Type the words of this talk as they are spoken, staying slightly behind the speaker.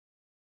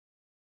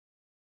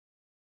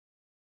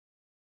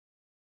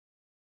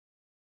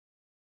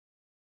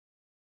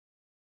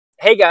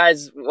Hey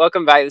guys,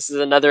 welcome back. This is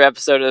another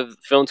episode of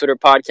Film Twitter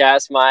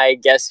Podcast. My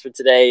guest for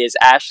today is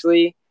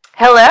Ashley.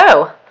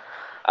 Hello.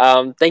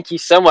 Thank you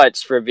so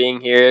much for being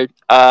here.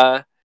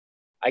 I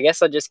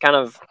guess I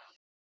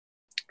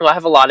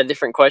have a lot of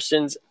different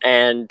questions,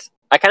 and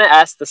I kind of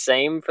ask the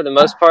same for the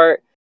most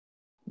part,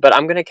 but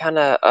I'm gonna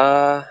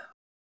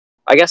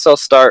I guess I'll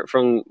start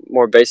from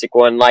more basic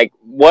one. Like,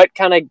 what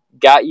kind of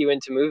got you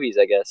into movies?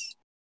 I guess.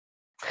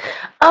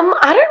 I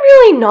don't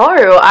really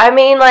know. I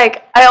mean,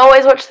 like, I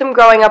always watched them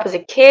growing up as a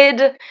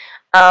kid.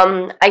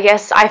 I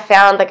guess I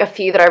found like a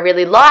few that I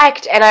really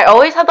liked, and I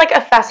always had like a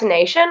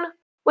fascination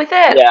with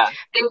it Yeah.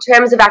 in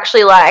terms of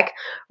actually like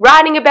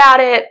writing about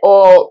it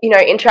or,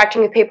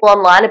 interacting with people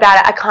online about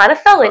it. I kind of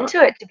fell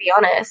into it, to be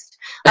honest.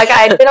 Like, I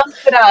had been on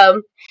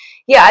Twitter.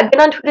 Yeah, I'd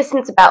been on Twitter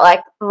since about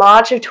like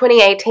March of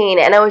 2018,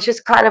 and it was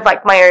just kind of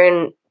like my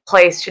own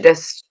place to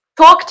just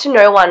talk to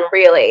no one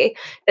really,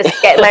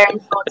 just get my own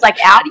thoughts like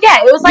out. Yeah,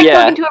 it was like Yeah.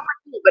 talking to a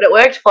friend, but it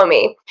worked for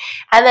me.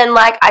 And then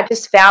like I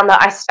just found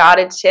that I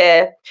started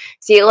to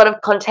see a lot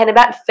of content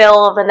about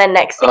film, and then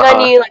next thing I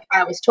knew, like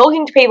I was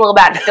talking to people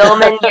about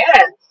film, and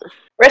yeah,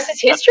 rest is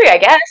history, I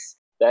guess.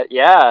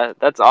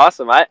 That's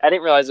awesome. I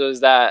didn't realize it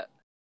was that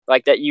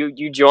like that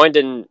you joined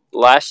in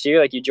last year,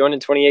 like you joined in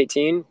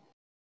 2018.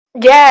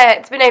 Yeah,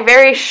 it's been a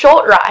very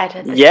short ride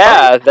at this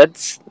Yeah, point.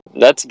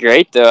 that's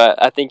great though.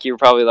 I think you're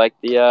probably like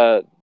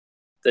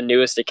the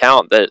newest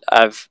account that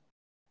I've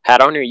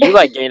had on here. You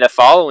like gained a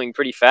following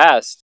pretty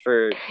fast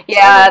for only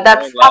Yeah, joining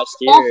that's last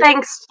all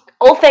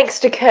year. thanks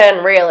to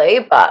Kern, really.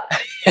 But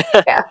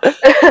yeah,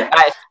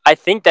 I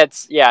think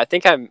I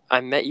think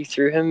I met you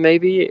through him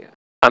maybe.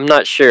 I'm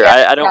not sure.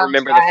 yeah, I don't sounds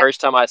remember the right.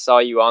 first time I saw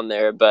you on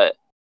there, but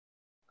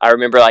I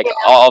remember like Yeah,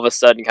 all of a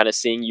sudden kind of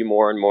seeing you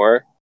more and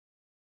more.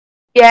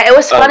 yeah, it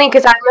was Um, funny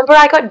because I remember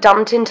I got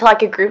dumped into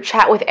like a group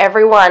chat with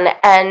everyone,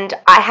 and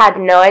I had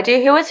no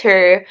idea who was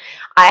who.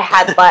 I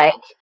had like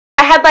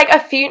I had like a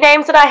few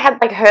names that I had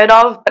like heard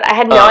of, but I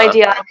had no uh,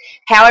 idea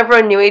how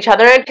everyone knew each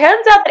other. And it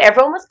turns out that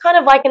everyone was kind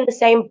of like in the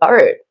same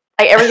boat.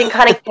 Like everything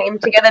kind of came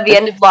together at the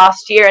end of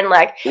last year, and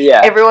like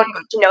yeah, everyone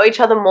got to know each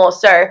other more.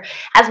 So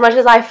as much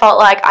as I felt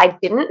like I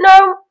didn't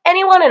know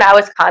anyone and I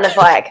was kind of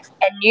like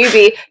a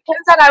newbie,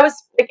 turns out I was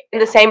like, in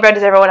the same boat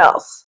as everyone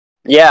else.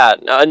 yeah.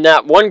 And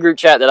that one group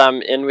chat that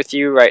I'm in with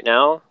you right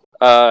now,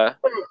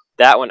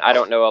 that one I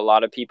don't know a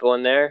lot of people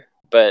in there,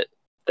 but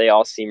they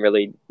all seem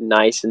really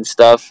nice and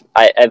stuff.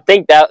 I think I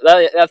think that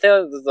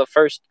was the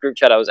first group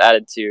chat I was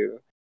added to,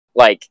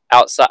 like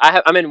outside.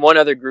 I'm in one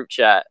other group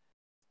chat,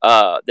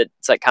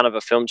 that's like kind of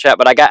a film chat,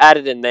 but I got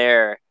added in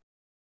there,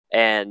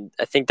 and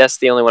I think that's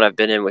the only one I've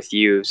been in with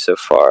you so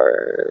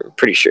far.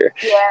 Pretty sure.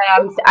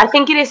 Yeah, I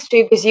think it is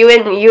too because you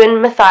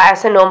and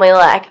Matthias are normally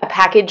like a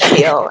package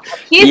deal.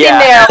 He's in Yeah,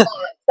 there a lot,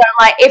 so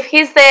I'm like, if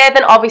he's there,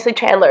 then obviously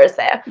Chandler is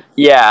there.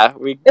 yeah,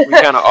 we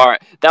kind of are.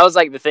 That was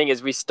like the thing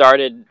is we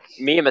started.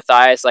 Me and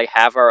Matthias like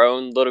have our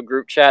own little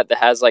group chat that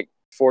has like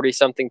 40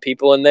 something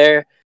people in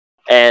there,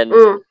 and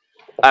Mm.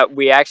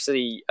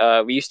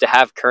 we used to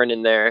have Kern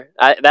in there.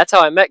 That's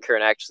how I met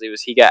Kern. Actually,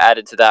 was he got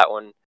added to that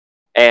one,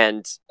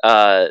 and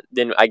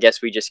then I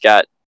guess we just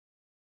got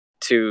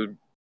too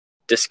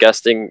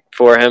disgusting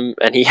for him,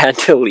 and he had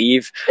to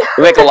leave.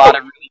 We make a lot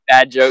of really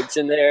bad jokes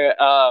in there,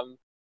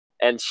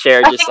 and share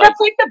I just think like that's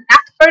like the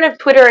backbone of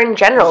Twitter in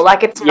general.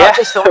 Like, it's yeah. not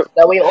just us,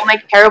 though. We all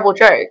make terrible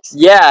jokes.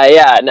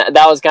 Yeah.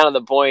 That was kind of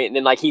the point. And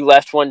then like he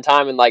left one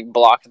time and like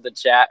blocked the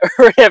chat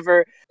or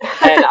whatever.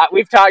 And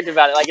we've talked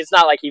about it. Like it's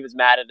not like he was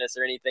mad at us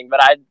or anything,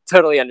 but I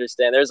totally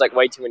understand. There's like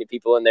way too many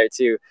people in there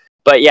too.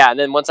 But yeah, and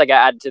then once I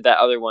got added to that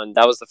other one,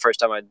 that was the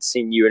first time I'd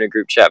seen you in a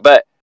group chat.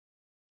 But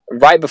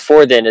right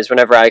before then is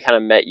whenever I kind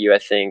of met you. I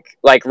think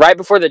like right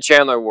before the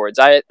Chandler Awards.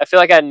 I feel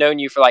like I'd known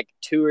you for like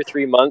 2 or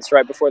 3 months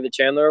right before the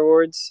Chandler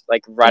Awards.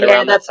 Like right Yeah,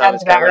 around that that time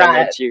sounds is kind of about when I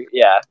right. met you.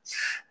 Yeah.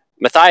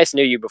 Matthias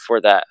knew you before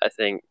that, I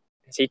think.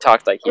 'Cause he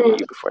talked like he knew Mm.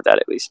 you before that,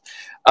 at least.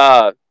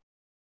 Uh,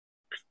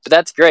 but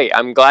that's great.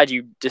 I'm glad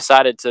you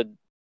decided to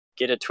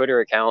get a Twitter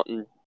account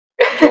and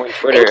join Thank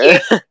Twitter.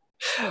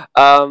 you.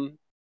 um,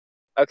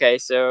 okay,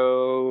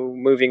 so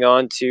moving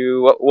on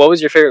to what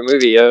was your favorite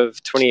movie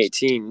of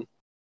 2018?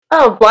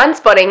 Oh, blind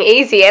spotting,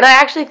 easy. And I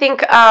actually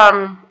think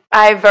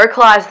I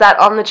vocalized that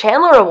on the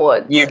Chandler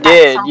Awards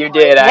at some You point.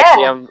 did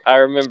actually. Yeah. I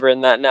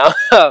remembering that now.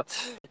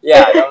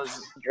 Yeah, that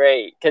was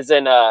great. Cause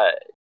then,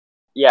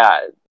 yeah,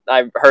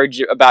 I heard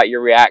you about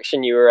your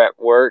reaction. You were at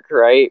work,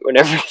 right?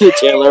 Whenever the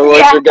Chandler Awards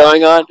Yeah. were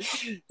going on.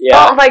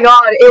 Yeah. Oh my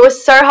god, it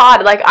was so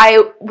hard. Like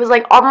I was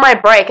like on my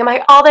break. I'm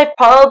like, oh, they've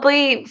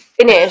probably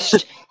finished.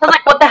 I was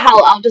like, what the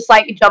hell? I'll just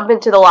like jump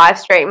into the live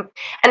stream.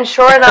 And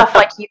sure enough,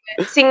 like you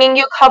were singing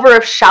your cover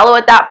of Shallow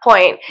at that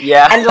point.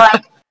 Yeah. And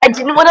like I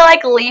didn't want to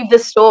like leave the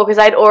store because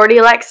I'd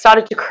already like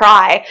started to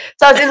cry.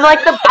 So I was in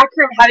like the back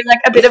room having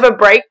like a bit of a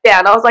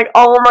breakdown. I was like,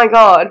 oh my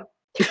god.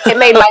 It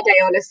made my day,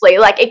 honestly.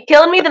 Like it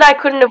killed me that I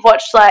couldn't have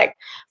watched like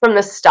from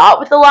the start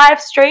with the live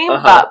stream,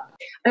 Uh-huh. but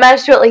I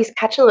managed to at least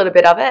catch a little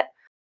bit of it.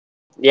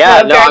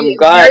 Yeah, no, I'm Very,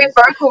 glad. very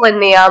vocal in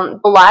the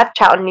live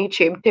chat on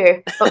YouTube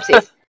too.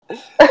 Oopsies.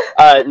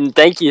 And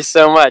thank you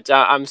so much.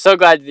 I'm so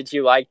glad that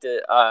you liked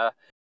it.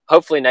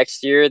 hopefully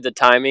next year the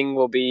timing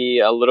will be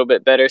a little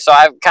bit better. So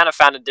I've kind of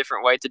found a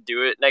different way to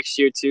do it next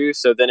year too.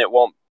 So then it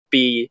won't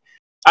be,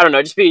 I don't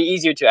know, just be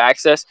easier to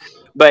access.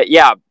 But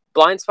yeah,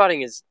 Blind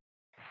Spotting is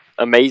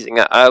amazing.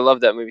 I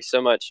love that movie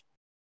so much.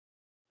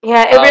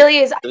 Yeah, it really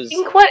is. It was,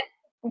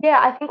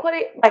 I think what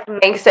it like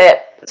makes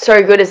it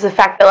so good is the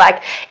fact that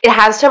like it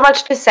has so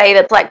much to say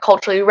that's like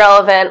culturally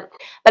relevant,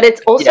 but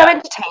it's also yeah,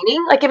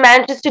 entertaining. Like it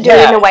manages to do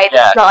it in a way yeah,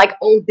 that's not like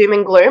all doom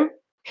and gloom.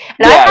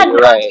 And I yeah. had You're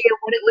no right. idea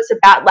what it was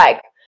about,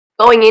 like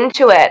going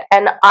into it,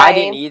 and I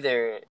didn't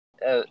either.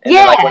 And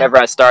then like yeah, whenever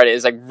I started, it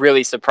was like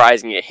really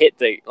surprising. It hit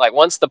the like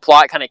once the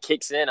plot kind of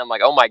kicks in, I'm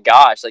like, oh my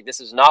gosh, like this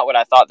is not what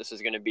I thought this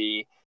was gonna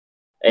be.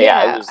 Yeah, it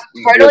yeah, was I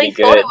really totally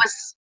thought it good.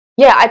 was.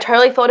 Yeah, I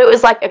totally thought it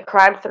was like a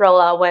crime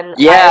thriller when I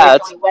Yeah,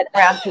 originally went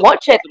around to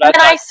watch it, that's what and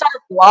I then I thought.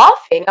 started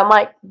laughing. I'm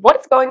like,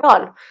 what's going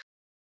on?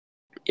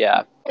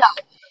 Yeah, Yeah.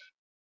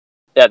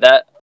 yeah,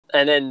 that.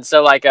 And then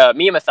so like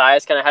me and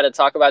Matthias kind of had to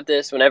talk about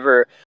this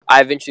whenever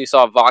I eventually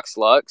saw Vox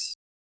Lux.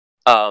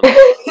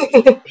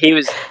 He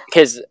was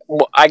because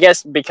I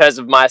guess because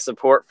of my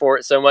support for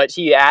it so much,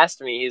 he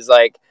asked me. He's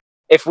like,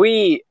 if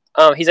we,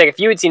 he's like, if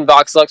you had seen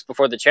Vox Lux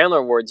before the Chandler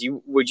Awards,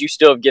 would you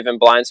still have given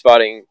Blind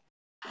Spotting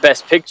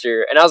Best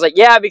Picture? And I was like,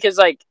 yeah, because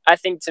like I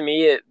think to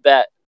me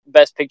that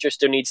Best Picture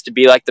still needs to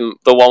be like the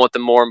one with the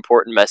more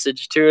important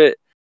message to it.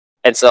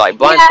 And so like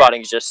Blind Yeah,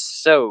 Spotting is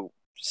just so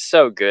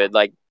good.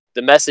 Like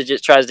the message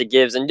it tries to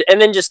give, and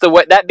then just the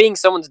way that being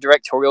someone's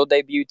directorial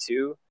debut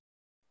too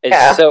is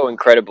yeah. so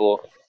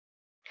incredible.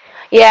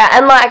 Yeah,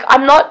 and like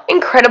I'm not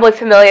incredibly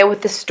familiar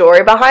with the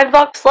story behind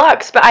Vox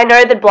Lux, but I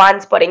know that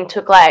Blind Spotting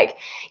took like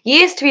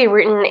years to be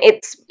written.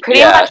 It's pretty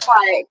Yeah, much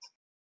like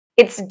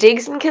it's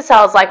Diggs and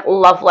Cassell's like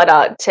love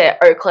letter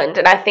to Oakland,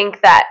 and I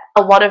think that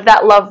a lot of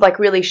that love like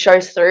really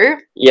shows through.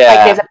 Like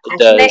yeah, there's a it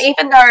passion there, does.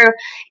 even though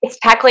it's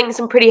tackling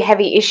some pretty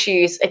heavy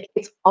issues.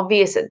 It's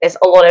obvious that there's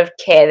a lot of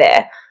care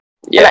there,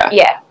 and Yeah,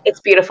 yeah, it's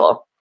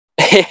beautiful.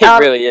 it Um,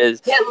 really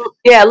is. yeah,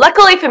 yeah,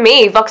 luckily for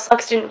me, Vox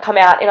Lux didn't come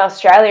out in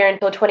Australia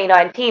until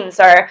 2019,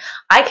 so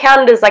I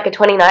counted as like a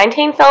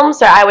 2019 film,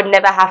 so I would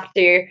never have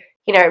to,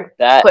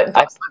 That put I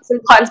Vox Lux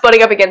and Blind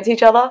Spotting up against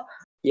each other.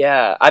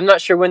 Yeah, I'm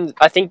not sure when.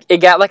 I think it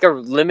got like a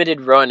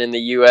limited run in the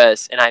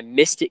U.S. and I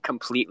missed it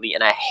completely,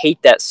 and I hate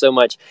that so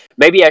much.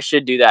 Maybe I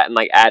should do that and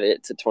like add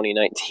it to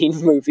 2019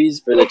 movies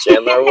for the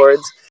Chandler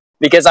Awards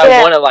because I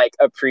Yeah, want to like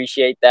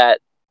appreciate that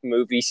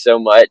movie so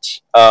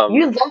much.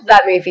 you love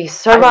that movie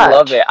so I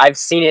love much. it. I've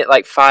seen it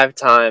like 5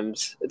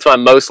 times. It's my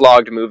most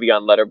logged movie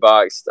on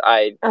Letterboxd.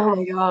 Oh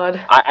my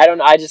god. I don't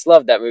know. I just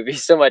love that movie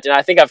so much, and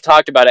I think I've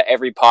talked about it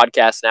every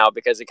podcast now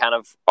because it kind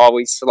of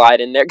always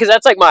slide in there. Because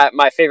that's like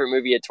my favorite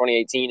movie of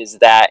 2018 is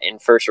that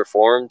and First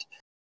Reformed. Oh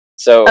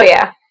So,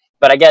 yeah.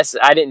 but I guess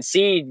I didn't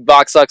see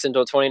Vox Lux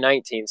until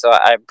 2019, so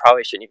I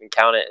probably shouldn't even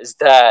count it as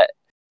that.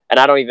 And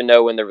I don't even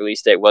know when the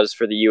release date was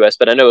for the U.S.,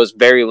 but I know it was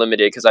very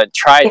limited because I I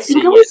tried think it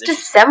seeing it. was And it's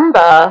just December.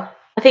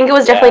 I think it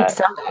was definitely yeah,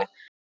 December.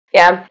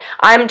 Yeah.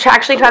 I'm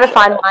actually I trying to wish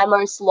I find had. my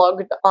most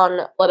logged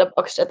on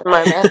Letterboxd at the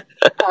moment.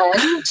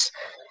 And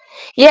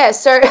yeah,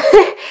 so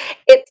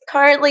it's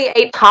currently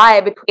a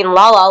tie between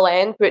La La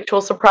Land, which will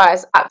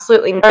surprise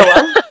absolutely no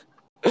one,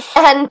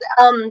 and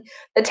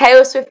the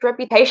Taylor Swift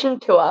Reputation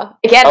tour.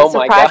 Again, Oh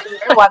my god! surprising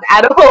no one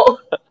at all.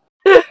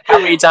 How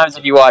many times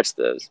have you watched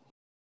those?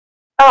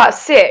 Oh,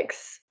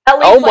 six. At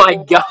Oh least like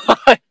my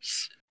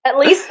gosh! at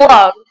least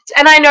loved.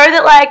 And I know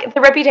that like the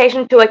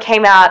Reputation tour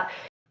came out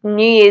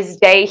New Year's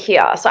Day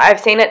here, so I've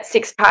seen it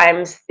 6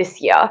 times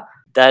this year.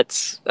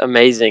 That's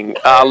amazing.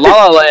 La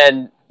La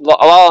Land. La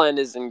La Land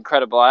is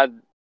incredible.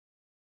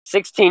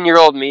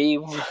 16-year-old me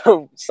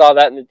saw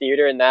that in the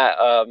theater, and that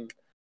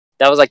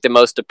was like the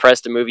most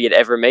depressed a movie had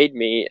ever made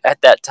me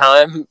at that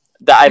time.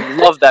 I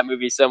love that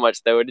movie so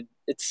much, though.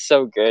 It's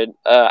so good.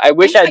 I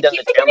wish I had I done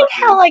keep the forgetting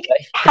Chandler Awards.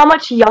 how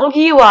much younger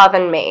you are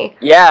than me. Like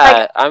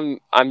Yeah, I'm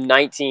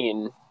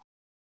 19.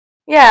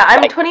 yeah,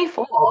 I'm Like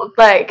 24.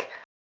 Like,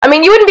 I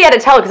mean, you wouldn't be able to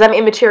tell because I'm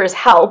immature as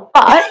hell,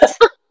 but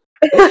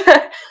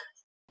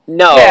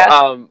no,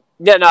 yeah.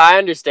 yeah, no, I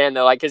understand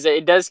though. Like, because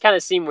it does kind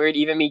of seem weird,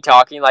 even me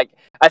talking. Like,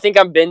 I think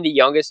I've been the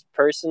youngest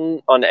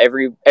person on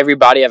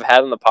everybody I've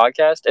had on the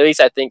podcast. At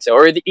least I think so.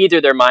 Or either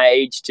they're my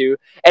age too.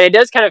 And it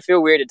does kind of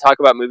feel weird to talk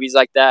about movies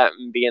like that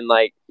and being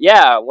like,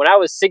 yeah, when I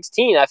was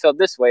 16, I felt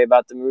this way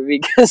about the movie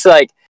because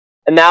like,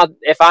 and now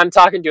if I'm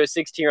talking to a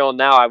 16-year-old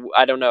now,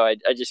 I don't know. I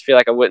just feel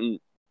like I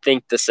wouldn't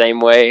think the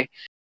same way.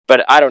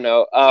 But I don't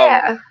know.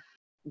 Yeah.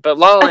 But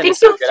La La I Land think is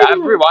so you'll good. I've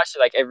soon rewatched it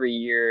like every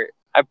year.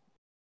 I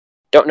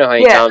don't know how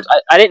many yeah. times.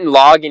 I didn't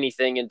log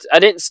anything, and I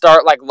didn't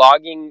start like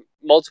logging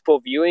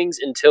multiple viewings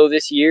until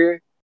this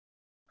year.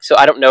 So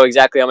I don't know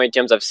exactly how many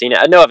times I've seen it.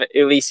 I know I've at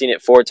least seen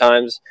it 4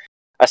 times.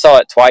 I saw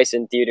it twice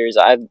in theaters.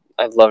 I've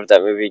loved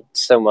that movie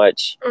so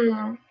much.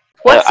 Mm. Uh,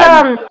 What's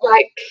I'm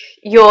like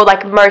your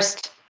like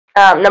most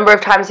number of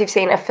times you've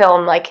seen a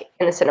film like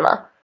in the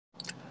cinema?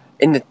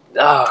 in the.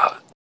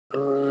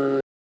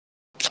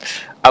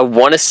 I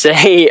want to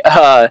say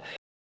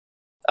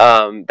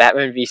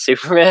Batman v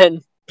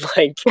Superman.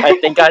 Like I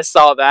think I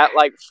saw that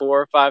like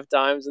 4 or 5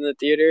 times in the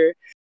theater.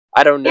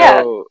 I don't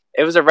Yeah. know.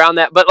 It was around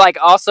that, but like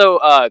also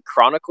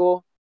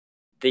Chronicle,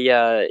 the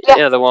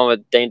Yeah. the one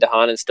with Dane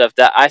DeHaan and stuff.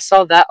 That I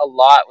saw that a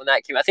lot when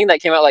that came. I think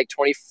that came out like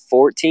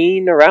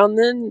 2014 around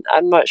then.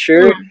 I'm not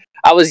sure. Mm.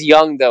 I was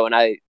young though, and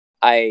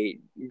I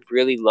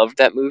really loved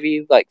that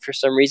movie. Like for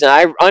some reason,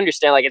 I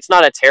understand like it's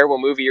not a terrible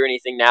movie or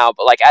anything now,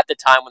 but like at the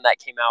time when that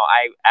came out,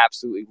 I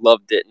absolutely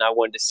loved it and I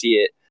wanted to see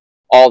it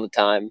all the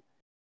time.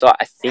 So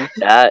I think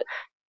that.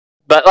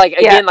 But like Yeah.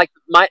 again, like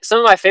some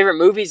of my favorite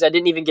movies I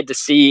didn't even get to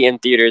see in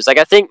theaters. Like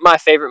I think my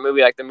favorite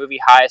movie, like the movie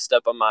highest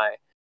up on my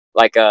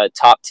like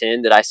top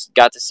 10 that I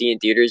got to see in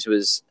theaters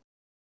was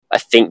I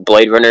think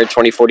Blade Runner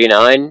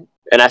 2049,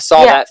 and I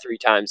saw Yeah. that 3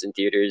 times in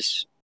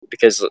theaters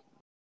because.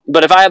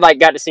 But if I had like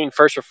got to see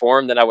First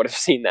Reform, then I would have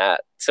seen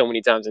that so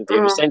many times in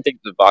theaters. Mm. Same thing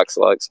with Box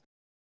Slugs.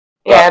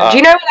 But Yeah. Do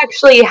you know what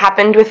actually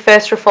happened with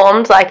First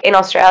Reformed, like in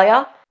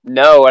Australia?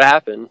 no, what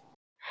happened?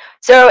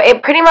 So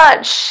it pretty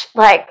much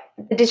like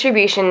the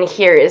distribution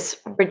here is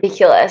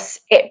ridiculous.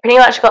 It pretty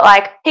much got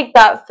like picked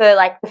up for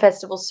like the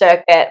festival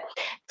circuit,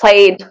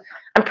 played.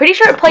 I'm pretty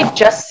sure it played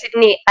just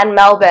Sydney and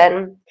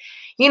Melbourne.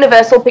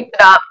 Universal picked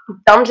it up,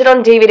 dumped it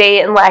on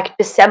DVD in like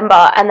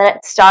December, and then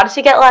it started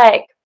to get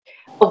like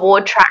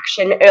award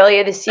traction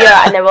earlier this year,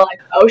 and they were like,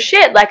 "Oh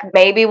shit! Like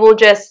maybe we'll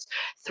just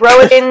throw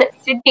it in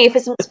Sydney for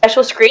some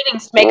special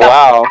screenings to make up for the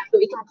Wow. fact that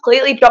we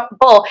completely dropped the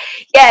ball."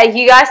 Yeah,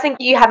 you guys think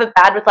you have it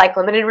bad with like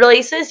limited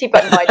releases? You've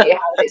got no idea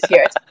how it is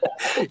here.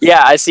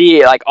 Yeah, I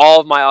see like all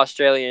of my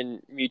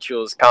Australian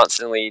mutuals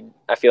constantly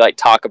I feel like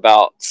talk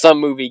about some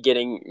movie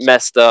getting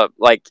messed up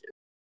like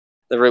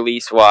the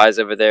release wise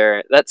over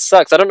there. That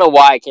sucks. I don't know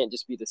why it can't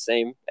just be the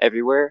same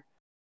everywhere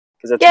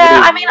because that's Yeah,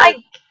 really I mean,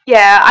 weird.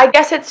 I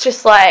guess it's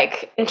just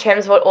like in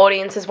terms of what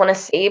audiences want to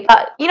see.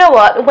 But you know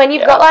what? When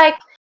you've Yeah. got like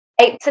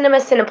 8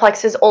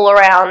 cineplexes all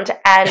around,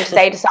 and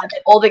they decide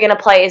that all they're going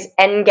to play is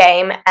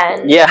Endgame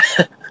and Yeah.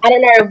 I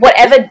don't know,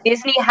 whatever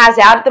Disney has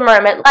out at the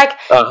moment, like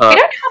we Uh-huh. don't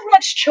have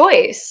much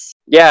choice.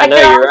 Yeah, Like no,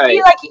 there are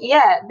you're a few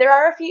right. there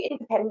are a few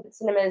independent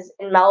cinemas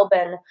in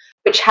Melbourne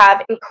which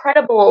have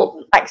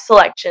incredible like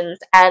selections,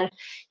 and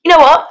you know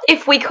what?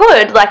 If we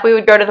could, like we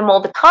would go to them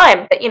all the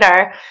time, but you know,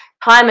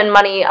 time and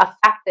money are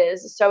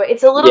factors, so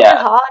it's a little bit Yeah.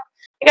 hard.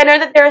 Like I know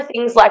that there are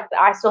things like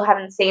that I still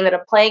haven't seen that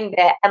are playing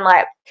there, and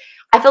like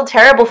I feel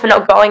terrible for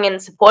not going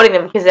and supporting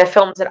them because they're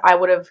films that I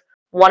would have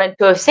wanted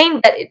to have seen,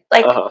 but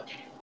like Uh-huh.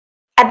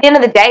 at the end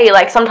of the day,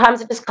 like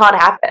sometimes it just can't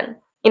happen,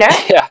 you know?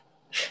 Yeah.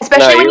 No,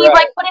 Especially when you're you like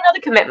right. put in other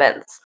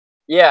commitments.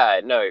 Yeah,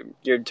 no,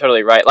 you're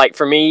totally right. Like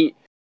for me,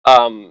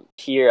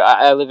 here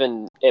I live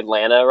in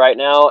Atlanta right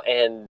now,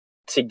 and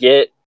to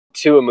get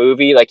to a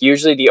movie, like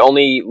usually the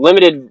only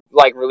limited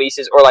like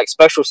releases or like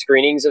special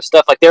screenings of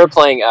stuff, like they were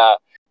playing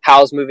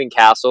Howl's Moving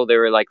Castle. They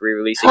were like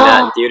re-releasing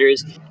that in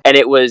theaters, and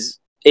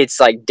it's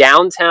like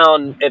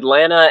downtown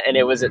Atlanta, and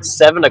it was at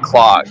 7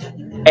 o'clock,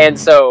 and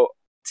so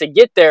to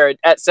get there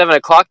at 7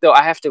 o'clock though,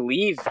 I have to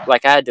leave.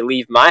 Like I had to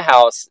leave my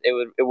house. It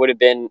would have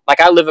been like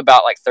I live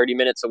about like 30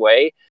 minutes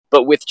away,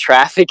 but with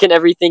traffic and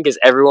everything, because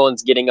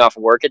everyone's getting off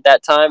work at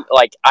that time,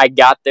 like I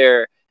got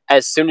there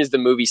as soon as the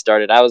movie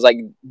started. I was like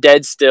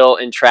dead still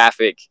in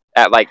traffic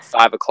at like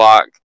 5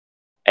 o'clock,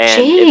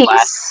 and it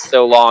lasted Jeez.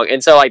 so long.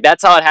 And so like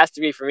that's how it has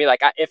to be for me.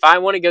 Like if I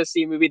want to go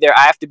see a movie there,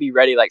 I have to be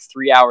ready like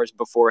 3 hours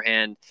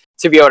beforehand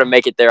to be able to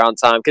make it there on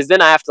time. Because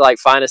then I have to like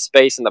find a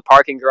space in the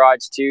parking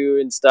garage too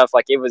and stuff.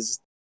 Like it was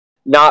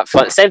not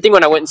fun. Same thing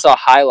when I went and saw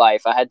High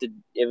Life.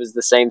 It was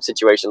the same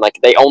situation. Like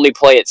they only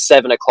play at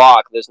 7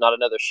 o'clock. There's not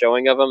another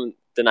showing of them.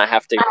 Then I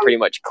have to pretty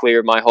much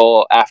clear my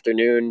whole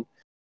afternoon.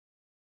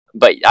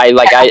 But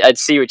I'd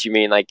see what you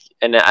mean. Like,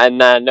 and I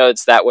know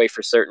it's that way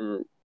for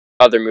certain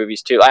other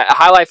movies too. Like,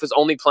 High Life was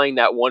only playing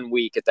that 1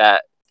 week at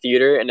that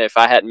theater, and if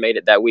I hadn't made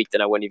it that week, then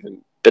I wouldn't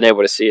even been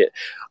able to see it.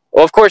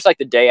 Well, of course, like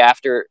the day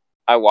after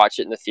I watch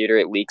it in the theater,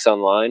 it leaks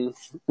online.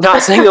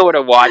 Not saying I would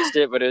have watched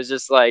it, but it was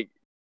just like,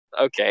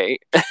 okay.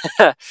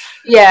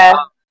 Yeah.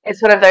 It's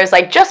one of those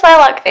like just my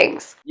luck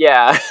things.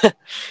 Yeah.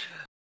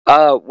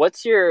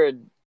 What's your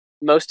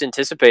most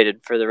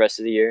anticipated for the rest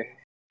of the year?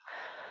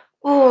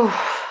 Ooh,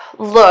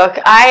 look,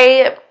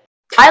 I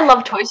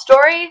love Toy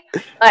Story.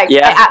 Like I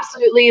Yeah.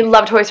 absolutely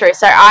love Toy Story.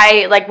 So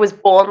I like was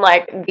born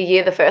like the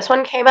year the first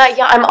one came out.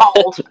 Yeah, I'm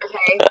old,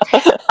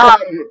 okay?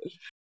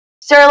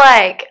 So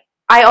like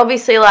I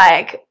obviously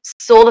like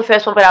saw the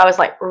first one, but I was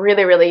like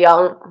really, really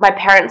young. My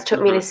parents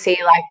took me to Mhm. see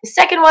like the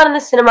second one in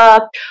the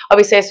cinema.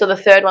 Obviously, I saw the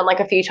third one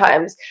like a few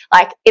times.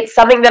 Like it's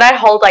something that I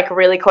hold like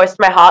really close to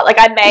my heart. Like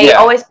I may Yeah.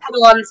 always put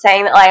on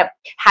saying that like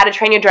How to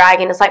Train Your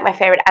Dragon is like my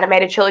favorite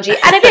animated trilogy,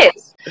 and it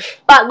is.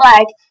 But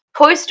like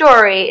Toy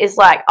Story is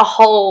like a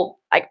whole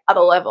like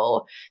other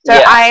level. So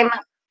Yeah. I'm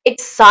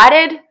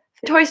excited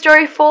for Toy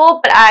Story 4,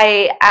 but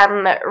I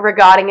am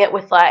regarding it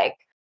with like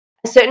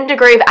a certain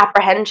degree of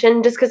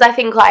apprehension just because I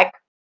think like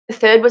the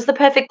third was the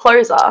perfect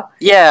closer,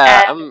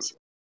 Yeah. and there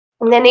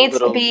I'm a needs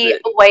to little be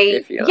bit a way.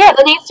 iffy on Yeah, it.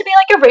 there needs to be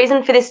like a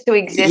reason for this to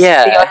exist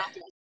beyond Yeah.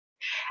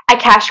 a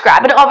cash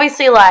grab, and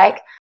obviously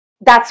like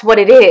that's what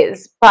it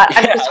is. But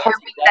I'm Yeah, just that's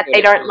hoping that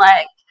exactly what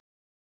it is.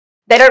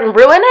 they don't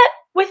ruin it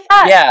with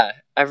that. Yeah.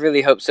 I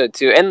really hope so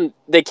too. And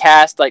the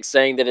cast like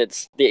saying that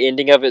it's the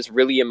ending of it's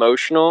really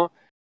emotional.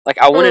 Like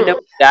I want to know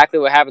exactly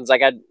what happens.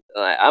 Like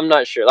I'm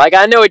not sure. Like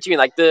I know what you mean.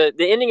 Like the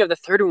ending of the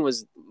third one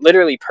was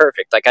literally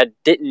perfect. Like I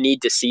didn't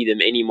need to see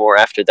them anymore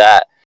after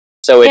that.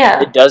 So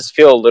it does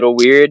feel a little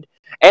weird.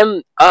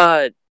 And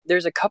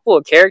there's a couple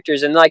of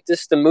characters and like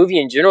this the movie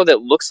in general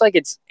that looks like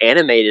it's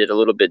animated a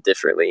little bit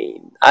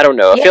differently. I don't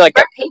know. I feel like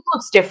Brett Peake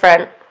looks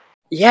different.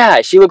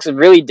 Yeah, she looks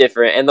really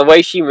different, and the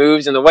way she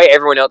moves and the way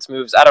everyone else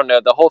moves, I don't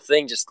know, the whole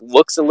thing just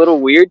looks a little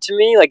weird to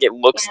me. Like it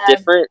looks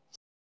different.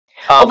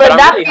 Although but I'm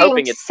that really being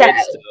hoping it's said,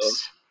 good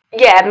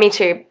still. yeah, me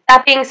too.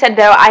 That being said,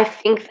 though, I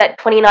think that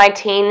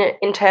 2019,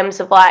 in terms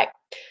of like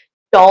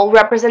doll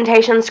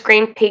representation,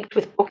 screen peaked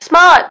with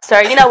Booksmart. So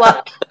you know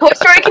what, Toy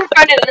Story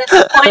confronted, and at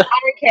this point, I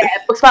don't care.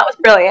 Booksmart was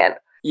brilliant.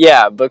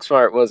 Yeah,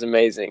 Booksmart was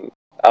amazing.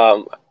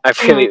 I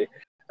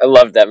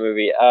loved that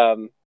movie.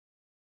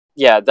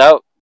 Yeah,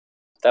 that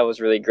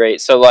was really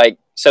great. So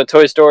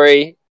Toy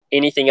Story.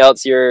 Anything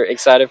else you're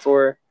excited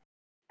for?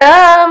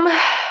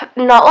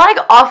 Not like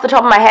off the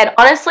top of my head.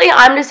 Honestly,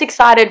 I'm just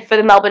excited for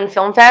the Melbourne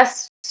Film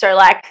Fest. So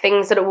like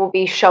things that it will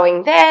be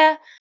showing there.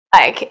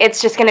 Like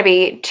it's just going to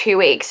be 2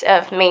 weeks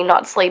of me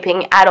not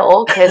sleeping at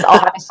all because I'll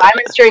have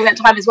assignments during that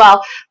time as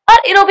well. But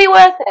it'll be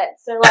worth it.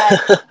 So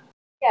like,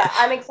 yeah,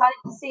 I'm excited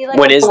to see like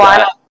When what is the lineup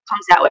that?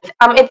 comes out with.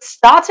 It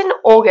starts in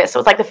August. So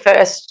it's like the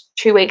first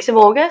 2 weeks of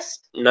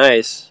August.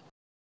 Nice.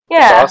 Yeah.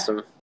 That's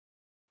awesome.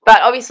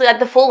 But obviously, like,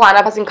 the full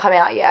lineup hasn't come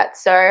out yet.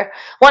 So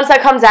once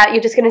that comes out,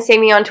 you're just going to see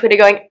me on Twitter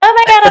going, oh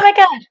my God,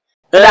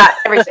 about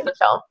every single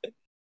film.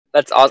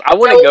 That's awesome. I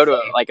want to go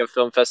to a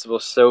film festival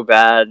so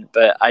bad,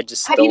 but I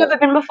just Have you never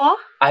been before?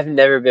 I've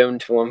never been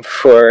to one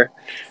before.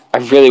 I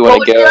really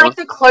want to go. What would be like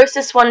the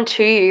closest one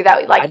to you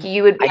that like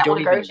you would be able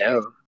to go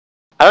to?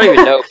 I don't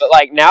even know. But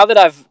like now that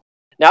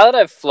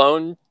I've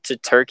flown to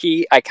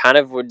Turkey, I kind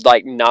of would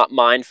like not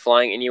mind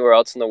flying anywhere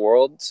else in the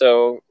world.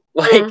 So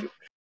like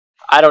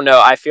I don't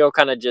know. I feel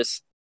kind of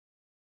just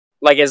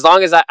like as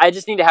long as I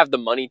just need to have the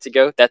money to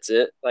go. That's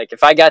it. Like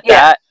if I got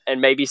that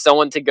and maybe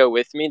someone to go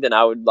with me, then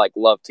I would like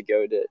love to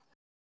go to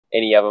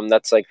any of them.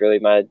 That's like really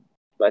my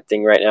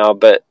thing right now.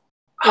 But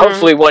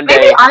hopefully one day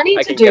maybe I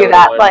need to do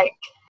that. Like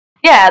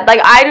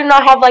I do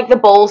not have like the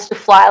balls to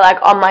fly like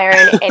on my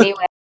own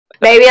anyway.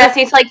 Maybe I just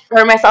need to like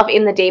throw myself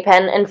in the deep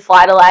end and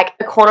fly to like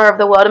a corner of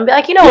the world and be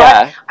like, you know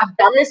what? I've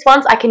done this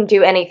once. I can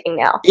do anything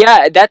now.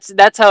 Yeah,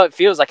 that's how it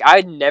feels. Like I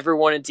never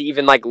wanted to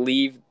even like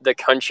leave the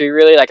country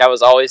really. Like I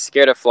was always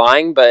scared of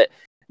flying, but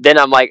then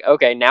I'm like,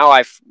 okay, now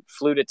I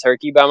flew to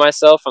Turkey by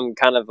myself. I'm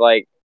kind of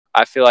like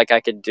I feel like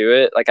I could do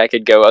it. Like I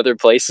could go other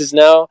places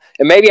now.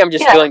 And maybe I'm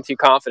just feeling too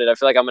confident. I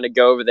feel like I'm going to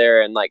go over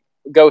there and like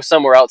go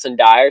somewhere else and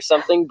die or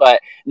something,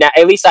 but now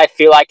at least I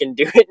feel I can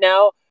do it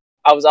now.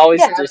 I was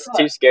always just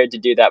too scared to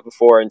do that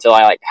before until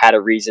I like had a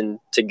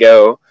reason to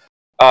go.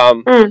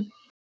 But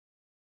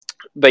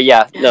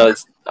yeah, no,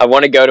 I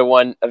want to go to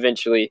one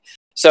eventually.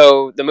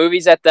 So the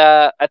movie's at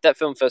that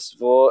film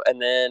festival,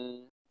 and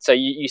then so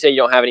you say you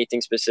don't have anything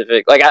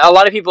specific. Like a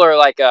lot of people are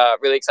like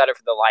really excited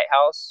for The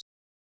Lighthouse.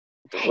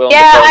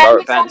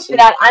 I'm excited for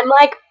that. I'm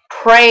like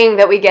praying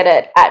that we get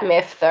it at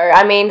MIF though.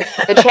 I mean,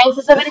 the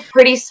chances of it are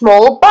pretty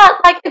small,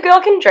 but like a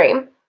girl can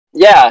dream.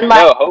 Yeah,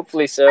 no,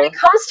 hopefully so. When it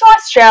comes to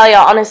Australia,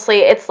 honestly,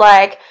 it's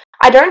like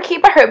I don't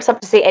keep my hopes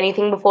up to see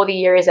anything before the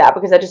year is out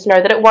because I just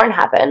know that it won't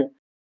happen.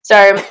 So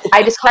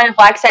I just kind of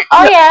like say,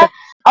 oh yeah,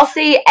 I'll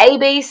see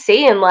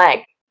ABC in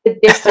like the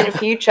distant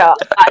future.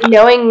 But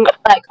knowing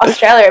like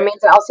Australia means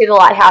that I'll see The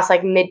Lighthouse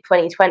like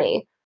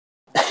mid-2020.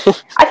 I feel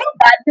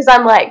bad because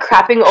I'm like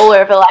crapping all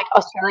over like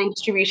Australian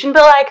distribution,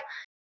 but like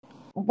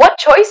what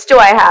choice do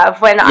I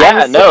have when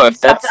I'm seeing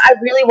stuff that I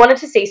really wanted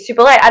to see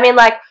super late? I mean,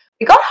 like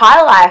we got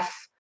High Life.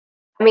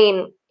 I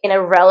mean, in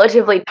a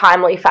relatively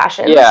timely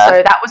fashion, so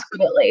that was good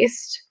at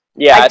least.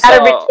 Yeah, like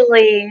that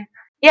originally.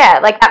 Yeah,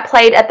 like that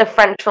played at the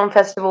French Film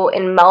Festival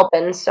in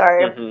Melbourne. So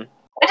when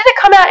did it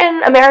come out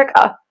in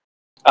America?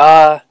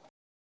 I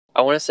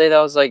want to say that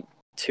was like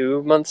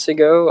 2 months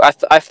ago.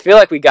 I feel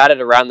like we got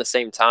it around the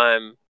same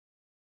time.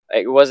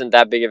 It wasn't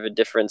that big of a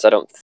difference, I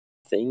don't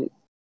think.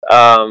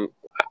 I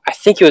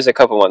think it was a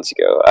couple months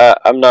ago.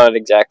 I'm not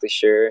exactly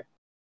sure.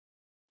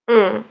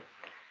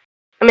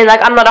 I mean,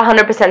 like I'm not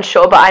 100%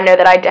 sure, but I know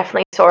that I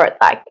definitely saw it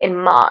like in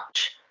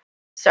March.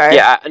 So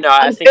yeah, no,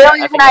 I think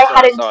that's when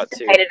I saw it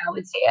too. I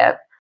would see it.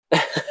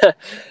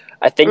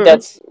 I think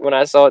that's when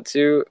I saw it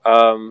too.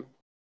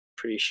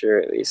 Pretty sure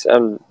at least.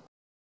 I'm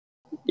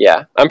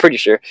pretty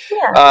sure.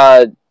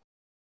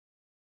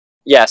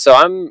 Yeah. So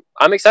I'm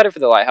excited for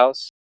The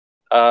Lighthouse.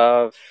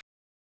 And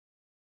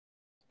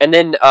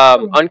then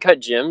Uncut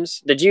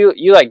Gems. Did you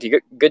liked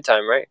Good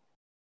Time, right?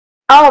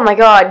 Oh my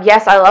god,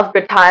 yes, I love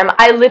Good Time.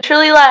 I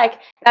literally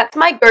that's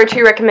my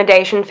go-to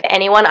recommendation for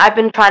anyone. I've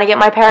been trying to get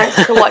my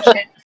parents to watch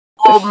it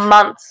for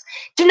months.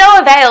 To no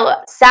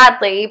avail,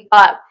 sadly,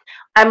 but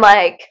I'm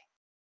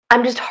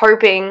just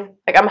hoping,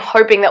 I'm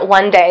hoping that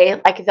one day,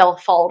 they'll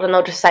fold and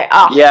they'll just say,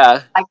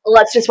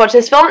 let's just watch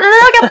this film, and then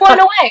they'll get blown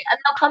away, and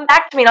they'll come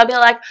back to me, and I'll be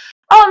like,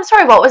 oh, I'm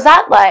sorry, what was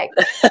that like?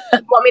 You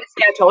want me to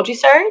say I told you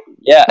so?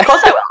 Yeah. Of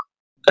course I will.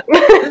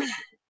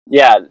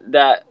 Yeah,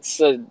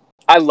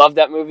 I love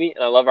that movie,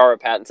 and I love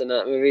Robert Pattinson in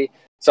that movie.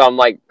 So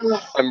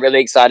I'm really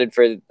excited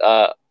for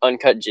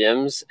Uncut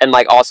Gems, and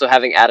like also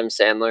having Adam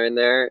Sandler in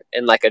there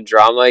in like a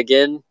drama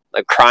again,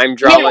 like crime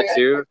drama Yeah.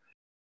 too.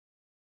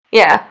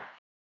 Yeah.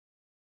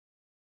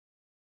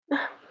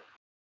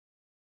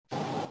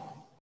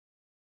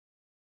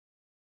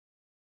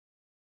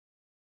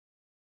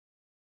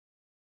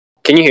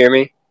 Can you hear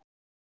me?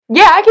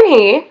 Yeah, I can hear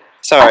you. I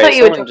Sorry, thought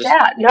you were someone dropped just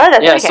out. No,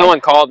 that's yeah, okay.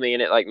 someone called me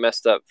and it like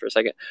messed up for a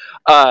second.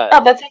 Uh,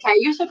 Oh, that's okay.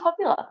 You're so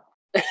popular.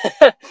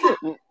 I It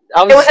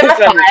was was just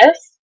about to,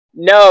 Matthias.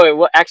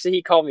 no, actually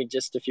he called me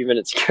just a few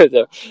minutes ago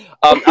though.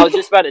 I was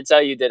just about to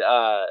tell you that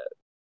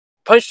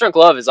Punch Drunk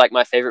Love is like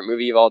my favorite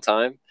movie of all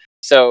time.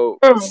 So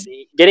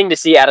getting to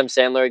see Adam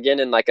Sandler again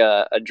in like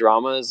a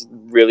drama is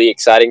really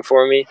exciting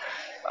for me.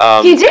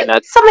 He And did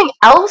that something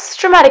else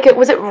dramatic.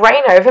 Was it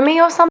Rain Over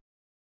Me or something?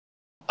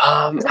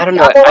 Was I that don't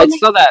the know. other I one?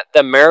 saw that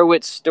the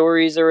Merowitz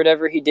stories or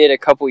whatever he did a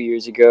couple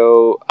years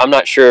ago. I'm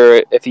not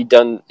sure if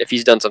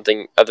he's done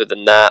something other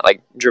than that,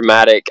 like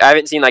dramatic. I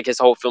haven't seen like his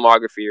whole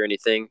filmography or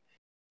anything.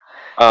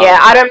 Yeah,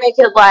 I don't make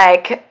it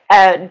like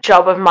a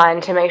job of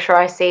mine to make sure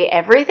I see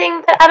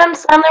everything that Adam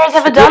Sandler has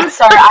ever done.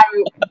 So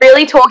I'm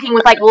really talking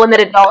with like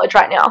limited knowledge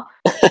right now.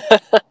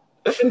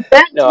 Been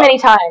burnt too No, many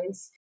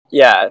times.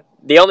 yeah.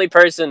 The only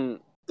person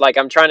like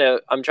I'm trying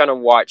to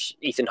watch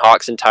Ethan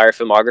Hawke's entire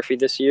filmography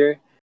this year.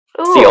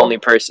 It's the only Ooh,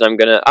 person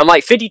I'm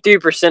like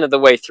 53% of the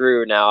way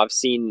through now. I've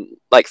seen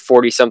like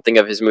 40 something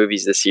of his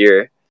movies this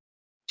year.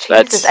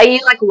 Jesus. Are That's you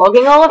like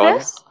logging all of fun.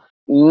 this?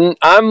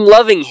 I'm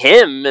loving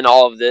him in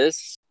all of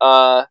this.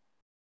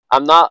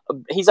 I'm not.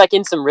 He's like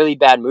in some really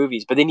bad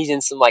movies, but then he's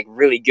in some like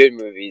really good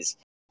movies.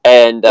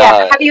 And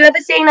Yeah. Have you ever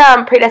seen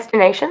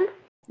Predestination?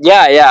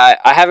 yeah,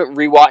 I haven't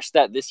rewatched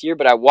that this year,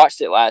 but I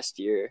watched it last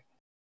year.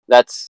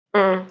 That's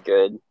Mm.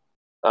 good.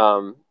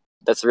 Um,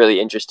 that's a really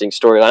interesting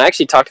storyline. I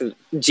actually talked to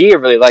Gia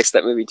really likes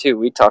that movie too.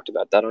 We talked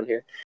about that on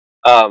here.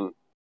 Um,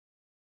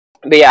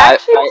 but yeah,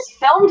 Actually, it was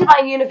filmed by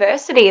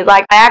university.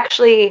 Like, I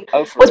actually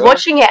oh for was real?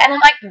 watching it and I'm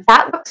like,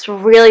 that looks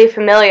really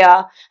familiar.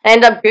 I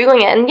ended up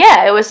Googling it and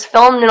yeah, it was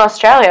filmed in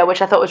Australia,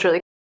 which I thought was really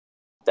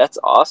That's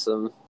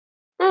awesome.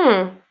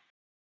 Hmm.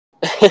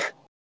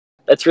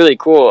 That's really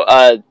cool.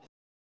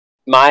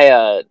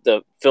 My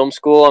the film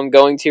school I'm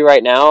going to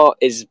right now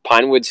is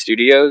Pinewood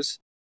Studios,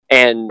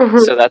 and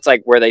Mhm. so that's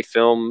like where they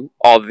film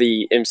all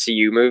the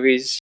MCU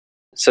movies.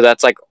 So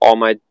that's like all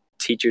my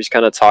teachers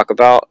kind of talk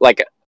about.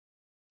 Like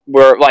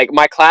we're like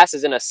my class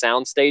is in a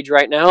sound stage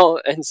right now,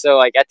 and so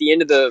like at the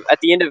end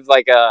of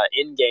like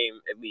in game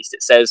at least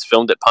it says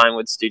filmed at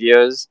Pinewood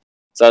Studios.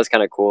 So that's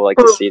kind of cool, like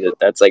to see that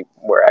that's like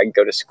where I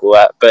go to school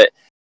at. But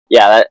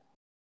yeah, that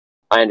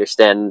I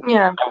understand.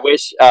 Yeah. I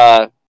wish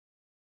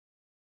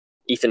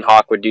Ethan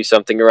Hawke would do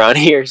something around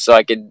here so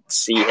I could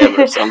see him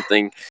or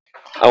something.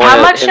 I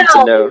How wanted much him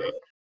to know.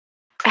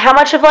 how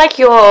much of like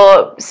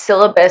your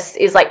syllabus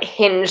is like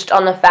hinged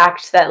on the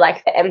fact that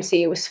like the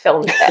MCU was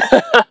filmed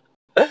there?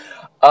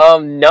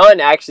 None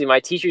actually. My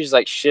teachers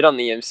like shit on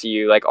the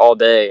MCU like all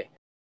day.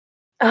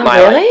 Oh,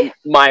 My like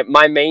really?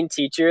 my main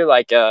teacher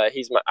like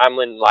I'm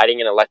in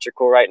lighting and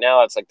electrical right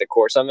now. It's like the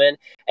course I'm in,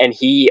 and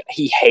he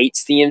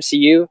hates the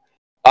MCU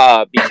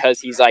because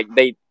he's like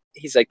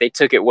they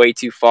took it way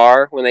too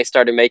far when they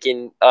started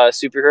making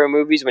superhero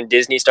movies, when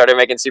Disney started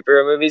making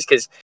superhero movies,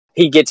 because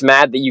he gets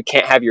mad that you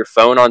can't have your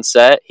phone on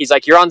set. He's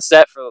like, you're on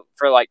set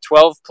for like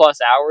 12 plus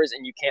hours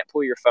and you can't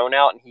pull your phone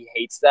out, and he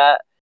hates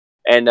that.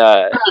 And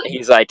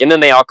he's like, and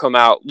then they all come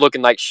out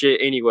looking like shit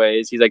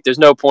anyways. He's like, there's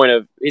no point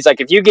of, he's like,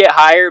 if you get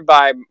hired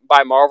by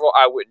Marvel,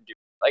 I wouldn't do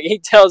it. Like, he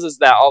tells us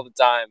that all the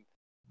time.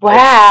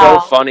 It's so Wow.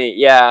 funny.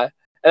 Yeah.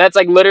 And that's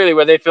like literally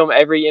where they film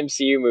every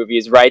MCU movie,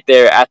 is right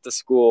there at the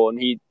school. And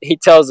he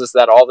tells us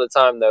that all the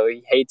time though.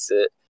 He hates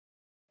it.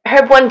 I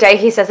hope one day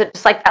he says it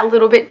just like a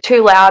little bit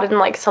too loud and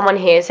like someone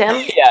hears him.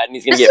 Yeah, and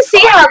he's gonna Just get to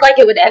see how fired. like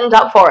it would end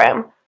up for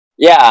him.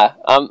 Yeah,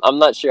 I'm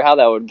not sure how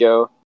that would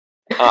go.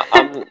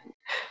 I'm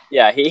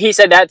Yeah, he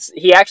said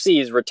he actually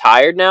is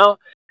retired now,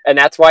 and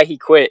that's why he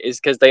quit, is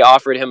because they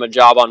offered him a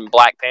job on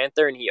Black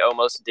Panther and he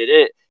almost did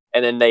it,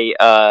 and then they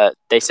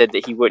said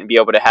that he wouldn't be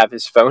able to have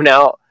his phone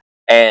out,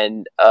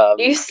 and Are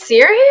you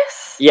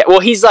serious? yeah, well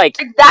he's like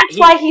Like, that's he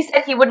why he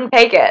said he wouldn't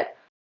take it.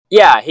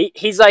 yeah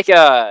he's like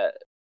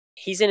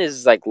he's in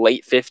his like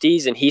late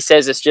 50s, and he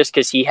says it's just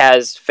because he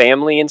has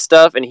family and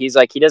stuff, and he's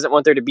like he doesn't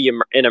want there to be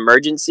an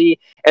emergency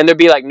and there'd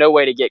be like no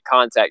way to get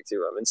contact to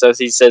him, and so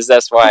he says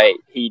that's why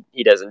he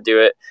doesn't do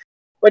it,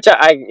 which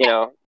I you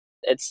know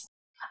it's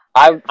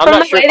I'm From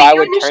not the sure way if that I you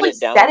would turn initially it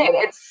said down.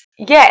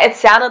 it, it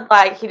sounded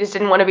like he just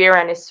didn't want to be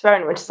around his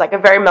phone, which is like a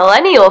very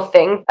millennial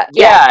thing. But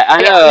yeah, Yeah,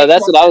 I yeah, it know. makes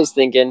That's more what I sense. was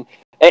thinking.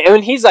 And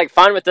when he's like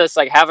fine with us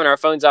like having our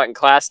phones out in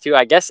class too,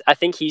 I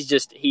think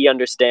he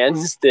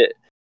understands that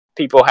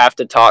people have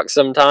to talk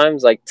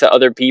sometimes, like to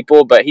other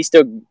people, but he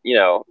still,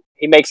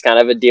 he makes kind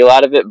of a deal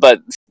out of it. But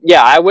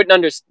yeah, I wouldn't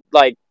understand.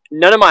 Like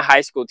none of my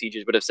high school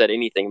teachers would have said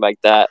anything like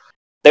that.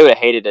 They would have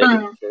hated it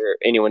Mm. for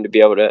anyone to be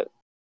able to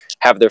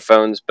have their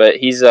phones. But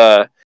he's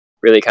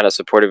really kind of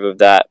supportive of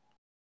that.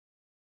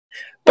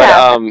 But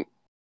Yeah.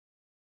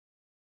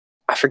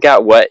 I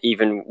forgot what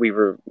even we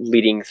were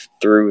leading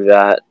through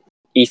that.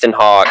 Ethan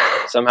Hawke.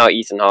 Somehow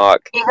Ethan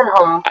Hawke. Ethan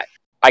Hawke.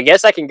 I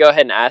guess I can go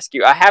ahead and ask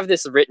you. I have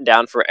this written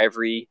down for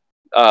every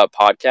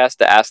podcast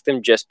to ask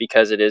them just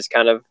because it is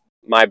kind of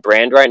my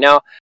brand right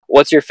now.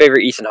 What's your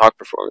favorite Ethan Hawke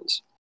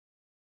performance?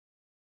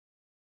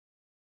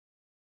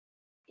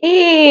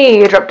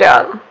 You dropped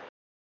out.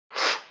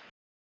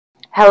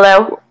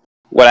 Hello?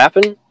 What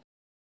happened?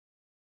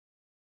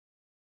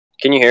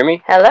 Can you hear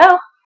me? Hello?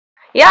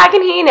 Yeah, I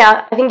can hear you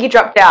now. I think you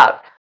dropped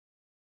out.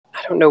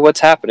 I don't know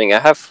what's happening. I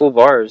have full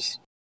bars.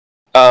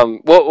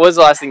 What was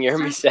the last thing you heard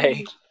me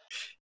say?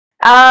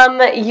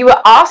 You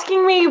were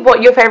asking me what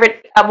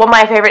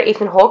my favorite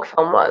Ethan Hawke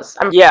film was.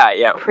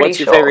 Yeah. Pretty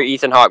What's your sure. favorite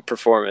Ethan Hawke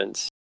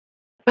performance?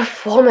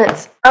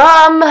 Performance.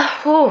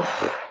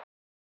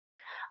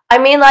 I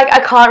mean, like, I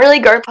can't really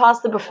go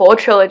past the Before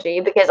trilogy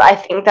because I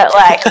think that,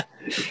 like,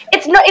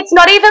 it's not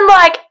even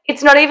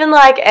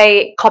like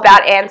a cop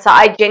out answer.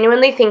 I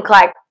genuinely think,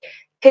 like,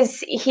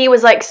 because he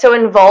was like so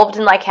involved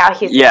in like how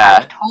his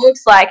character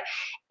talks, like,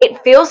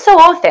 it feels so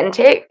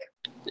authentic.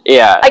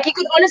 Yeah. Like, you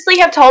could honestly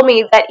have told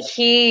me that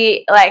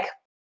he like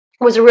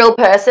was a real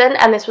person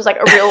and this was like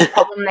a real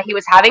problem that he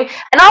was having,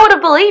 and I would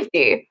have believed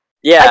you.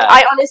 Yeah. Like,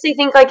 I honestly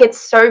think like it's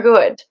so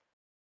good.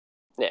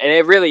 And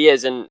it really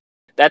is, and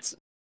that's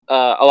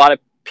a lot of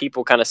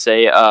people kind of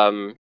say.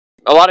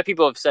 A lot of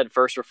people have said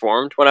First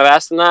Reformed when I've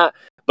asked them that,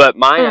 but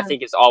mine I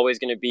think is always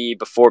going to be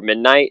Before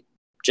Midnight,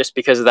 just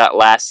because of that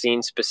last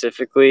scene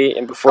specifically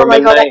in Before Midnight.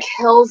 Oh my god, that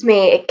kills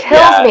me! It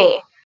kills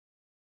me.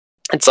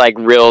 It's like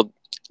real.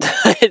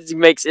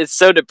 It's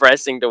so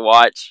depressing to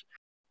watch,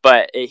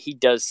 but he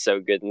does so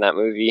good in that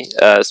movie,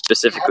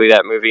 specifically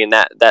that movie and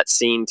that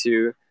scene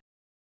too.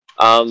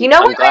 You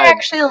know what I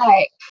actually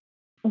like?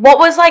 What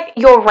was like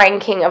your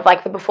ranking of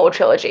like the Before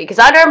trilogy? Because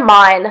I know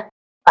mine,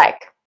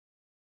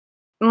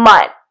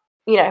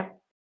 you know.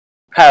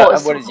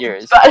 What is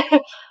yours?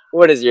 But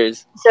what is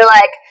yours? So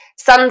like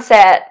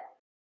Sunset,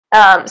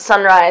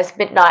 Sunrise,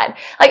 Midnight.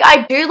 Like,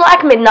 I do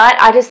like Midnight.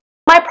 I just,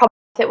 my problem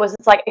with it was,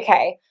 it's like,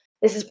 okay,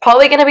 this is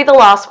probably going to be the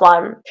last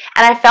one, and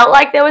I felt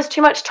like there was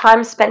too much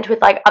time spent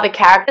with like other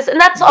characters, and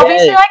that's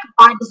obviously like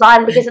by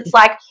design, because it's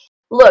like,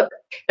 look,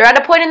 they're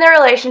at a point in their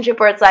relationship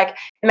where it's like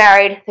they're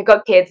married, they've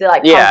got kids, they're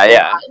like,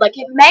 like,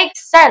 it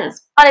makes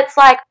sense, but it's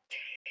like,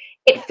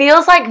 it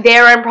feels like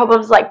their own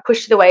problems like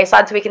pushed to the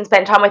wayside so we can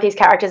spend time with these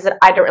characters that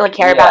I don't really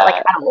care about like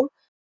at all.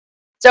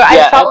 So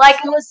I felt like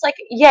it was like,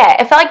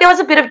 it felt like there was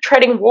a bit of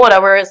treading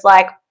water, whereas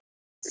like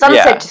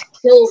Sunset just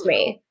kills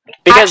me.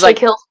 Because like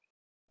kills me.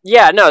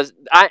 Yeah, no,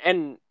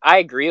 I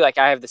agree. Like,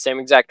 I have the same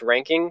exact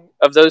ranking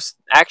of those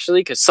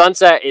actually, because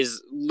Sunset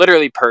is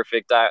literally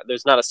perfect.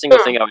 There's not a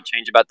single thing I would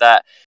change about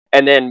that.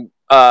 And then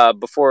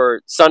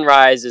Before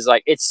Sunrise is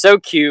like, it's so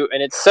cute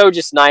and it's so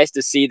just nice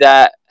to see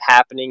that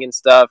happening and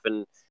stuff.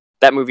 And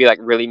that movie like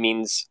really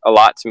means a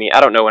lot to me.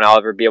 I don't know when I'll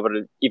ever be able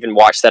to even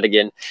watch that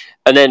again.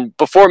 And then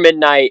Before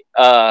Midnight,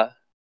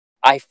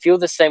 I feel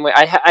the same way.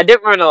 I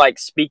didn't want to like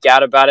speak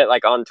out about it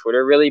like on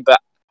Twitter really, but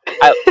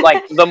I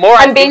like the more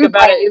I think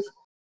about it.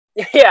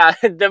 Yeah,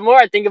 the more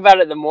I think about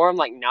it, the more I'm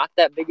like not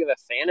that big of a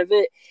fan of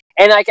it.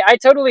 And I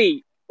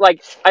totally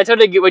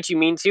get what you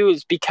mean too,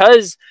 is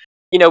because,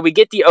 you know, we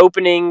get the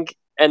opening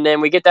and then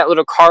we get that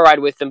little car ride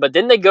with them, but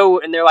then they go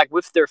and they're like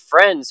with their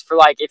friends for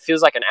like, it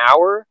feels like an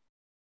hour.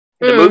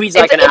 The movie's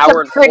like an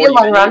hour and 40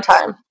 minutes.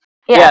 Runtime.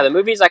 Yeah, the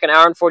movie's like an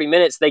hour and 40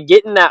 minutes. They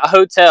get in that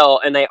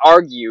hotel and they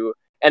argue,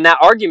 and that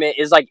argument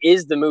is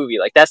the movie.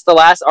 Like, that's the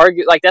last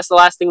that's the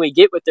last thing we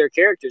get with their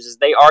characters, is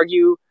they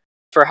argue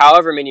for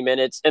however many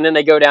minutes, and then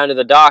they go down to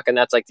the dock, and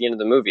that's like the end of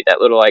the movie,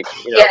 that little like,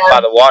 you know,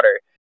 by the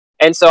water.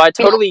 And so I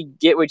totally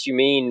get what you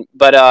mean,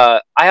 but I'm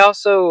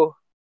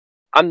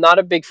not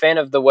a big fan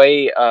of the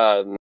way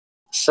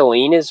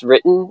Celine is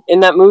written in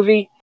that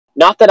movie.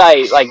 Not that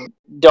I like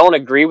don't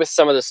agree with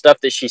some of the stuff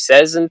that she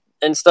says and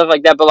stuff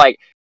like that, but like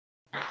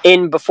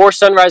in Before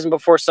Sunrise and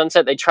Before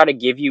Sunset, they try to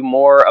give you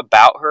more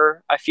about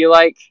her, I feel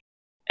like.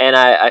 And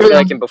I feel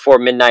like in Before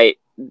Midnight,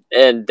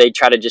 and they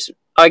try to just,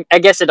 I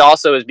guess it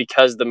also is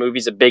because the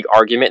movie's a big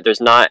argument.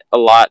 There's not a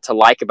lot to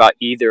like about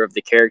either of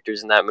the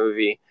characters in that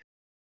movie.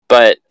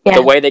 But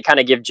the way they kind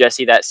of give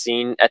Jesse that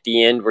scene at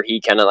the end where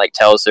he kind of like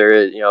tells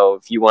her, you know,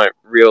 if you want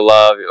real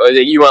love, or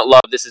you want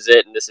love, this is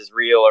it, and this is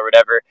real, or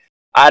whatever.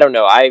 I don't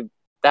know.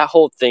 That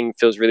whole thing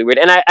feels really weird.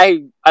 And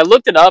I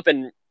looked it up,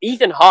 and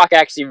Ethan Hawke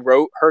actually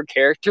wrote her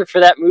character for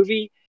that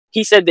movie.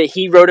 He said that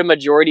he wrote a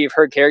majority of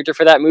her character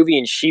for that movie,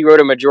 and she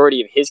wrote a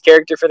majority of his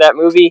character for that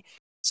movie.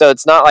 So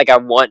it's not like I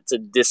want to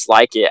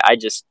dislike it. I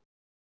just,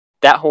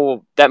 that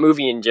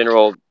movie in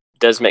general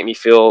does make me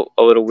feel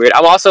a little weird.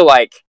 I'm also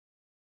like,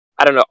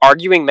 I don't know,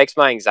 arguing makes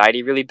my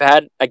anxiety really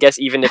bad, I guess,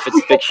 even if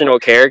it's fictional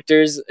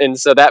characters. And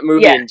so that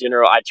movie in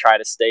general, I try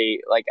to stay,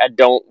 like, I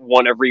don't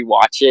want to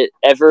rewatch it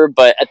ever,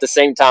 but at the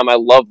same time, I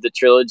love the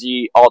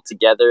trilogy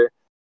altogether.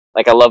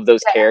 Like, I love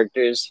those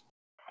characters.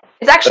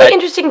 It's actually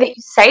interesting that you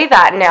say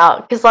that now,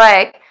 because,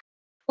 like,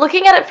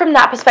 looking at it from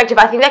that perspective,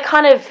 I think that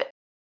kind of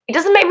it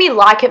doesn't make me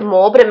like it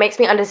more, but it makes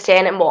me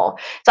understand it more.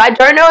 So I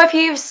don't know if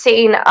you've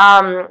seen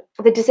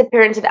The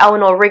Disappearance of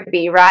Eleanor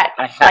Rigby, right?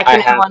 Like I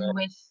the one haven't.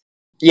 with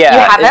you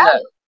Yeah,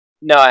 haven't?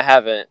 no, I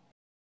haven't.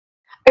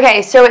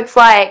 Okay, so it's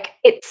like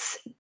it's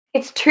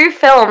two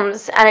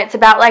films and it's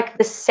about like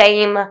the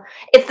same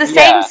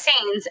Yeah.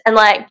 scenes, and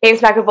like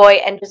James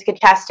McAvoy and Jessica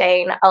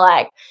Chastain are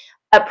like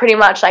a pretty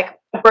much like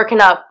a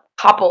broken up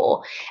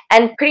couple,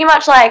 and pretty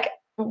much like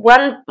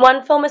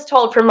one film is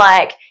told from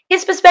like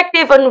his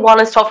perspective and one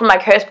is told from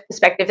like her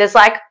perspective. There's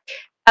like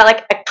a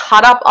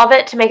cut up of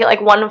it to make it like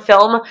one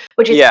film,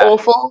 which is Yeah.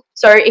 awful.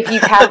 So if you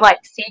can like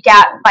seek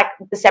out like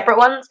the separate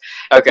ones,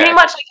 but pretty Okay.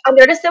 much like I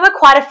noticed there were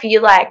quite a few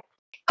like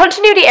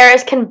continuity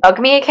errors can bug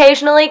me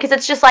occasionally because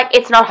it's just like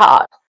it's not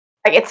hard.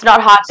 Like it's not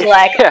hard to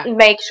like Yeah.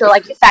 make sure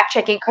like you're fact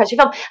checking across your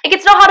film. Like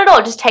it's not hard at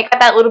all. Just take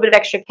that little bit of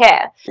extra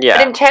care. But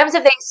Yeah. in terms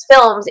of these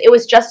films, it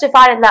was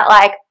justified in that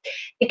like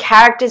the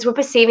characters were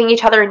perceiving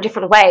each other in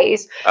different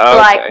ways. So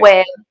like Okay.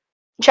 where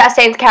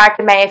Chastain's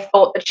character may have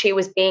thought that she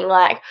was being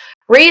like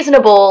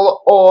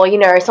reasonable or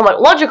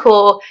somewhat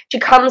logical, she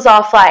comes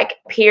off like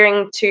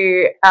appearing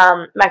to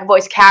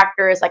McAvoy's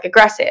character as like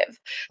aggressive.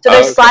 So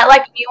those Okay. slight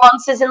like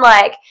nuances and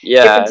like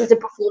Yeah. differences in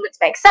performance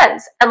make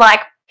sense, and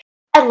like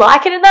I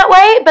like it in that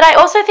way. But I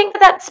also think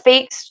that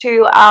speaks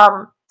to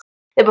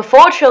the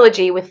Before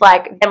trilogy with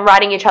like them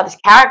writing each other's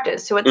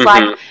characters. So it's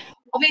like Mhm.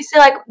 obviously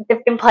like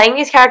they've been playing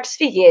these characters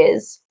for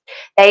years.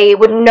 They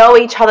would know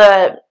each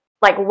other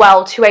like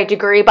well to a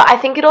degree, but I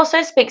think it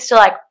also speaks to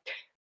like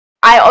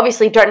I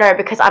obviously don't know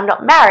because I'm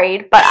not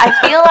married, but I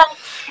feel like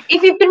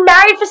if you've been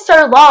married for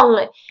so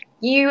long,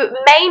 you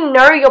may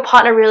know your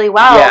partner really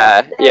well.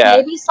 Yeah. There may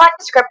Yeah. be slight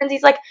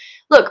discrepancies. Like,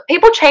 look,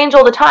 people change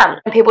all the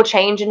time, and people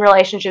change in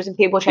relationships, and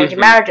people change in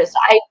Mhm. marriages.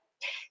 I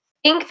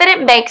think that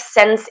it makes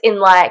sense in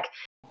like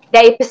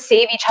they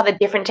perceive each other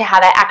different to how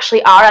they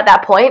actually are at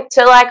that point.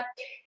 So like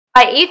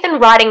by Ethan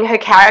writing her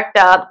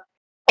character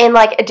in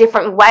like a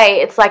different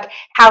way, it's like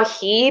how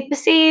he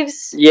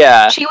perceives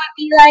Yeah. she would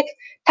be like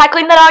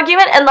tackling that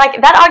argument, and like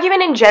that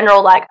argument in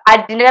general, like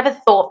I never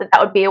thought that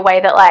would be a way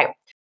that like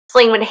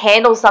Celine would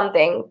handle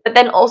something. But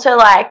then also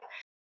like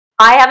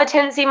I have a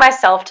tendency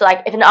myself to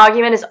like if an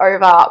argument is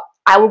over,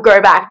 I will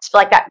go back to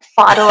like that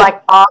final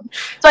like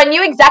so I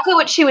knew exactly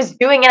what she was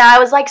doing, and I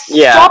was like,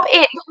 Yeah. stop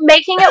it, you're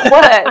making it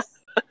worse.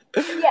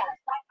 Yeah,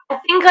 I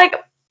think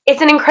like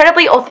it's an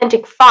incredibly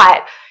authentic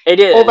fight, It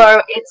is.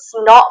 although it's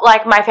not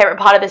like my favorite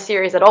part of the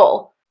series at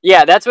all.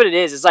 Yeah, that's what it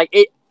is. It's like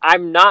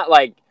I'm not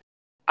like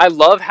I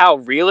love how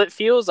real it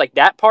feels. Like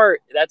that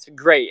part, that's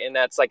great, and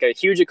that's like a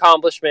huge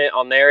accomplishment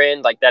on their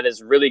end. Like that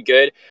is really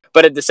good.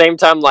 But at the same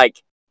time,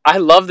 like I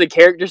love the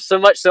characters so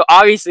much, so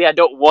obviously I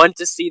don't want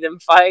to see them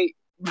fight,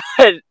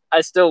 but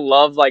I still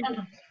love like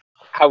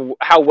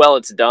how well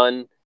it's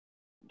done.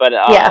 But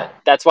Yeah.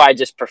 that's why I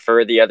just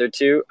prefer the other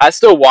two. I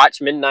still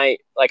watch Midnight.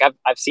 Like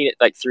I've seen it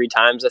like 3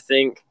 times, I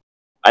think.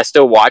 I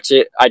still watch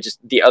it. I just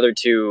the other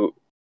two,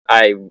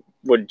 I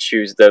would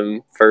choose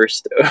them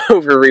first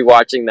over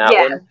rewatching that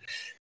Yeah. one.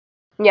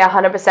 Yeah,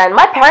 100%.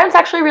 My parents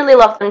actually really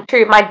love them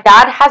too. My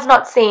dad has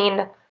not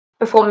seen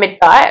Before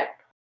Midnight,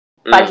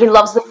 but he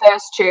loves the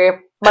first two.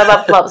 My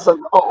mum loves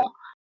them all.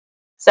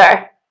 So I've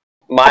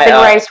been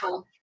My raised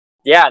well.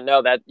 yeah,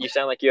 no, that you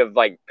sound like you have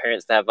like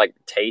parents that have like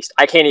taste.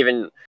 I can't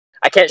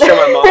show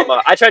my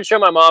mom. I tried to show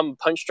my mom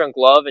Punch Drunk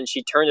Love, and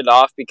she turned it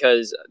off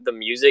because the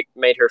music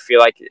made her feel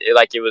like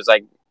it was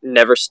like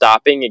never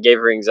stopping. It gave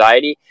her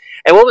anxiety.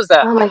 And what was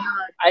that? Oh my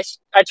god.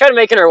 I tried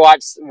making her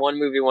watch one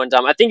movie one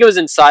time. I think it was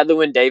Inside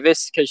Llewyn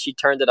Davis because she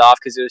turned it off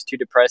because it was too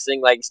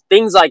depressing. Like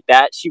things like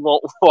that, she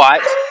won't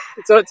watch.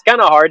 So it's kind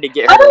of hard to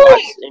get her to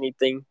watch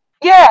anything.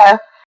 Yeah.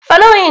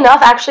 Funnily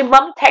enough, actually,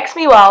 Mum texted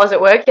me while I was at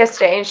work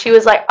yesterday, and she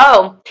was like,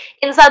 "Oh,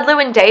 Inside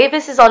Llewyn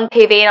Davis is on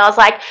TV," and I was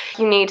like,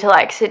 "You need to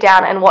like sit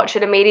down and watch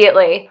it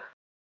immediately."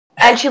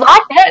 And she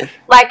liked it.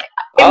 Like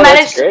Oh,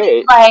 that's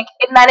great.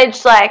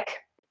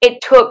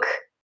 it took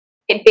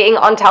it being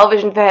on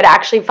television for her to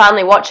actually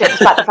finally watch it,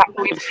 despite the fact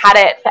that we've had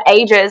it for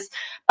ages.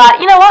 But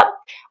you know what?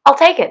 I'll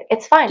take it.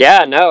 It's fine.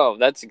 Yeah, no,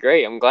 that's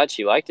great. I'm glad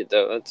she liked it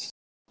though. That's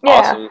Yeah.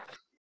 awesome.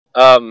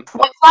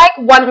 What's like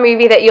one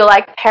movie that you're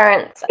like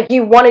parents, like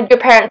you wanted your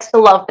parents to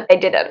love, but they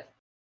didn't?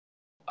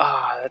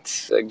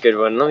 That's a good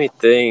one. Let me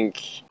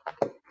think.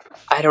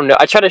 I don't know.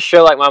 I try to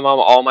show like my mom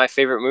all my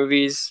favorite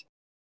movies,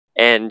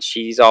 and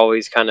she's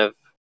always kind of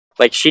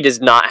like she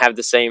does not have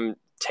the same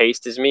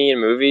taste as me in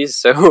movies,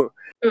 so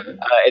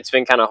it's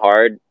been kind of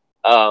hard.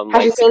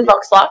 Has she seen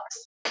Vox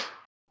Lux?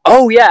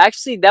 Oh yeah,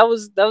 actually that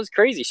was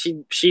crazy.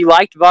 She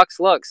liked Vox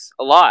Lux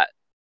a lot,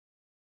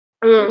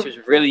 which was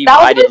really that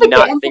was I a bit did of a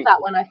not gamble, think.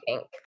 that one, I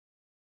think.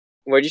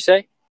 What'd you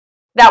say?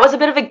 That was a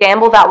bit of a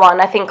gamble, that one,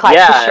 I think, like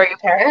to show your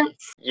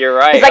parents. You're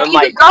right. Because like you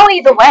could go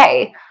either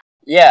way.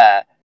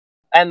 Yeah,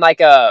 and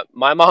like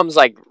my mom's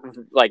like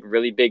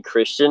really big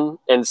Christian,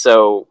 and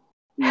so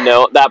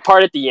no, that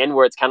part at the end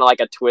where it's kind of like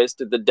a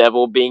twist of the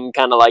devil being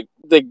kind of like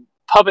the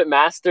puppet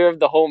master of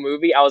the whole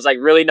movie, I was like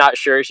really not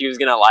sure she was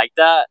gonna like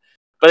that,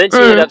 but then she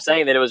ended up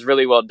saying that it was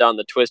really well done.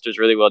 The twist was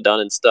really well done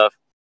and stuff.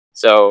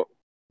 So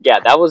yeah,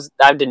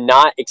 I did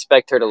not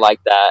expect her to like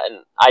that, and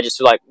I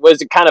just like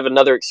was kind of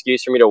another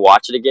excuse for me to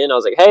watch it again. I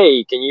was like,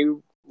 hey, can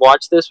you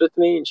watch this with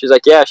me? And she's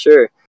like, yeah,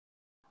 sure.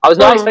 I was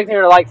not expecting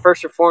her to like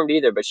First Reformed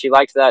either, but she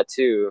liked that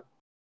too.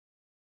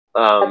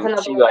 That's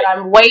another She one like that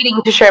I'm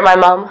waiting to show my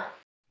mum.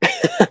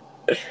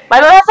 My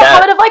mum has a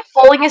that. habit of like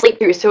falling asleep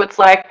through, so it's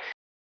like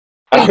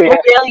Oh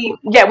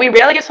yeah, we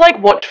rarely get to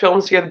like watch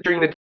films together during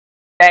the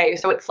day.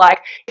 So it's like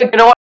if you're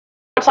gonna watch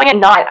something at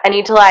night, I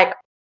need to like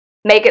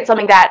make it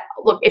something that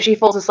look if she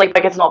falls asleep,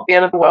 like it's not the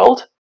end of the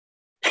world.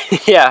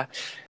 yeah.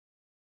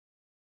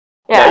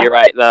 No, Yeah. you're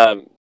right.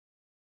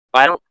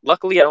 I don't.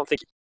 Luckily, I don't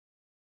think.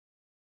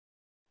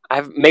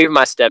 Maybe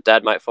my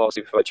stepdad might fall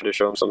asleep if I try to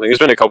show him something. There's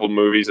been a couple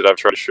movies that I've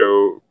tried to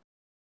show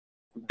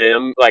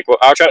them. Like, well,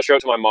 I'll try to show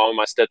it to my mom and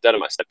my stepdad, and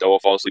my stepdad will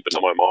fall asleep, but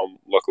not my mom.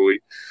 Luckily,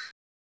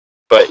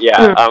 but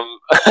yeah,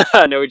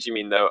 I know what you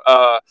mean though.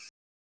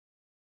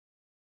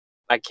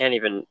 I can't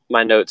even.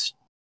 My notes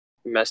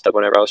messed up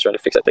whenever I was trying to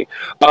fix that thing.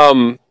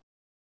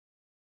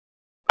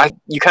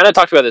 You kind of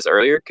talked about this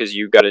earlier because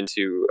you got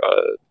into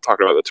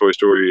talking about the Toy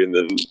Story and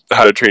then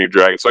How to Train Your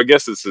Dragon. So I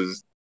guess this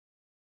is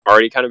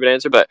already kind of an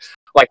answer, but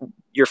like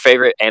your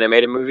favorite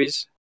animated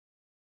movies?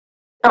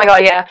 Oh my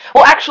god, yeah.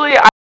 Well, actually,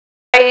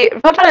 I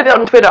talked about it a bit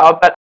on Twitter,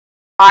 but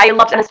I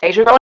loved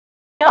Anastasia growing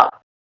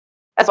up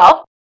as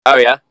well. Oh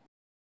yeah,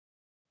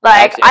 I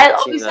Like, actually I haven't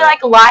seen obviously that.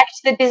 like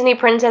liked the Disney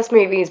princess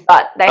movies,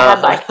 but they had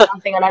like Uh-huh.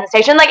 nothing on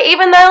Anastasia. And, like,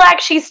 even though like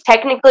she's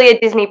technically a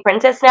Disney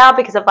princess now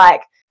because of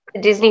like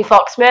the Disney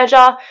Fox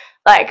merger,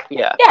 like,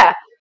 Yeah. yeah,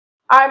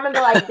 I remember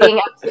like being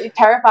absolutely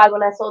terrified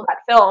when I saw that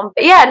film.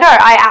 But yeah, no,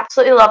 I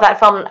absolutely love that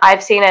film.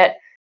 I've seen it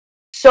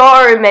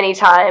so many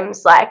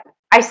times. Like,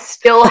 I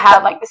still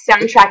have like the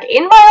soundtrack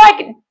in my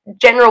like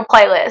general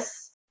playlist.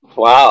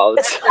 Wow,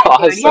 It's that's that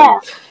good, yeah.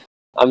 awesome.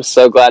 I'm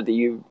so glad that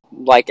you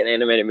like an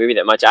animated movie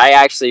that much. I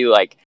actually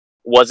like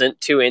wasn't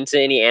too into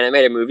any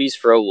animated movies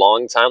for a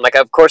long time. Like,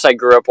 of course, I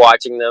grew up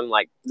watching them,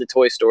 like the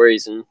Toy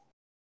Stories and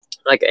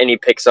like any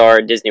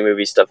Pixar, Disney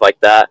movie stuff like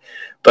that.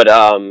 But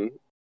I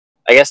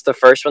guess the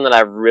first one that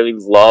I really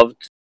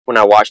loved when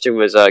I watched it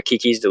was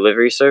Kiki's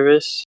Delivery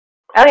Service.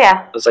 Oh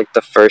yeah. It was like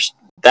the first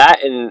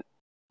that and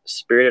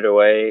Spirited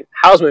Away,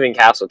 Howl's Moving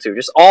Castle too.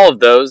 Just all of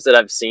those that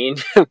I've seen.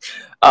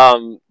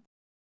 um,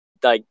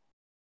 like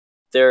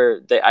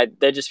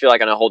they just feel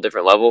like on a whole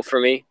different level for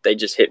me. They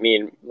just hit me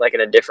in like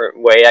in a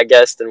different way, I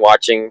guess, than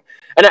watching.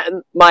 And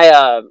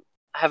I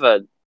have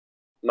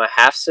my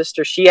half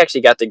sister. She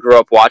actually got to grow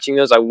up watching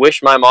those. I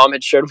wish my mom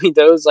had showed me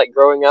those like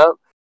growing up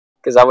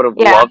because I would have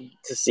Yeah. loved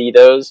to see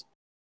those.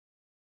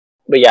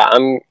 But yeah,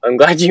 I'm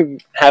glad you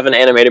have an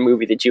animated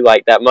movie that you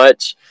like that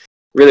much.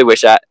 Really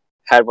wish I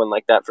had one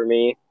like that for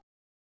me.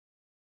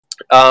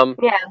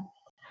 Yeah.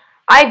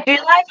 I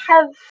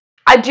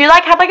do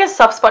like have like a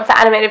soft spot for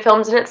animated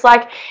films, and it's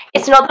like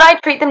it's not that I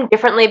treat them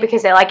differently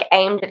because they're like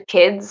aimed at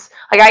kids.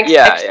 Like I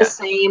Yeah, expect the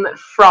yeah, same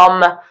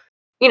from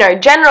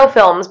general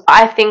films, but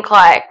I think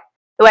like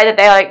the way that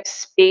they like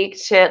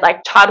speak to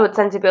like childhood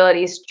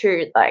sensibilities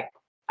too. Like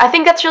I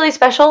think that's really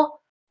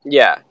special,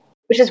 yeah.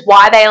 which is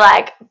why they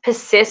like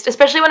persist,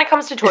 especially when it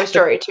comes to Toy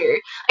Story too.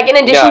 Like in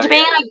addition No, to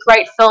being yeah, like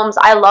great films,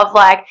 I love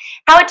like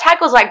how it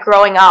tackles like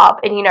growing up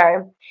and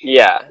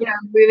yeah,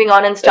 moving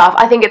on and It- stuff.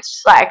 I think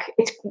it's like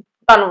it's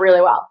done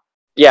really well.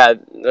 yeah.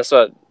 That's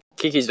what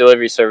Kiki's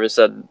Delivery Service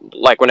said.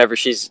 Like whenever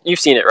you've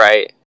seen it,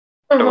 right?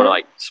 I don't want to Mm-hmm.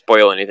 like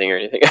spoil anything or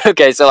anything.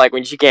 Okay, so like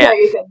when she No, can't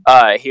you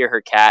can. hear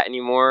her cat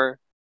anymore,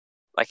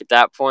 like at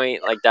that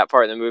point, like that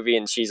part in the movie,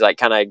 and she's like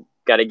kind of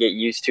got to get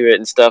used to it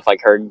and stuff.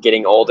 Like her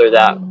getting older,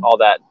 that all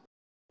that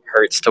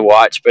hurts to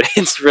watch, but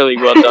it's really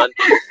well done.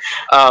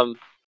 Um,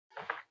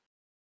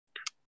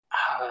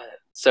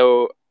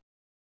 so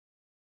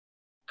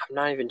I'm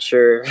not even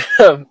sure.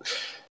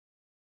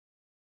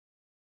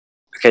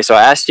 Okay, so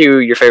I asked you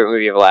your favorite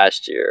movie of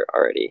last year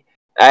already.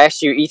 I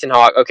asked you Ethan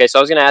Hawke. Okay, so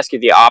I was going to ask you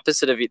the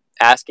opposite of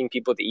asking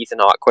people the Ethan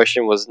Hawke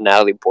question was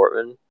Natalie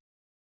Portman.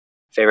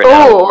 Favorite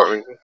Natalie Oh,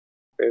 Portman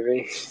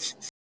movie?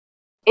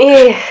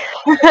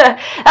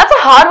 that's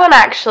a hard one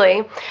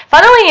actually.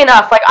 Funnily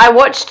enough, like I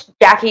watched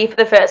Jackie for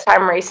the first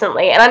time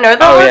recently, and I know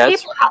that Oh yeah,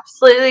 it's,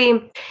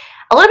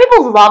 a lot of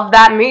people love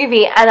that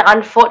movie, and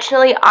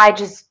unfortunately, I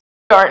just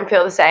don't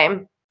feel the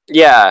same.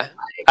 yeah.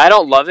 I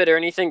don't love it or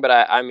anything, but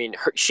I mean,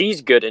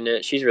 she's good in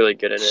it. She's really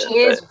good in it.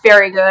 She But is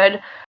very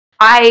good.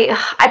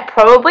 I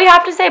probably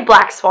have to say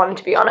Black Swan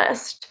to be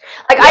honest.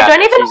 Like I yeah, don't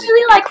no, even she's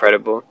really like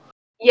incredible.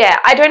 yeah,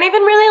 I don't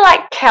even really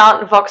like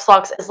count Vox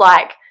Lux as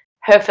like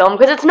her film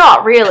because it's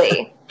not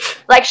really.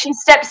 Like she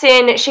steps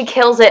in, she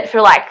kills it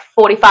for like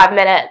 45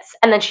 minutes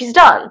and then she's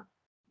done.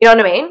 You know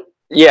what I mean?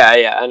 Yeah,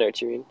 yeah, I know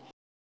what you mean.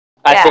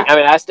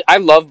 Yeah. I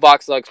love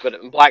Box Lux,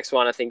 but Black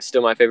Swan I think is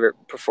still my favorite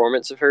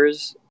performance of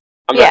hers.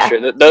 I'm not Yeah. sure.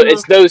 Mhm.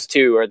 It's those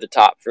two are the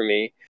top for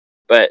me.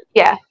 But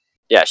Yeah.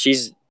 yeah,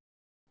 she's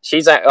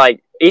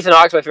like Ethan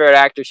Hawke's my favorite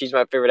actor. She's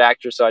my favorite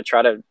actor, so I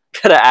try to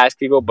kind of ask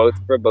people both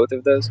for both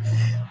of those.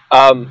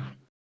 Um,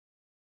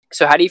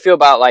 so how do you feel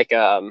about like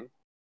do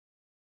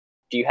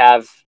you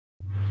have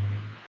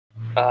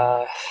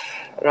I'm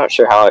not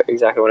sure how I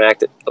exactly want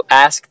to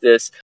ask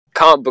this,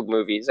 comic book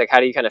movies, like, how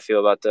do you kind of feel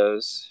about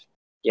those?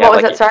 You What have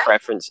was like that, a sorry?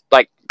 preference,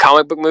 like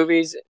comic book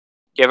movies? Do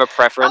you have a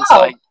preference, Oh,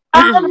 like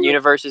um,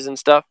 universes and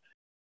stuff?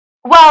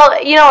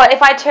 well, you know what,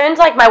 if I turned,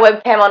 like, my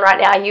webcam on right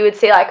now, you would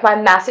see, like, my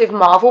massive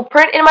Marvel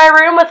print in my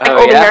room with, like, Oh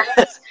all the yeah.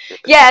 heroes.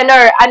 Yeah,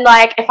 no, and,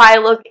 like, if I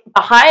look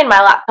behind my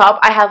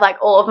laptop, I have, like,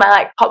 all of my,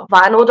 like, pop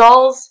vinyl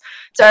dolls.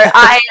 So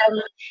I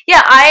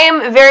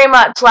am very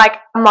much, like,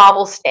 a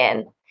Marvel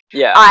stan.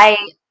 Yeah. I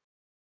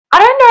I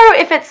don't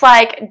know if it's,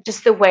 like,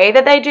 just the way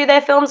that they do their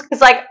films,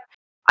 because, like,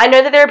 I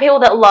know that there are people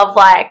that love,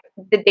 like,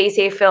 the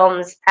DC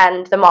films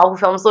and the Marvel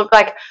films. Look,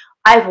 like,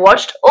 I've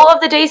watched all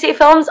of the DC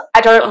films. I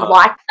don't Uh-huh.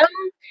 like them.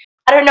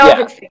 I don't know if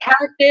Yeah. it's the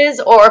characters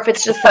or if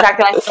it's just the fact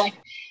that I feel like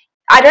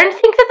I don't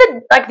think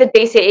that the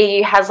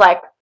DCEU has,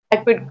 like, a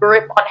good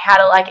grip on how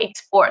to, like,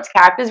 explore its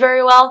characters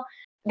very well.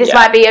 This Yeah.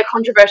 might be a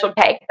controversial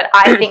take, but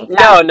I think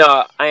that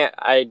No,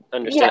 I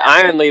understand. yeah.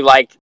 I only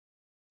like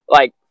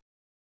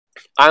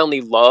I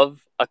only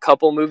love a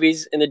couple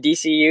movies in the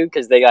DCU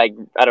because they, like,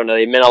 I don't know,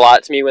 they meant a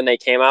lot to me when they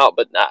came out,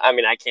 but I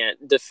mean, I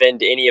can't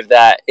defend any of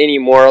that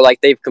anymore. Like,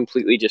 they've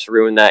completely just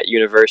ruined that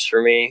universe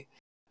for me.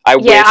 I Yeah,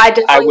 wish I I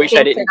definitely wish I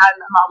think that didn't.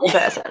 I'm a Marvel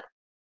person.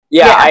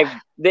 Yeah, Yeah.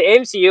 the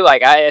MCU,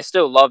 like, I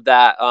still love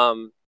that.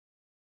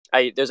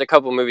 I there's a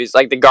couple movies,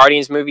 like the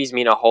Guardians movies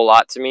mean a whole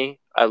lot to me.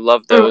 I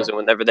love those, Mm. and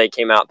whenever they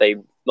came out, they,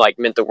 like,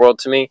 meant the world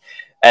to me.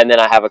 And then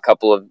I have a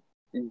couple of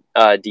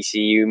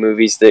DCU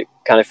movies that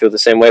kind of feel the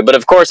same way. But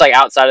of course, like,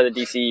 outside of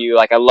the DCU,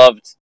 like, I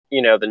loved,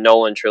 the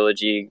Nolan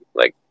trilogy.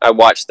 Like, I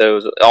watched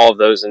those, all of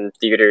those in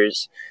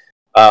theaters.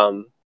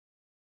 Um,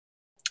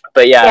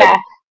 but yeah, Yeah.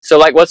 so,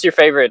 like, what's your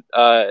favorite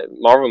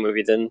Marvel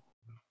movie then?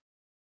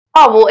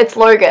 Oh, well, it's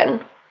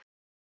Logan.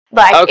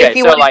 Like, if Okay,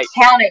 you so, wanted like,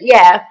 to count it,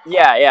 yeah.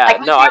 yeah, Like,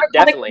 my no, I favorite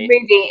comic book definitely.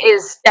 movie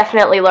is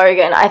definitely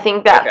Logan. I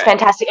think that's Okay,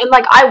 fantastic. And,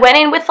 like, I went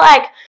in with,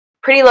 like,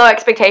 pretty low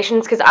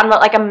expectations because I'm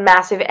not, like, a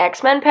massive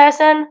X-Men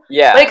person. When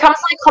yeah, it comes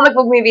to, like, comic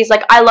book movies,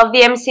 like, I love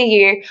the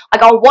MCU.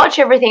 Like, I'll watch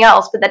everything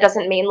else, but that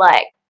doesn't mean,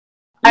 like,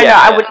 I don't know,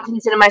 I yeah, wouldn't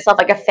consider myself,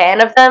 like, a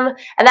fan of them.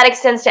 And that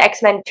extends to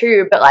X-Men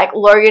too, but, like,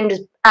 Logan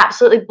just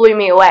absolutely blew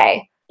me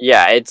away.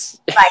 yeah. It's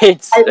Like,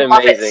 it's I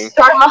love it amazing.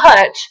 so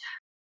much.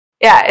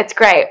 Yeah, it's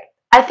great.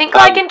 I think,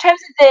 like, Um, in terms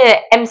of the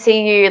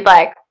MCU,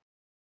 like,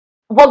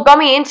 what got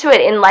me into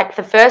it in, like,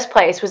 the first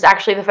place was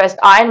actually the first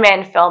Iron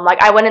Man film. Like,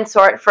 I went and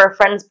saw it for a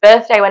friend's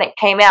birthday when it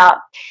came out,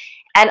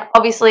 and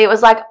obviously it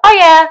was like, oh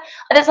yeah,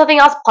 there's nothing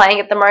else playing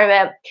at the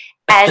moment.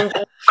 And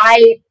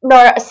I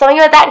know something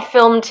about that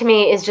film to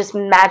me is just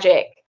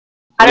magic.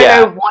 I don't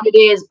know yeah, what it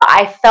is, but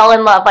I fell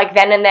in love like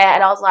then and there,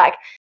 and I was like,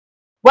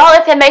 well,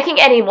 if they're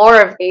making any more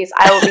of these,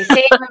 I will be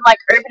seeing them like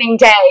opening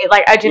day.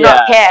 Like, I do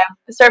not yeah. care.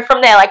 So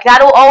from there, like,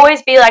 that'll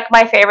always be like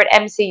my favorite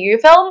MCU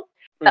film.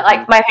 But Hmm.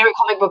 like my favorite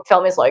comic book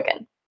film is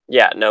Logan.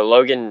 Yeah, no,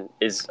 Logan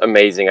is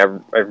amazing. I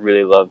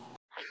really love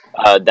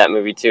that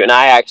movie too. And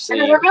I And I actually,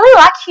 don't really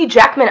like Hugh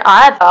Jackman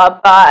either,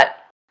 but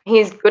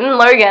he's good in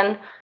Logan.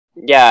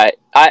 yeah,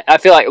 I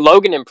feel like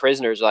Logan and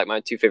Prisoners are, like,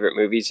 my two favorite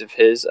movies of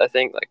his. I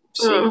think, like,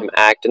 seeing Mm. him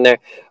act in there.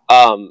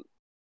 Um,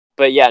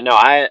 but yeah, no,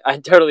 I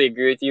totally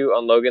agree with you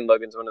on Logan.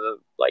 Logan's one of the,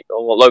 like,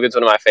 well, Logan's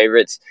one of my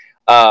favorites.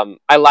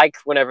 I like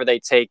whenever they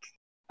take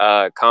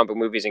comic book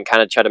movies and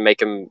kind of try to make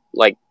them,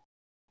 like,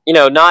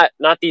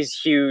 not these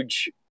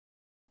huge,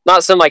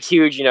 not some, like,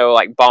 huge,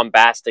 like,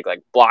 bombastic,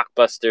 like,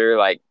 blockbuster,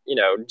 like,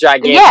 Yeah,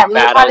 gigantic really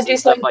try to battles do and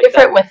stuff something like that.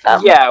 different with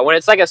them. Yeah, when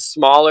it's like a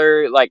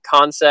smaller, like,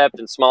 concept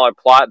and smaller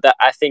plot, that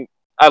I think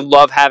I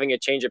love having a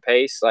change of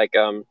pace. Like,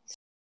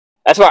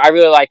 that's why I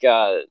really like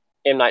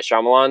M. Night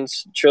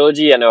Shyamalan's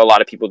trilogy. I know a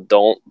lot of people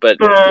don't, but,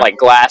 Mm. like,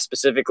 Glass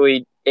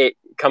specifically, it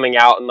coming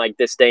out in, like,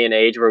 this day and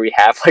age where we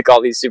have, like,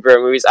 all these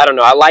superhero movies. I don't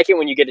know. I like it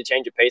when you get a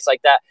change of pace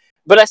like that.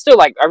 But I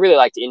really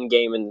liked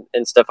Endgame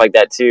and stuff like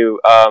that too.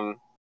 I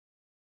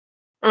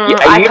You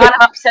kind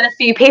of upset a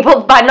few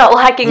people by not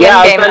liking Yeah,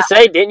 I was Endgame. gonna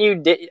say, didn't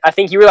you? I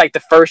think you were, like,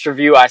 the first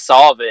review I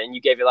saw of it, and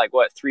you gave it, like,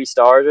 what, 3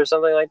 stars or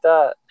something like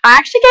that? I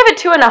actually gave it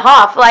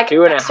 2.5. Like,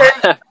 Two and a so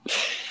half.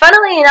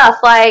 funnily enough,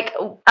 like,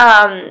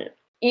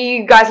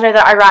 you guys know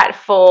that I write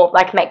for,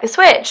 like, Make the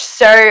Switch.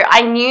 So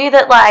I knew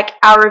that, like,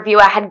 our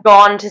reviewer had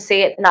gone to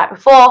see it the night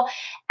before,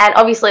 and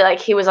obviously, like,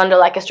 he was under,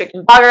 like, a strict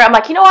embargo. I'm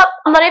like, you know what?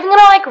 I'm not even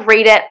gonna, like,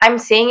 read it. I'm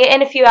seeing it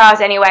in a few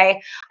hours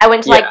anyway. I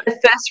went to, like, Yeah, the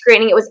first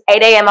screening. It was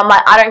 8 a.m. I'm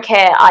like, I don't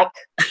care. Like,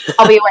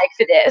 I'll be awake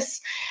for this.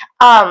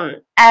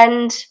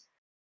 And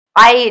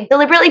I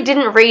deliberately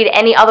didn't read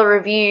any other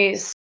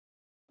reviews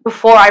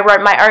before I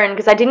wrote my own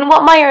because I didn't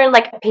want my own,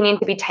 like, opinion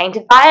to be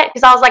tainted by it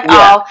because I was like,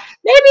 yeah, oh,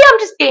 maybe I'm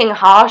just being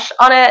harsh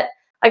on it.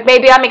 Like,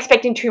 maybe I'm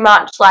expecting too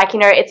much. Like,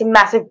 it's a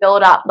massive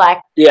build up. Like,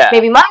 yeah,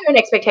 maybe my own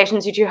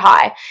expectations are too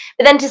high.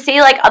 But then to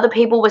see, like, other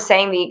people were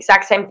saying the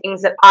exact same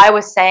things that I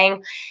was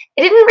saying,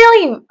 it didn't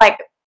really, like,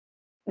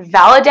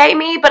 validate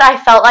me, but I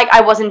felt like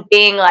I wasn't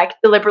being, like,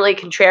 deliberately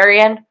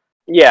contrarian.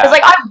 Because, yeah.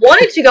 like, I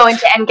wanted to go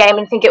into Endgame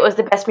and think it was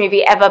the best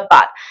movie ever,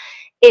 but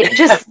it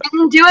just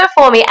didn't do it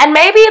for me. And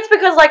maybe it's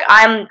because, like,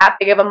 I'm that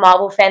big of a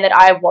Marvel fan that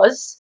I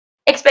was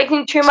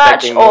expecting too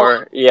much, Expecting or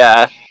more.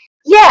 Yeah,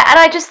 Yeah, and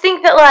I just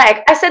think that,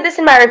 like, I said this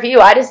in my review,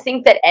 I just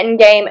think that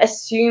Endgame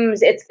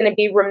assumes it's going to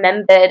be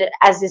remembered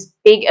as this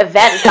big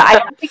event, but I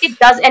don't think it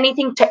does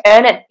anything to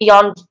earn it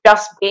beyond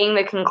just being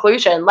the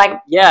conclusion. Like,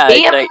 Yeah,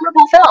 be a no,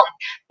 memorable film.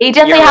 Be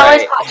Deathly you're Hallows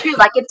right. Part 2.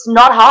 Like, it's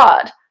not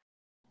hard.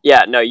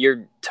 Yeah, no,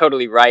 you're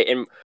totally right.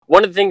 And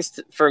one of the things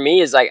for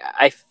me is like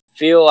I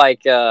feel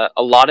like a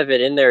lot of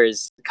it in there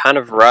is kind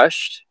of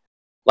rushed.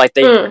 Like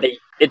Mm. they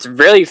it's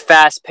really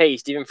fast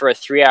paced, even for a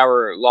 3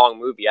 hour long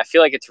movie. I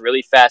feel like it's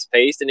really fast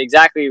paced, and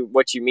exactly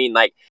what you mean.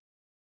 Like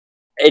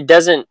it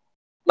doesn't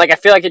like I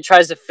feel like it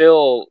tries to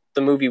fill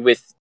the movie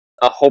with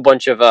a whole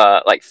bunch of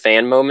like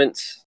fan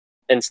moments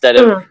instead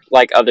of Mm.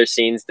 like other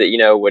scenes that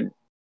would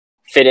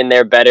fit in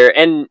there better.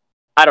 And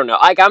I don't know,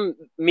 like I'm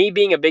me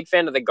being a big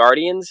fan of the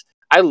Guardians.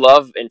 I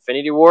love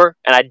Infinity War,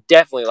 and I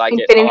definitely like it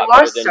a Infinity lot War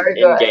better is so than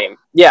good. Endgame.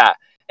 Yeah,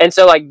 and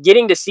so like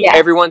getting to see Yeah.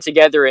 everyone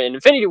together in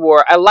Infinity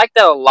War, I like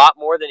that a lot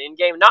more than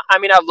Endgame. Not, I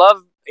mean, I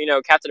love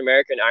Captain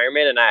America and Iron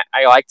Man, and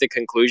I like the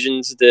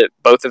conclusions that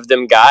both of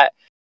them got.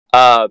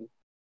 Um,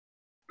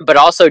 but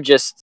also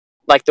just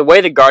like the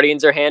way the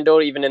Guardians are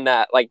handled, even in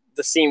that like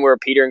the scene where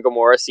Peter and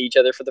Gamora see each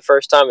other for the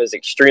first time is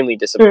extremely Mm.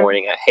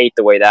 disappointing. I hate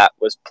the way that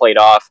was played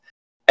off.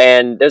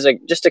 And there's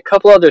just a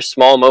couple other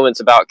small moments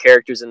about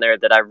characters in there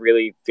that I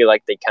really feel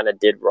like they kind of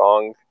did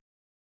wrong.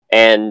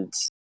 And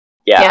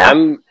yeah,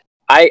 Yeah.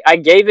 I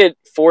gave it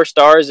 4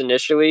 stars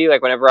initially,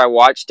 like whenever I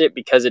watched it,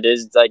 because it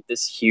is like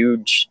this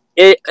huge.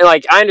 It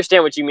like I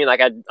understand what you mean. Like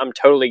I'm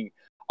totally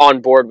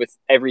on board with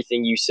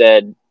everything you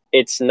said.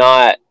 It's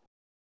not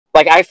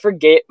like I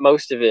forget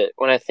most of it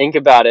when I think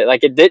about it.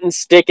 Like it didn't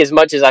stick as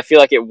much as I feel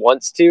like it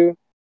wants to,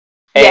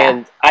 Yeah.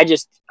 and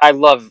I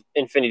love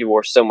Infinity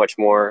War so much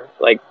more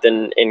like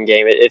than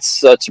Endgame. It's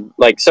such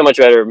like so much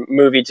better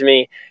movie to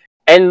me.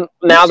 And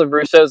now the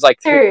Russos like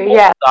True. won't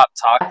Yeah. stop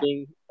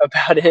talking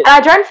about it. And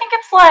I don't think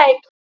it's like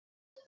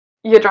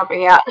you're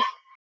dropping out.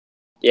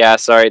 Yeah,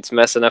 sorry, it's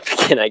messing up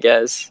again. I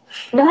guess.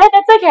 No,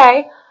 that's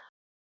okay.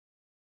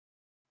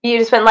 You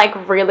just went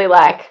like really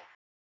like.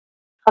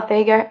 Oh, there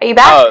you go. Are you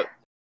back? Oh,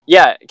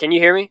 yeah. Can you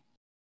hear me?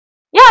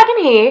 Yeah, I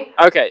can hear you.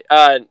 Okay.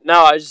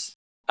 No, I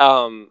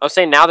was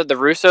saying now that the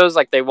Russos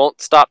like they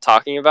won't stop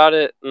talking about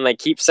it, and they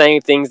keep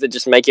saying things that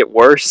just make it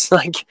worse.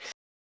 Like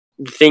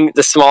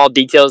the small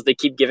details they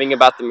keep giving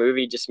about the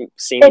movie just They're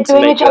seem to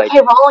doing a make it like J.K.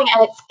 Rowling,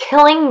 and it's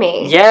killing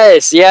me.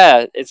 yes,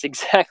 yeah, it's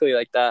exactly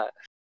like that.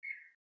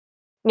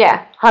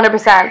 Yeah,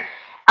 100%.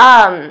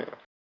 Um,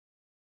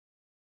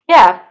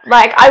 yeah,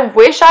 like I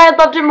wish I had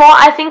loved it more.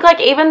 I think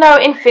like even though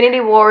Infinity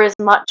War is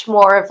much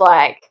more of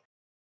like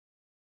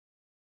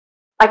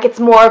it's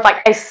more of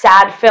like a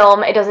sad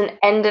film. It doesn't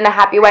end in a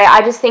happy way.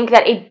 I just think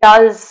that it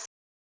does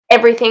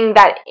everything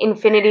that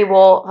Infinity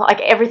War, like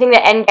everything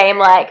that Endgame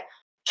like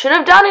should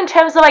have done in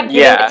terms of like giving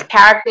its Yeah,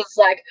 characters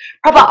like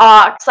proper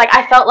arcs. Like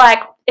I felt like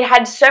it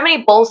had so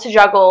many balls to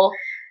juggle,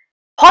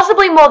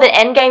 possibly more than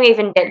Endgame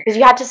even did, because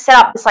you had to set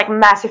up this like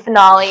massive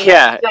finale.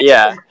 yeah, You had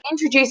yeah, to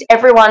introduce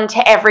everyone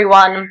to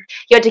everyone.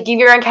 You had to give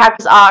your own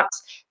characters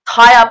arcs,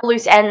 tie up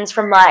loose ends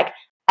from like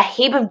a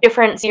heap of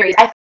different series.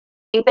 I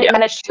think that it yeah,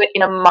 managed to do it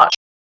in a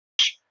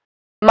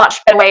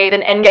much better way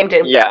than Endgame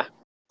did. yeah,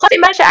 Plus,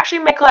 it managed to actually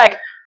make like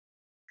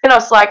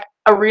Thanos like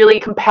a really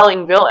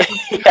compelling villain.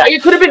 yeah, Like,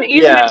 it could have been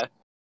easily yeah. just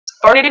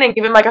thrown it in and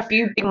given like a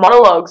few big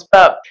monologues,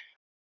 but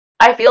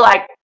I feel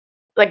like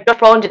Josh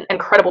Brolin did an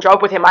incredible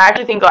job with him. I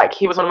actually think like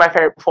he was one of my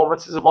favorite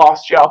performances of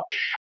last year,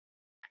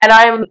 and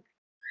I'm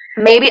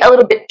maybe a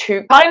little bit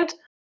too kind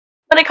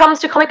when it comes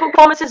to comic book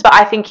performances, but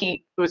I think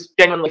he was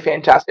genuinely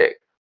fantastic.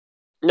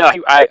 No,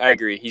 I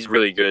agree. He's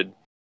really good.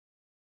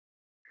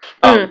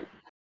 Mm.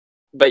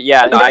 But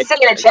yeah, no, He's been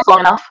sitting in a chair for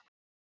long enough.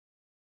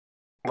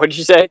 what did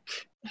you say?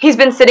 He's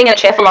been sitting in a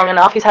chair for long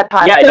enough. He's had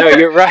time. Yeah, no,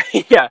 you're right.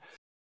 Yeah,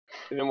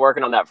 we've been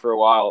working on that for a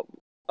while.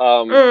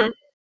 Um, Mm.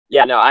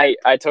 yeah, no, I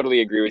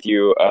totally agree with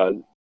you.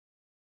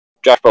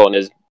 Josh Brolin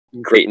is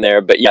great in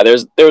there, but yeah, there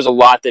was a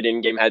lot that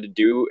Endgame had to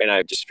do, and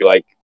I just feel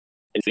like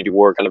Infinity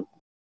War kind of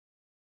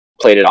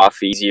played it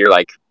off easier,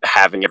 like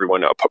having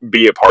everyone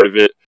be a part of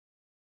it.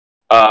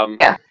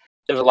 Yeah.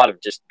 There's a lot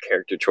of just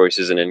character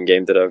choices in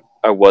Endgame that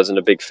I wasn't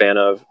a big fan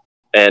of,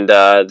 and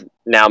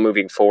now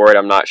moving forward,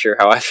 I'm not sure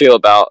how I feel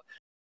about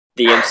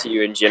the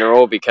MCU in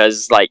general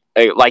because, like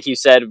you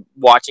said,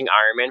 watching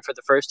Iron Man for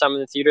the first time in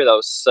the theater, that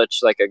was such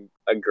like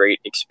a great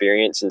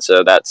experience, and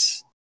so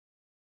that's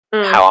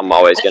Mm. how I'm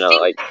always I gonna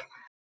think, like.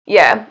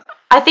 yeah.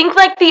 I think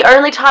like the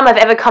only time I've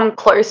ever come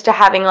close to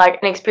having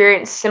like an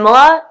experience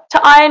similar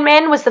to Iron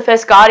Man was the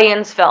first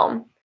Guardians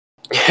film.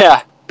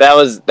 Yeah, that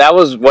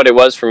was what it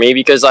was for me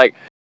because like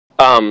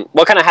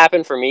what kind of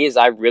happened for me is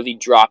I really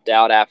dropped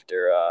out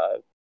after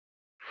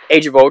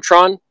Age of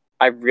Ultron.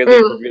 I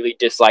really Mm. really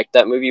disliked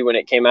that movie when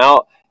it came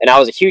out, and I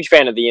was a huge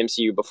fan of the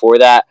MCU before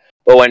that.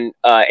 But when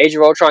Age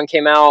of Ultron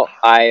came out,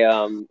 I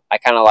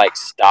kind of like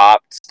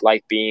stopped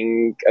like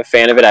being a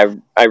fan of it.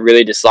 I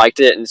really disliked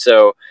it, and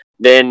so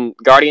then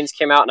Guardians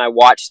came out, and I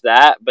watched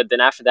that. But then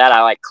after that,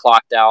 I like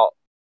clocked out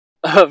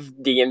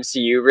of the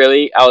MCU.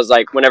 Really, I was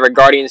like, whenever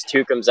Guardians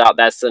 2 comes out,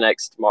 that's the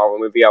next Marvel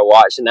movie I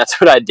watch, and that's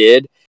what I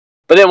did.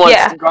 But then once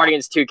Yeah.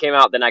 Guardians 2 came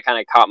out, then I kind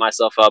of caught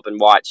myself up and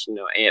watched,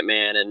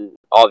 Ant-Man and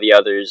all the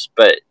others.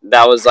 But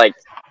that was like,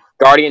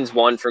 Guardians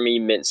 1 for me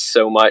meant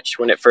so much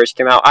when it first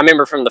came out. I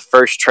remember from the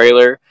first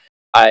trailer,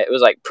 it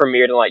was like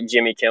premiered on like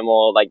Jimmy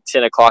Kimmel, like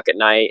 10 o'clock at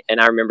night. And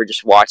I remember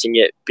just watching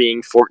it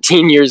being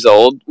 14 years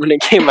old when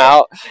it came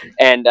out.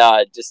 And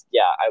I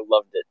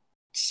loved it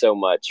so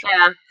much.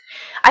 Yeah.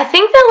 I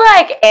think that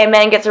like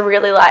Ant-Man gets a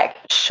really like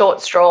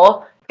short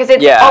straw because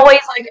it's Yeah. always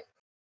like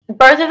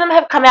both of them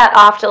have come out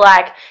after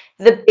like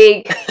the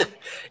big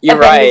You're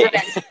Avengers right.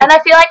 events. And I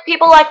feel like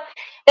people like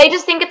they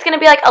just think it's going to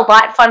be like a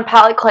light fun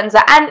palate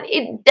cleanser, and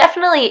it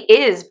definitely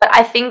is, but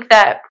I think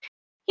that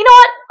you know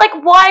what,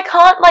 like why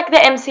can't like the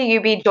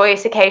MCU be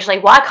joyous occasionally?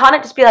 Why can't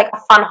it just be like a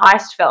fun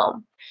heist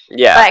film?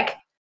 Yeah. Like,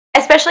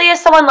 especially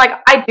as someone like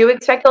I do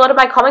expect a lot of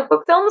my comic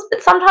book films,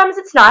 but sometimes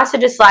it's nice to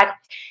just like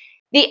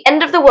the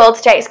end of the world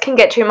stakes can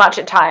get too much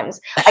at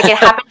times. Like it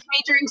happened to me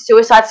during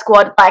Suicide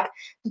Squad. Like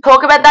to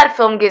talk about that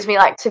film gives me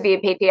like severe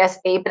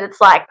PTSD, but it's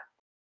like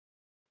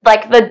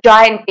the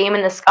giant beam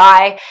in the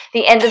sky,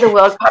 the end of the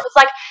world. It's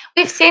like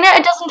we've seen it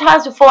a dozen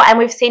times before and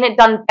we've seen it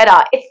done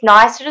better. It's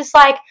nice to just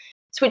like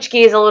switch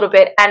gears a little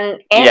bit.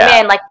 And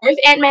Ant-Man, like both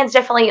Ant-Mans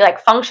definitely like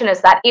function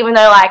as that, even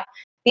though like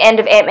the end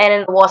of Ant-Man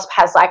and the Wasp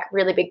has like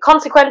really big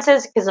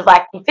consequences because of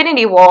like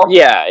Infinity War.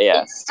 Yeah.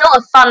 It's still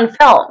a fun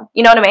film.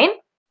 You know what I mean?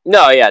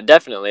 No, yeah,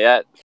 definitely.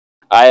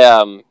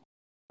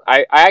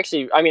 I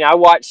actually, I mean, I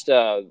watched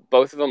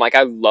both of them. Like,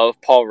 I love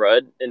Paul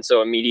Rudd, and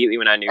so immediately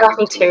when I knew he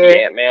was going to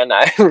be Ant-Man,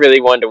 I really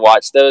wanted to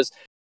watch those.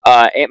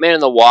 Ant-Man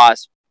and the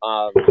Wasp.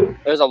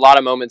 There's a lot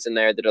of moments in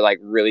there that are like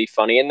really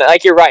funny, and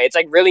like you're right, it's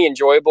like really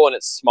enjoyable and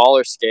it's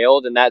smaller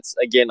scaled, and that's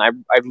again, I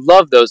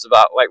love those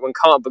about like when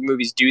comic book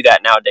movies do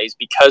that nowadays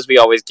because we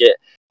always get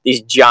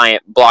these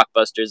giant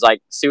blockbusters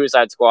like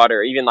Suicide Squad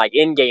or even like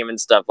Endgame and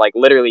stuff, like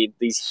literally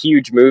these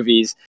huge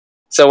movies.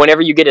 So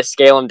whenever you get to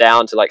scale them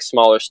down to like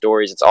smaller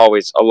stories, it's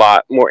always a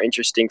lot more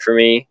interesting for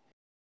me.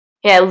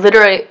 Yeah,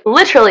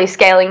 literally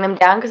scaling them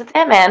down because it's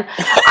Ant-Man.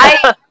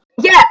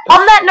 Yeah,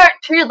 on that note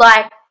too,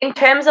 like in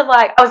terms of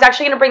like, I was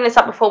actually going to bring this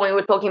up before we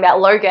were talking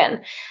about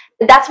Logan.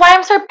 That's why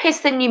I'm so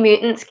pissed that New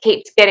Mutants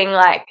keeps getting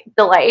like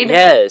delayed.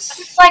 Yes,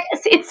 it's like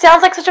it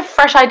sounds like such a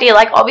fresh idea.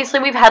 Like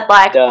obviously we've had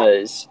like it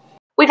does.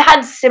 we've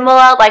had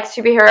similar like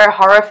superhero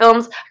horror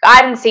films. I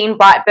haven't seen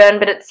Brightburn,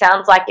 but it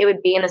sounds like it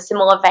would be in a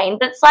similar vein.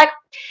 But it's like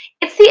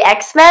it's the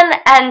X-Men,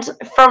 and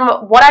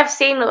from what I've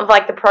seen of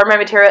like the promo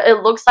material,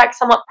 it looks like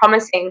somewhat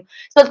promising.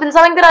 So it's been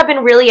something that I've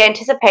been really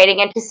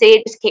anticipating, and to see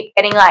it just keep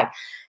getting like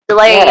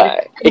delayed Yeah,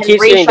 it and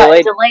keeps getting reshot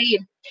and delayed. delayed.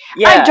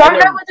 Yeah,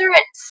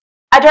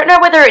 I don't know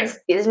whether it's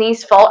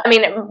Disney's fault. I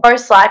mean, it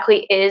most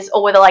likely is,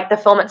 or whether like the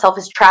film itself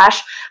is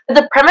trash. But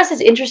the premise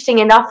is interesting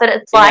enough that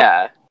it's like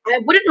I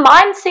wouldn't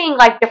mind seeing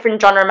like different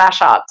genre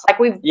mashups. Like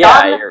we've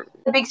done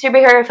the big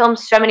superhero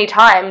films so many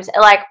times.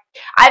 Like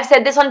I've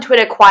said this on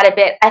Twitter quite a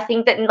bit. I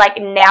think that like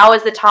now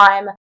is the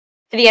time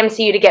for the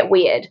MCU to get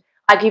weird.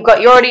 Like you've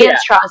got your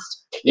audience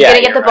trust. You're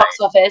gonna get the box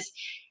office.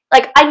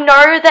 Like I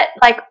know that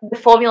like the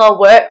formula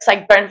works.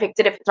 Like don't fix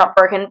it if it's not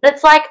broken. But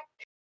it's like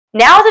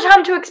now's the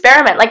time to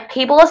experiment. Like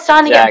people are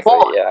starting to get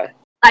bored.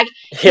 Like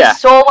you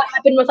saw what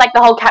happened with like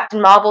the whole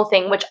Captain Marvel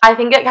thing, which I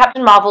think that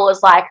Captain Marvel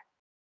is like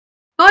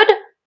good.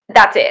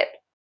 That's it.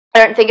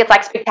 I don't think it's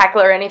like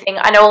spectacular or anything.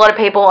 I know a lot of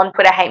people on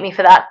Twitter hate me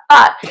for that,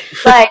 but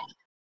like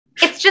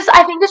it's just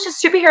I think it's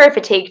just superhero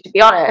fatigue, to be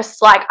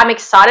honest. Like I'm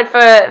excited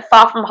for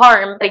Far From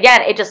Home, but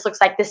again, it just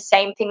looks like the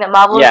same thing that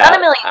Marvel has done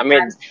a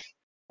million times.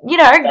 You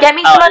know, get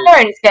me some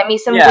unknowns, get me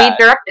some weird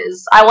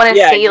directors. I want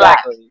to see like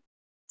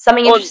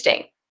something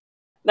interesting.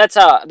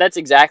 That's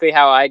exactly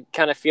how I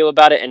kind of feel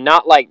about it, and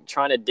not like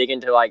trying to dig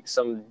into like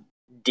some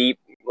deep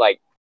like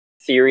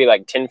theory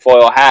like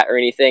tinfoil hat or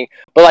anything,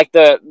 but like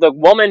the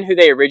woman who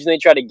they originally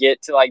tried to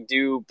get to like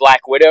do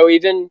Black Widow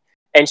even,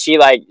 and she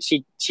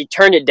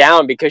turned it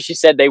down because she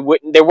said they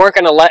weren't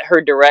going to let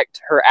her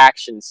direct her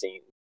action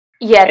scene.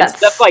 Yeah, and that's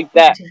stuff like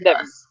that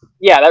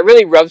that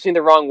really rubs me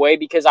the wrong way,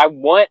 because I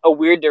want a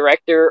weird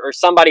director or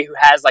somebody who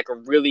has like a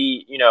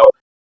really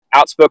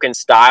outspoken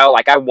style.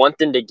 Like I want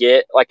them to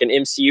get like an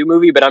MCU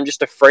movie, but I'm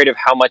just afraid of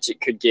how much it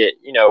could get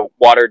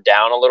watered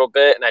down a little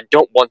bit, and I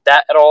don't want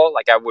that at all.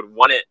 Like I would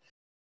want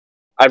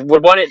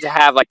it to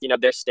have like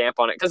their stamp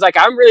on it, because like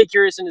I'm really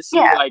curious to see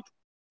like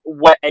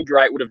what Edgar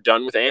Wright would have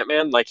done with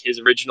Ant-Man, like his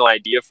original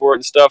idea for it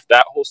and stuff.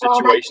 That whole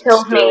situation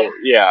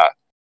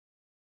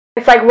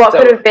it's like what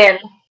could have been.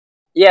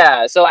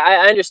 Yeah, so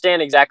I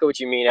understand exactly what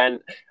you mean, and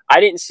I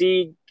didn't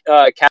see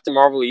Captain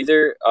Marvel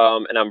either,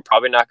 and I'm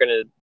probably not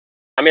gonna.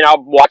 I mean,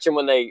 I'll watch them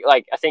when they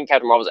like. I think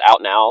Captain Marvel's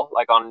out now,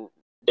 like on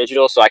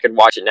digital, so I could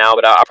watch it now.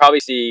 But I'll probably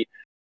see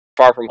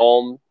Far From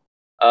Home.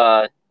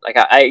 Like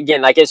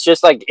again, like it's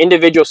just like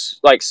individual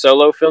like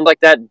solo films like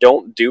that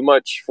don't do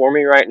much for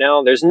me right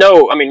now. There's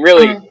no, I mean,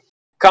 really,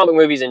 comic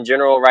movies in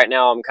general right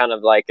now, I'm kind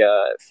of like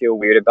feel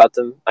weird about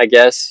them, I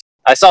guess.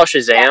 I saw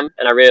Shazam,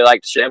 and I really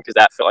liked Shazam because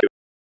that felt like it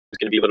was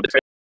going to be a little bit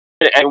different,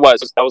 and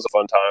that was a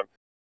fun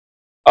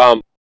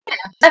time.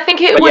 I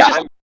think it was just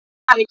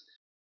like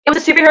it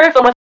was a superhero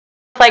film with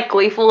like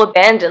gleeful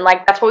abandon.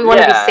 Like that's what we want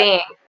to be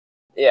seeing.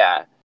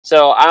 Yeah.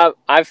 So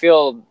I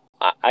feel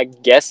I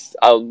guess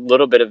a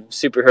little bit of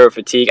superhero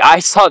fatigue. I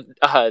saw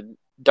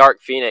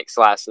Dark Phoenix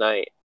last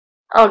night,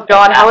 Oh and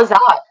God, how was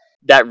that?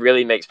 that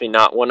really makes me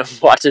not want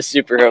to watch a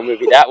superhero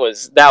movie. That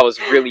was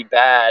really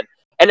bad.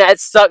 And that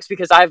sucks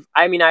because I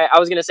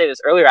was gonna say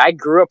this earlier. I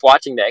grew up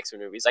watching the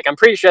X-Men movies. Like I'm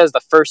pretty sure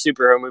the first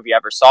superhero movie I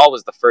ever saw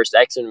was the first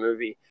X-Men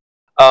movie.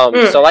 So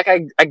Mm. like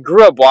I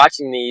grew up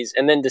watching these,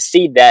 and then to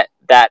see that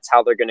that's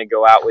how they're gonna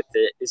go out with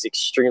it is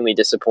extremely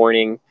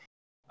disappointing.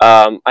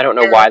 I don't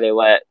know Yeah. why they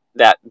let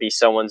that be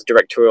someone's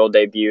directorial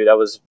debut. That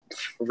was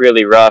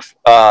really rough.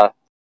 But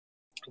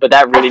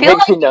that I really feel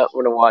makes me like, not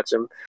want to watch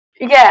them.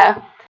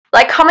 yeah,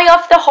 like coming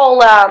off the whole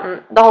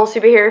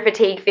superhero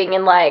fatigue thing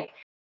and like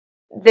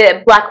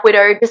the Black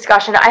Widow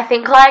discussion, I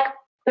think like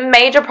the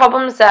major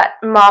problems that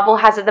Marvel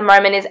has at the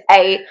moment is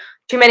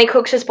too many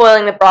cooks are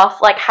spoiling the broth,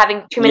 like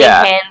having too many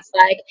Yeah, hands,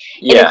 like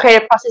in the yeah.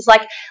 creative process,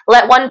 like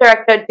let one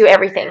director do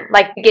everything,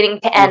 like beginning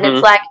to end. It's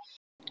Hmm. like,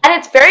 and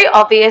it's very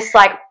obvious,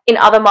 like in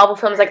other Marvel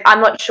films. Like I'm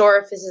not sure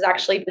if this has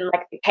actually been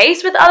like the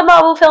case with other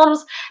Marvel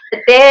films,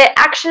 but their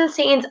action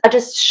scenes are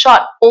just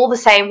shot all the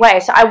same way.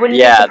 So I wouldn't be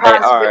Yeah, they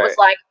surprised if it was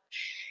are. like,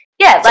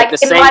 yeah, It's like like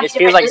the it same. might It be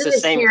feels different like it's the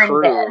editors same here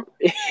and there.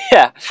 crew.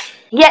 Yeah,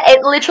 Yeah,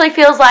 it literally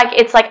feels like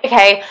it's like,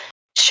 okay,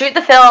 shoot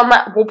the film,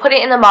 we'll put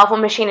it in the Marvel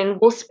machine and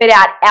we'll spit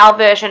out our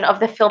version of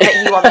the film that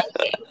you are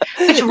making.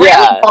 Which really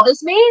yeah,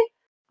 bothers me.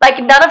 Like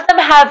none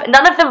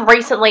of them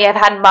recently have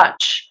had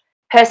much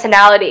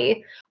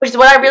personality, which is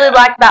what I really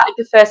yeah. liked about like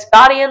the first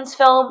Guardians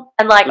film.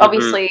 And like Hmm.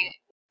 obviously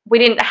we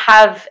didn't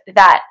have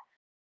that,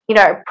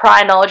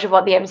 prior knowledge of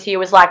what the MCU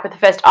was like with the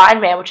first Iron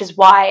Man, which is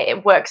why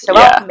it works so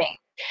well Yeah, for me.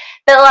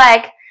 But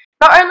like,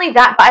 not only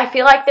that, but I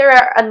feel like there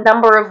are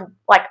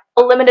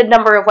a limited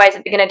number of ways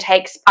that they're going to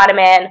take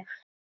Spider-Man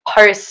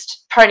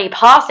post Tony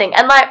passing.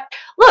 And like,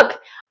 look,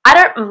 I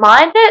don't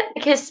mind it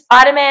because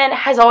Spider-Man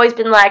has always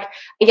been like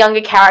a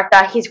younger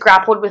character. He's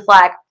grappled with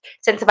like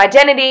sense of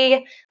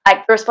identity,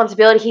 like the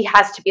responsibility he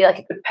has to be like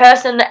a good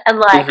person, and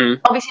like hmm,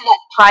 obviously that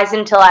ties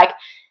into like,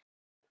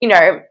 you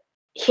know,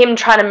 him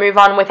trying to move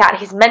on without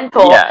his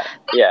mentor. yeah,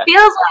 yeah,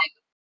 Feels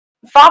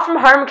like Far From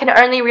Home can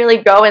only really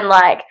go in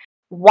like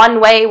one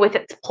way with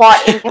its plot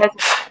in terms of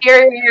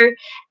exterior.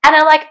 And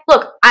I like,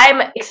 look,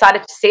 I'm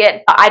excited to see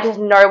it, but I just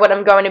know what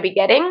I'm going to be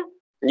getting.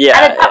 And at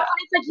yeah, that point,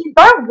 it's like you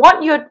don't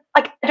want your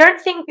like. I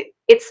don't think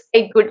it's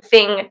a good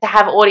thing to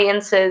have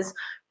audiences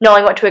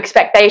knowing what to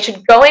expect. They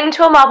should go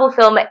into a Marvel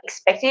film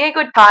expecting a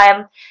good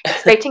time,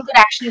 expecting good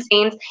action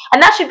scenes,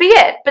 and that should be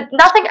it. But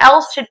nothing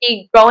else should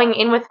be going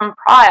in with them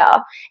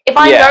prior. If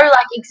I know yeah.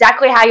 like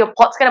exactly how your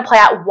plot's going to play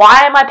out,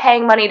 why am I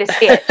paying money to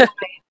see it?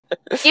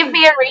 Give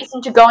me a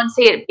reason to go and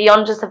see it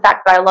beyond just the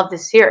fact that I love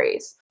this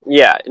series.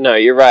 Yeah, no,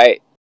 you're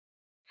right.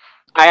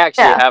 I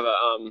actually Yeah. have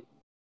a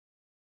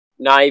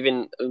not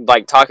even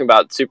like talking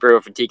about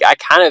superhero fatigue. I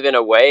kind of in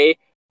a way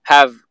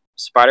have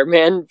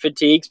Spider-Man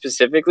fatigue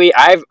specifically.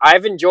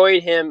 I've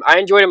enjoyed him. I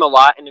enjoyed him a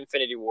lot in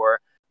Infinity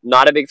War.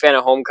 Not a big fan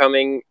of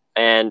Homecoming,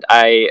 and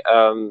I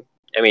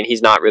mean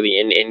he's not really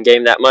in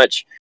Endgame that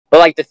much. But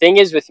like the thing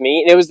is with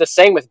me, and it was the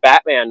same with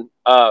Batman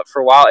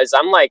for a while, is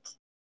I'm like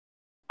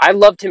I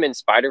loved him in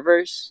Spider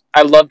Verse.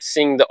 I loved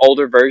seeing the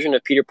older version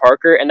of Peter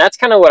Parker, and that's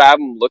kind of what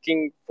I'm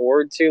looking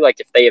forward to. Like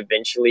if they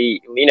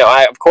eventually,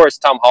 of course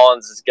Tom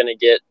Holland's is going to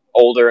get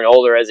older and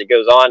older as it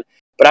goes on,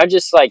 but I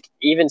just like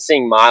even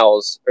seeing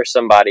Miles or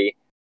somebody.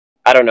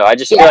 I don't know. I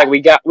just feel Yeah. like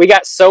we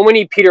got so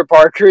many Peter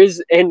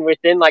Parkers, and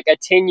within like a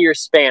 10-year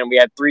span, we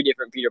had 3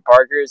 different Peter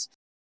Parkers,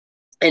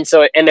 and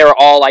they were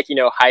all like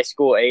high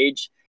school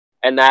age,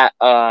 and that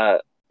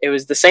it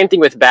was the same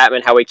thing with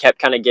Batman. How we kept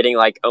kind of getting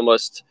like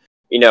almost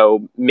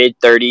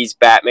mid-30s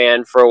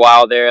Batman for a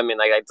while there. I mean,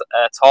 like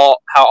that's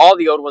all how all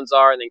the old ones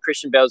are, and then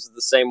Christian Bale's is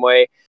the same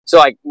way. So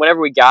like whenever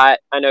we got,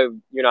 I know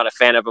you're not a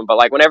fan of him, but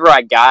like whenever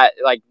I got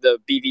like the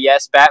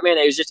BVS Batman,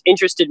 it was just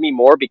interested me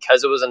more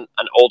because it was an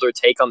older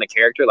take on the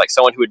character, like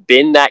someone who had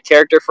been that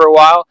character for a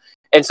while,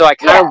 and so I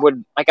kind Yeah. of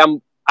would like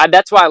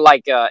that's why I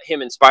like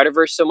him in Spider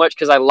Verse so much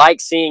because I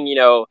like seeing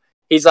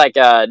he's like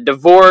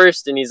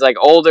divorced and he's like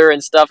older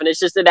and stuff, and it's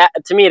just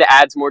to me it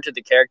adds more to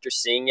the character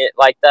seeing it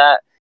like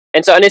that.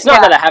 And it's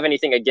not Yeah. that I have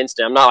anything against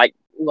him. I'm not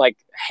like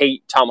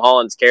hate Tom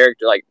Holland's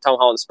character, like Tom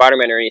Holland's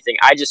Spider-Man or anything.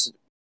 I just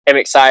am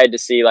excited to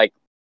see like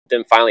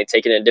them finally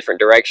taking in a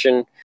different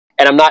direction.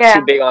 And I'm not too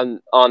Yeah. big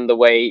on the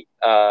way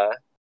I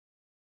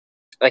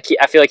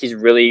feel like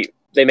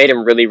they made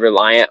him really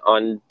reliant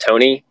on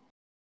Tony,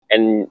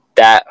 and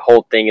that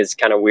whole thing is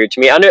kind of weird to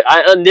me.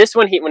 On this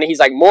one, when he's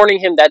like mourning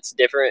him, that's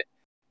different.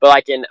 But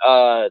like in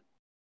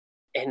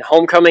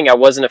Homecoming, I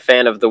wasn't a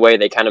fan of the way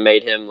they kind of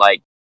made him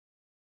like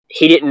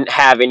he didn't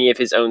have any of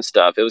his own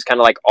stuff. It was kind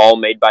of like all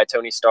made by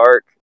Tony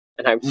Stark,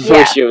 and I Yeah.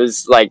 wish it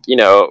was like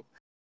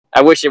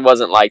I wish it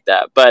wasn't like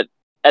that. But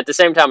at the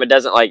same time, it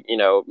doesn't like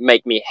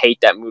make me hate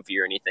that movie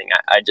or anything.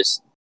 I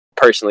just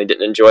personally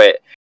didn't enjoy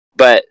it.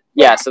 But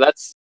yeah, Yeah. so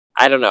that's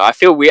I don't know. I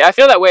feel weird. I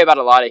feel that way about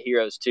a lot of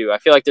heroes too. I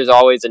feel like there's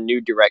always a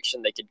new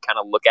direction they could kind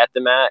of look at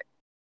them at.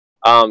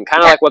 Kind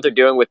of Yeah. like what they're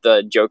doing with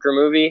the Joker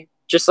movie.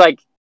 Just like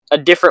a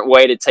different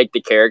way to take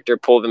the character,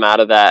 pull them out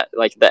of that,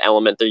 like, the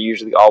element they're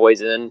usually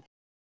always in.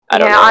 I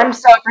don't know. I'm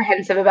so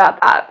apprehensive about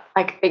that,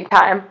 like, big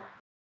time.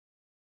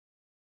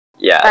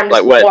 Yeah, I'm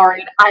like just what?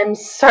 worried. I'm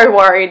so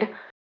worried.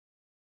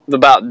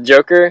 About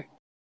Joker?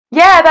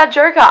 Yeah, about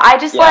Joker. I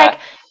just, Yeah.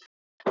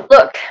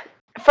 look,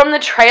 from the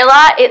trailer,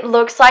 it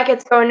looks like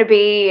it's going to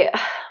be...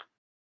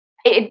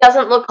 It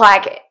doesn't look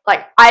like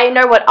I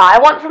know what I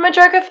want from a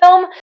Joker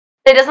film.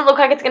 It doesn't look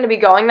like it's going to be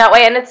going that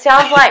way, and it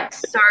sounds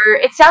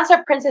it sounds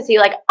so princessy,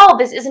 like, oh,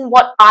 this isn't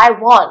what I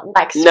want,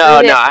 like, screw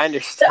No, this. I But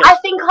understand. I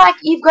think, like,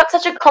 you've got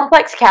such a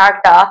complex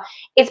character.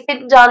 It's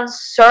been done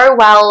so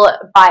well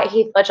by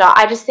Heath Ledger.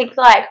 I just think,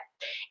 like,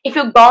 if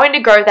you're going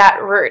to go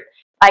that route,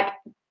 like,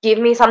 give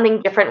me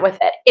something different with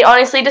it. It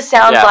honestly just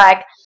sounds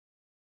like,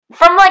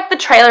 from, like, the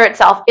trailer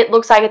itself, it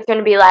looks like it's going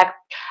to be, like,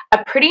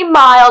 a pretty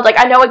mild, like,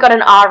 I know it got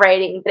an R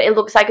rating, but it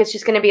looks like it's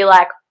just going to be,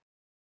 like,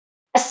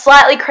 a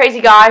slightly crazy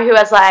guy who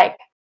has, like,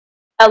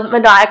 a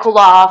maniacal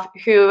laugh,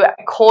 who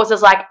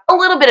causes, like, a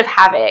little bit of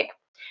havoc.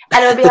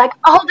 And it would be like,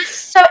 oh, this is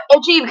so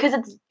edgy because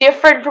it's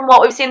different from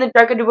what we've seen the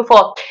Joker do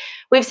before.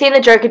 We've seen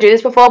the Joker do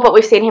this before, but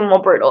we've seen him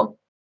more brutal.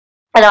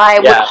 And I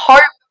would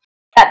hope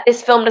that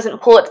this film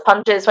doesn't pull its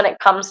punches when it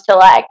comes to,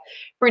 like,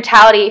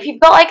 brutality. If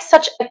you've got, like,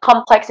 such a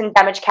complex and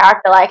damaged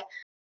character, like,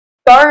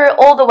 go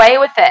all the way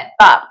with it.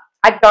 But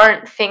I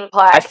don't think,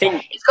 like, it's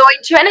going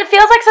to. And it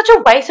feels like such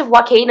a waste of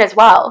Joaquin as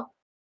well.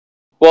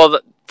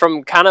 Well,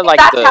 from kind of, like,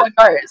 that's how it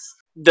goes.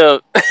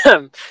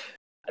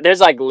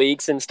 There's, like,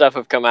 leaks and stuff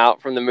have come out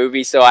from the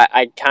movie, so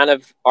I kind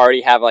of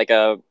already have, like,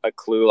 a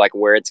clue, like,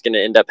 where it's going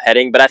to end up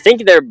heading. But I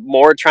think they're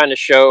more trying to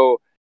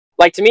show,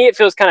 like, to me, it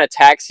feels kind of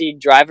Taxi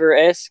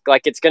Driver-esque.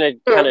 Like, it's going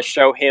to kind of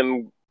show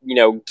him, you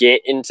know,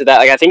 get into that.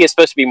 Like, I think it's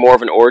supposed to be more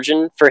of an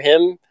origin for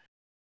him.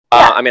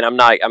 I mean,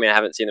 I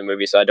haven't seen the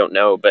movie, so I don't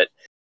know. But,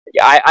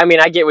 yeah, I mean,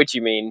 I get what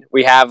you mean.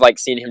 We have, like,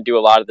 seen him do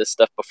a lot of this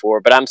stuff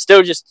before. But I'm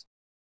still just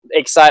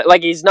excited.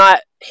 Like,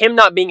 him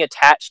not being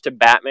attached to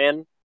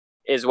Batman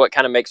is what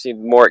kind of makes me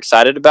more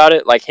excited about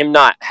it. Like, him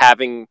not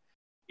having,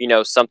 you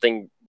know, some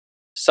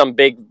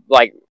big,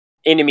 like,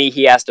 enemy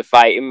he has to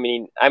fight. I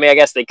mean, I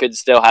guess they could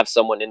still have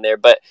someone in there,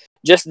 but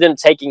just them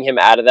taking him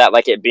out of that,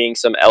 like it being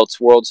some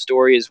Elseworld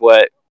story, is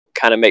what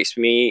kind of makes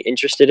me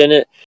interested in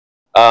it.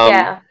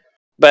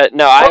 But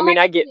no,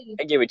 I get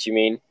what you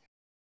mean.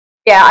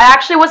 Yeah, I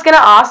actually was going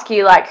to ask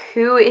you, like,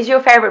 who is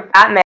your favorite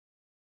Batman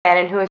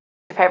and who is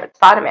your favorite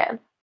Spider-Man?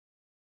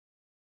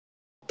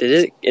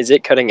 Is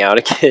it cutting out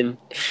again?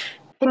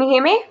 Can you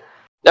hear me?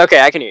 Okay,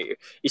 I can hear you.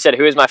 You said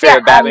who is my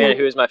favorite Batman and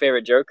who is my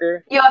favorite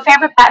Joker? Your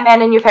favorite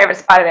Batman and your favorite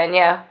Spider-Man,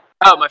 yeah.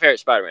 Oh, my favorite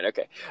Spider-Man,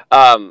 okay.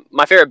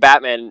 My favorite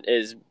Batman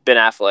is Ben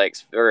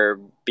Affleck's, or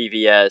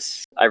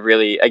BVS.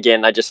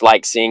 I just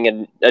like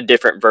seeing a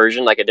different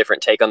version, like a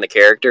different take on the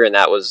character, and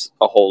that was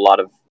a whole lot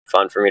of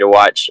fun for me to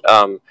watch.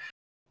 And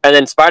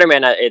then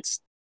Spider-Man, it's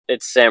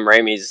Sam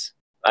Raimi's,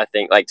 I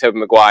think, like Tobey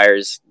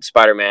Maguire's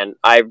Spider-Man.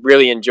 I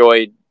really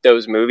enjoyed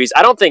those movies.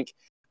 I don't think,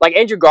 like,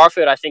 Andrew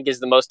Garfield, I think, is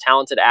the most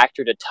talented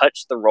actor to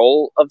touch the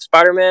role of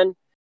Spider-Man.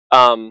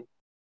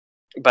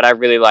 But I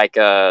really like,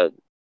 I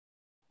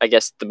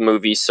guess, the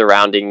movies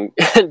surrounding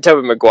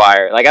Tobey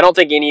Maguire. Like, I don't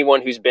think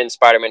anyone who's been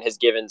Spider-Man has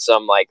given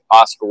some, like,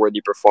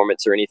 Oscar-worthy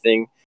performance or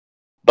anything.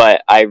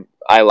 But I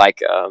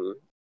like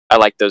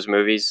those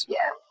movies. Yeah.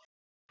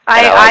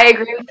 I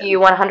agree with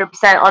you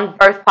 100% on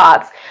both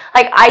parts.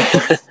 Like,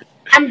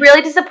 I'm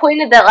really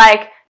disappointed that,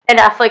 like, Ben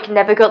Affleck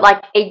never got,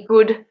 like, a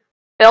good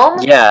film.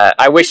 Yeah,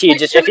 I wish if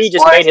he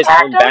just made his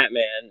own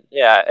Batman.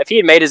 Yeah, if he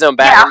had made his own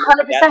Batman,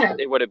 100%.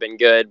 It would have been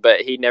good,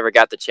 but he never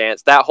got the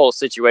chance. That whole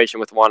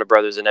situation with Warner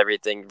Brothers and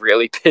everything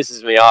really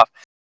pisses me off.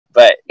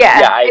 But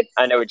I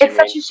know what you mean. It's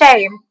such a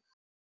shame.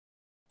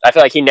 I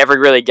feel like he never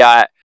really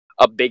got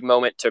a big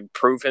moment to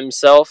prove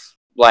himself.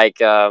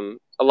 Like, a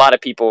lot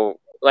of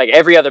people, like,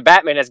 every other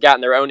Batman has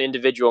gotten their own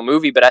individual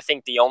movie, but I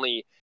think the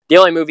only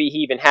movie he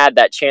even had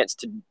that chance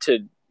to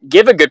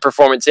give a good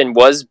performance in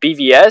was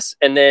BVS,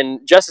 and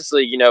then Justice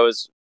League, you know,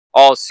 is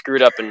all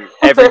screwed up in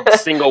every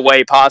single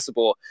way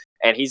possible,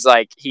 and he's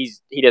like, he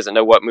doesn't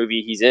know what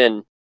movie he's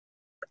in,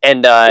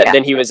 and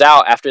then he was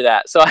out after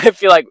that. So I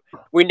feel like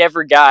he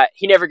never got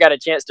a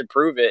chance to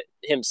prove it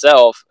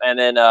himself, and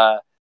then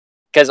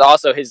because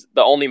also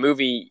the only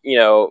movie, you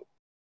know,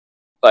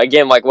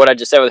 again, like what I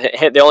just said with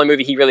him, the only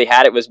movie he really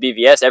had it was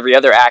BVS. Every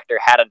other actor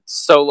had a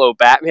solo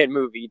Batman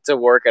movie to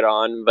work it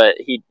on, but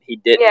he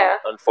didn't,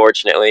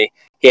 unfortunately.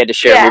 He had to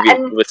share a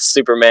movie with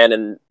Superman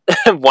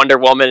and Wonder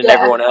Woman and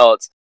everyone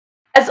else.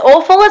 As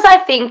awful as I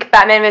think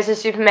Batman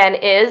vs. Superman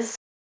is,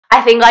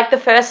 I think, like, the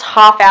first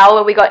half hour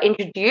where we got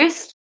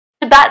introduced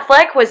to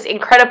Batfleck was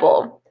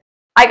incredible.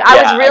 Like,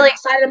 I was really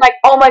excited. I'm like,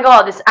 oh my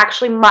god, this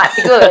actually might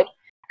be good.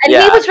 And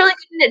he was really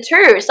good in it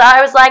too. So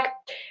I was like,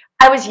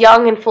 I was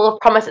young and full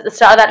of promise at the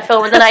start of that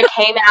film, and then I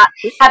came out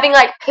having,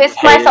 like,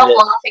 pissed myself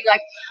laughing.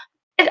 Like,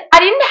 I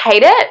didn't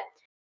hate it,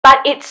 but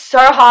it's so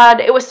hard.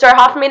 It was so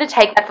hard for me to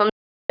take that film.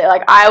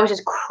 Like, I was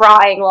just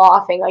crying,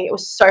 laughing. Like, it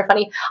was so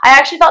funny. I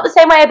actually felt the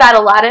same way about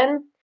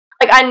Aladdin.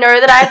 Like, I know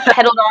that I've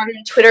peddled on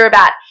Twitter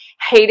about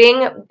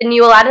hating the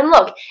new Aladdin.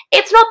 Look,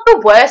 it's not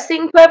the worst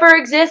thing to ever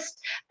exist,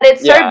 but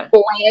it's so Yeah.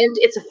 bland,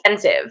 it's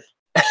offensive.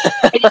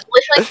 It is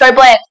literally so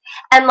bland.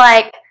 And,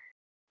 like,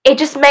 it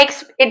just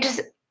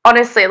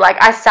honestly,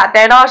 like, I sat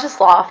there and I was just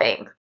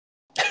laughing.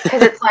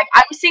 Because it's like,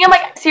 I was thinking,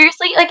 like,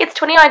 seriously, like, it's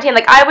 2019.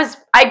 Like,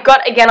 I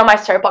got again on my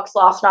soapbox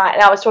last night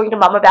and I was talking to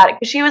Mum about it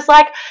because she was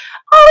like,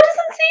 oh, it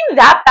doesn't seem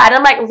that bad. And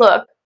I'm like,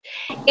 look,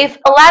 if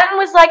Aladdin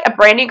was like a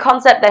brand new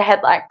concept that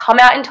had like come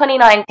out in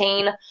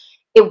 2019,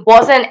 it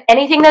wasn't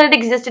anything that had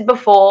existed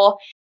before,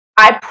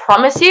 I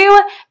promise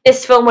you,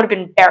 this film would have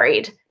been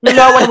buried.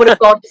 No one would have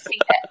gone to see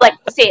it, like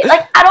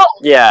at all.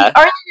 Yeah. The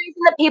only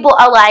reason that people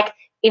are like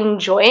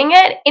enjoying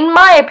it, in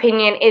my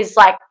opinion, is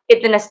like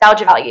the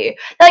nostalgia value.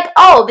 They're like,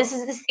 oh, this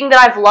is this thing that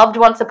I've loved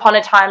once upon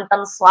a time,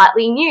 done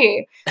slightly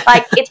new.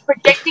 Like, it's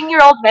projecting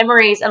your old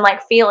memories and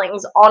like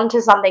feelings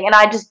onto something, and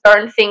I just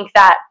don't think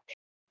that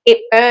it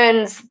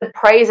earns the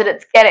praise that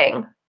it's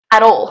getting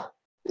at all.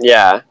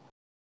 Yeah.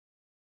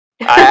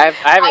 I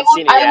haven't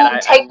seen it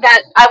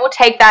yet. I will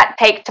take that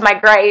take to my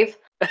grave.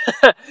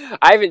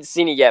 I haven't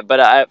seen it yet,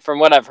 but from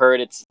what I've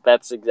heard,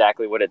 that's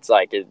exactly what it's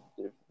like. It's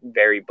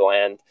very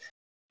bland.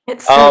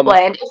 It's so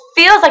bland. It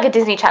feels like a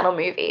Disney Channel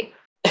movie.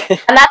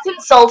 And that's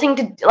insulting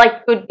to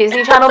like good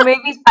Disney Channel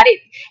movies, but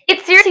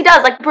it seriously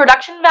does. Like, the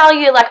production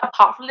value, like,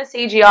 apart from the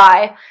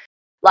CGI,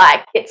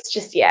 like, it's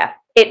just, yeah.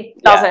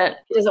 It doesn't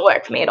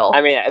work for me at all.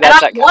 I mean, and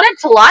I wanted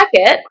to like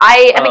it.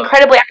 I am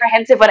incredibly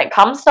apprehensive when it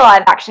comes to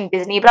live action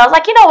Disney, but I was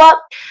like, you know what?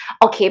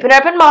 I'll keep an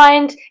open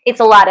mind.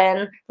 It's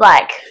Aladdin.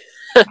 Like,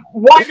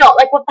 why not?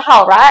 Like, what the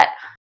hell, right?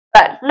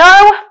 But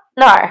no.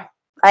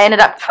 I ended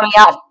up coming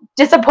out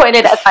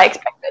disappointed as I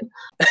expected.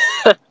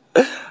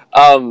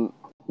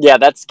 Yeah,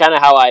 that's kind of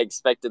how I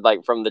expected.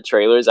 Like, from the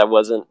trailers, I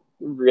wasn't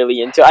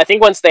really into it. I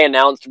think once they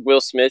announced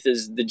Will Smith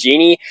as the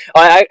genie,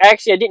 I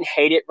didn't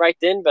hate it right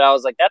then, but I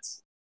was like,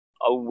 that's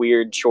a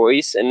weird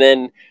choice. And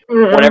then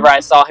whenever I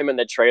saw him in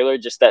the trailer,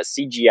 just that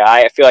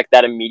CGI, I feel like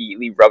that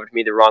immediately rubbed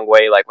me the wrong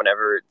way. Like,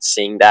 whenever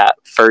seeing that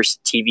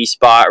first TV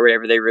spot or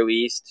whatever they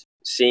released,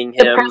 seeing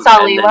him, the Prince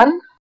Ali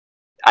one.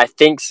 I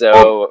think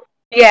so.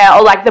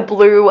 Or like the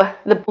blue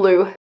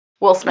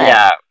Will Smith.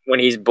 Yeah,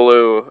 when he's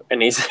blue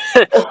and he's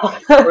when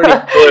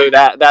he's blue.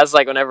 That's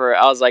like whenever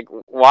I was like,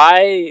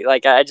 why?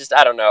 Like, I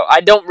don't know.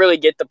 I don't really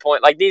get the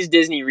point. Like, these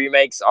Disney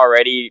remakes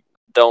already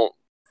don't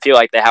feel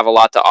like they have a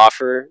lot to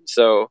offer.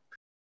 So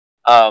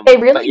they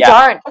really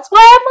don't. That's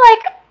why I'm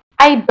like,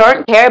 I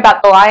don't care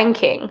about The Lion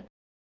King.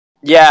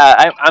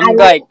 Yeah, I'm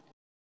like,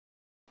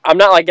 I'm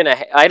not like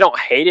I don't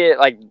hate it,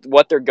 like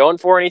what they're going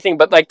for or anything,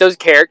 but like those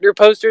character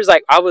posters,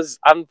 like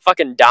I'm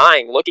fucking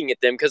dying looking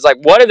at them because like,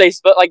 what are they?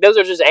 Like, those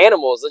are just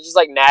animals. They're just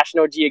like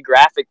National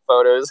Geographic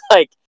photos.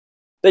 Like,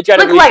 they try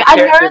to release a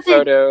character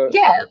photo.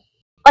 Yeah,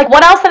 like,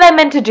 what else are they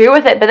meant to do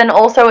with it? But then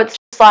also, it's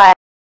just like,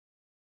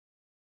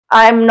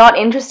 I'm not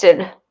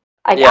interested,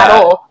 like, at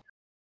all.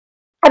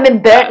 I've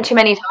been burnt too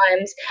many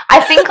times. I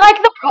think like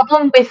the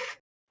problem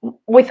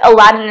with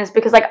Aladdin is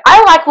because like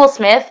I like Will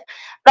Smith,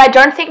 but I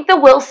don't think the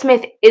Will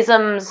Smith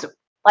isms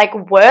like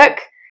work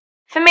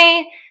for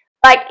me.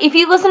 Like, if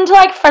you listen to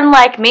like Friend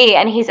Like Me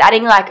and he's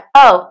adding like,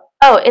 oh,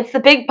 it's the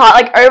big part,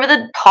 like, over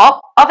the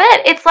top of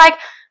it, it's like,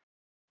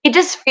 it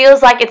just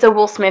feels like it's a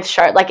Will Smith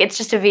show. Like, it's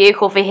just a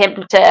vehicle for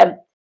him to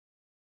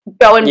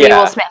go and be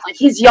Will Smith. Like,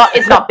 his yacht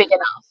is not big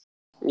enough.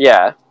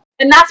 Yeah.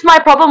 And that's my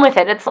problem with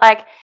it. It's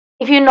like,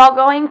 if you're not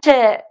going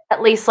to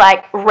at least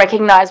like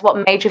recognize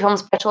what made your film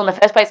special in the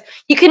first place,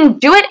 you can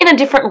do it in a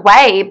different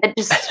way, but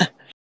just,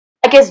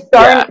 I guess,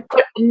 don't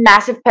put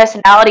massive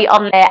personality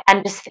on there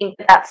and just think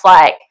that that's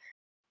like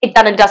it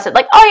done and dusted.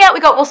 Like, oh yeah,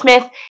 we got Will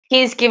Smith.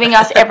 He's giving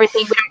us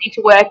everything. We don't need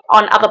to work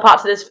on other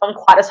parts of this film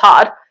quite as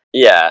hard.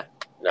 Yeah.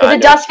 Because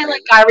it does feel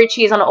like Guy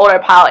Ritchie is on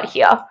autopilot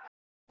here.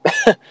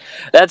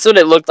 That's what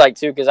it looked like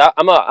too. Because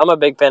I'm a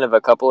big fan of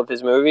a couple of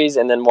his movies,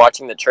 and then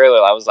watching the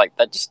trailer, I was like,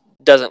 that just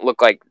doesn't look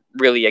like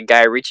really a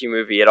Guy Ritchie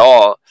movie at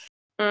all.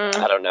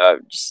 I don't know.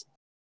 Just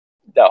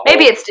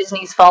maybe it's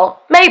Disney's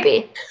fault.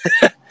 Maybe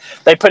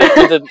they put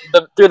it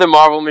through the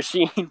Marvel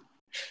machine.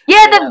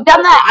 Yeah, they've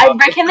done that. I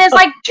reckon there's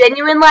like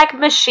genuine like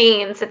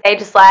machines that they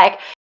just like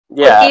put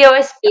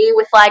the USB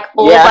with like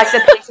all of like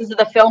the pieces of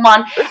the film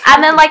on,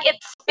 and then like it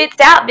spits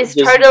out this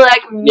totally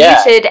like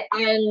muted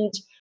and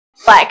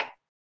like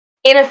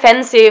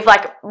inoffensive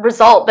like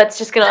result that's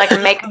just gonna like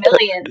make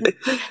millions. That's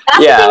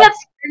the thing that's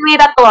screwing me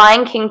about The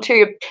Lion King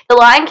too. The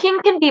Lion King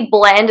can be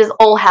bland as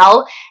all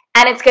hell,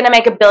 and it's gonna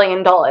make $1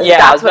 billion. Yeah,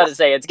 I was about to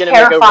say, it's gonna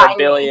make over $1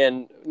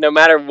 billion. No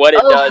matter what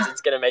it does,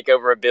 it's gonna make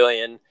over $1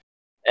 billion.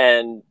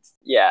 And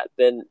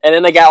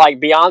then they got like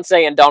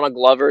Beyonce and Donald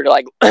Glover to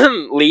like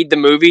lead the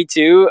movie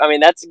too. I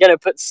mean, that's gonna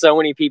put so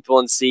many people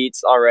in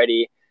seats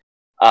already.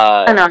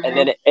 And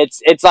then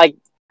it's like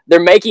they're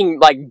making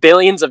like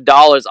billions of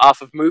dollars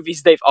off of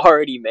movies they've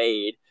already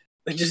made.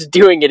 They're just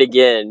doing it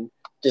again,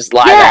 just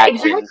live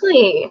action. Yeah,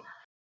 exactly.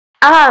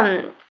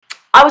 I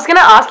was gonna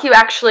ask you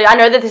actually. I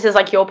know that this is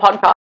like your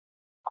podcast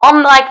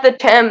on like the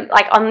term,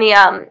 like on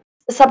the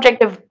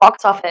subject of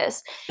box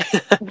office.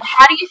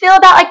 How do you feel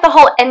about like the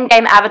whole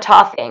Endgame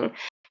Avatar thing?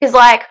 Because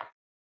like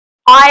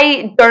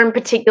I don't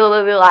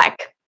particularly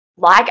like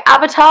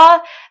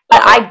Avatar,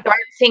 but I don't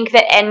think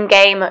that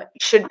Endgame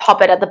should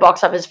pop it at the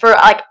box office for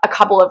like a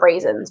couple of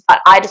reasons. But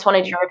I just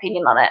wanted your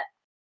opinion on it.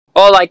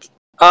 Well, like,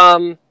 I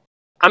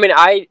mean,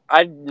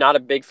 I'm not a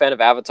big fan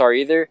of Avatar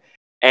either,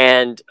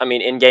 and I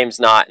mean, Endgame's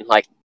not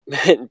like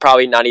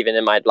probably not even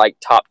in my like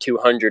top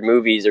 200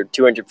 movies or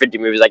 250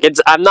 movies. Like,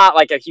 I'm not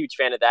like a huge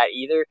fan of that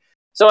either.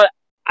 So,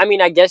 I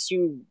mean, I guess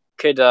you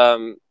could,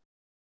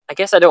 I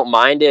guess I don't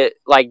mind it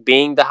like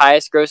being the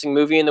highest grossing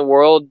movie in the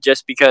world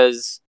just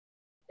because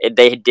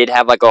they did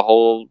have like a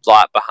whole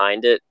lot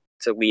behind it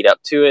to lead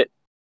up to it.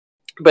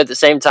 But at the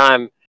same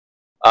time,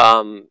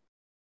 um,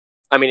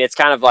 I mean, it's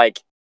kind of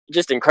like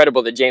just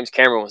incredible that James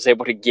Cameron was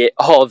able to get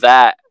all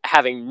that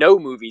having no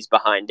movies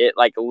behind it,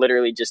 like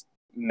literally just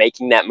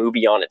making that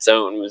movie on its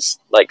own was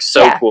like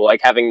so cool, like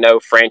having no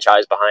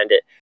franchise behind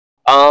it.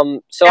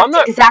 So That's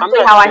I'm exactly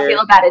not how I sure. feel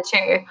about it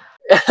too.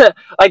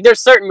 Like there's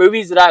certain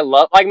movies that I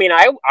love. I mean,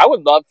 I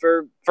would love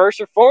for First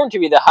Reformed to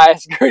be the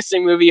highest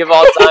grossing movie of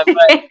all time,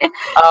 but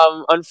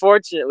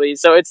unfortunately,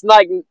 so it's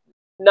like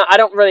no, I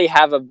don't really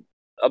have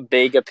a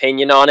big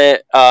opinion on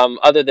it.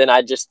 Other than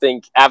I just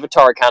think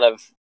Avatar kind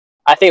of,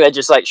 I think that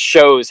just like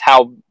shows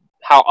how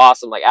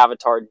awesome like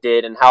Avatar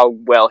did and how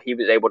well he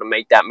was able to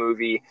make that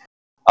movie,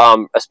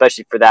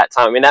 especially for that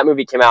time. I mean, that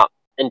movie came out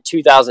in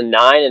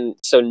 2009, and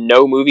so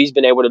no movie's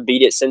been able to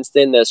beat it since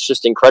then. That's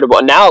just incredible.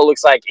 And now it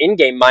looks like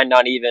Endgame might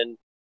not even.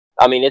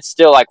 I mean, it's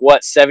still like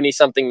what 70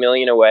 something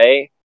million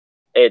away.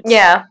 It's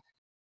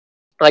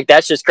like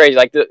that's just crazy.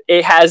 Like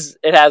it has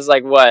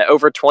like what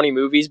over 20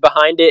 movies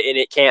behind it, and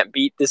it can't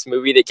beat this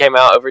movie that came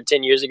out over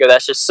 10 years ago.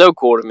 That's just so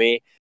cool to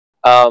me.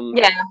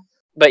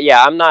 But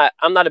yeah, I'm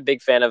not a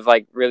big fan of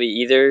like really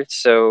either.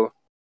 So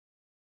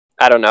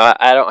I don't know.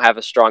 I don't have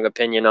a strong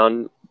opinion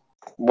on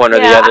one or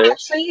the other.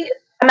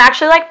 I'm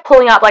actually like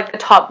pulling up like the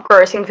top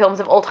grossing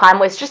films of all time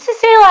list just to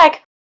see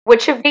like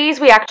which of these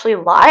we actually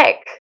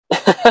like.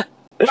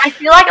 I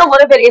feel like a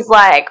lot of it is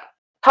like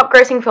top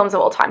grossing films of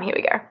all time. Here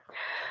we go.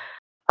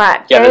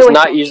 Alright. Yeah, there's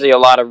not usually a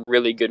lot of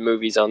really good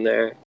movies on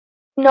there.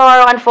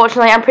 No,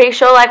 unfortunately. I'm pretty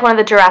sure like one of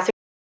the Jurassic.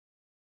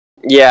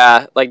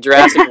 Yeah, like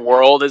Jurassic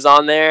World is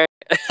on there.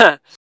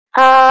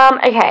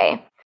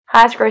 Okay.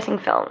 Highest grossing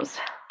films.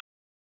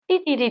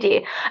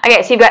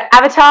 Okay, so you've got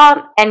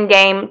Avatar,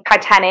 Endgame,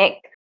 Titanic,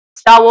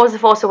 Star Wars The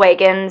Force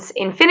Awakens,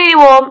 Infinity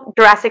War,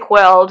 Jurassic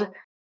World,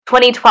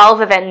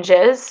 2012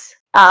 Avengers,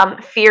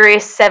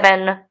 Furious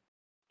 7,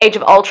 Age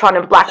of Ultron,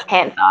 and Black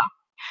Panther.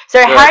 So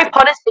Harry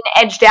Potter's been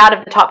edged out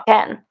of the top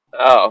 10.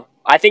 Oh,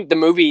 I think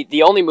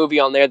the only movie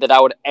on there that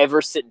I would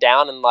ever sit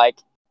down and like,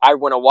 I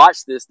want to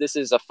watch this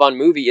is a fun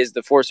movie, is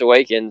The Force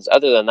Awakens.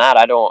 Other than that,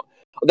 I don't.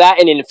 That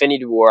and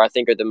Infinity War, I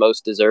think, are the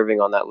most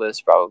deserving on that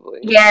list, probably.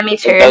 Yeah, me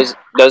too.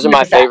 Those are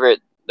my favorite.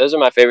 Those are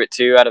my favorite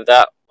two out of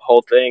that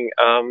whole thing.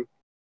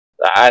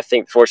 I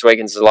think Force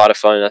Awakens is a lot of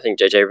fun. I think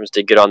J.J. Abrams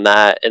did good on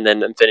that. And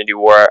then Infinity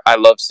War, I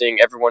love seeing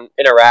everyone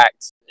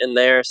interact in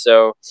there.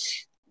 So,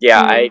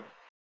 yeah,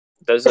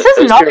 This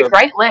is not a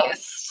great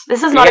list.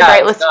 This is not a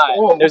great list at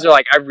all. Those are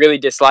like, I really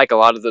dislike a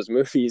lot of those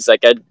movies.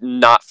 Like, I'm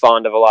not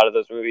fond of a lot of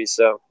those movies.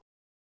 So,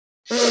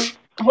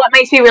 what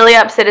makes me really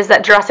upset is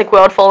that Jurassic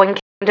World: Fallen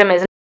Kingdom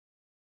isn't.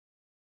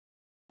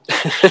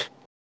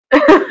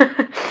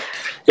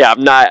 Yeah,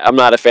 I'm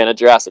not a fan of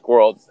Jurassic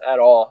World at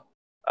all.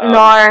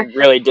 No,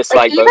 really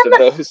dislike both of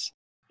those.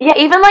 Yeah,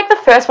 even like the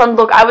first one.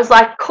 Look, I was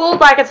like, cool,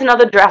 like it's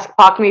another Jurassic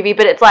Park movie,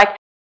 but it's like,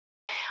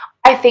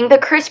 I think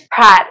that Chris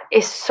Pratt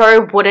is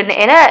so wooden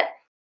in it.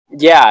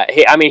 Yeah,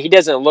 he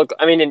doesn't look.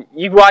 I mean,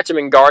 you watch him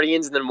in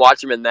Guardians and then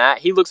watch him in that.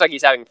 He looks like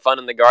he's having fun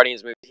in the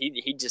Guardians movie.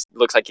 He just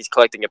looks like he's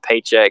collecting a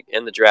paycheck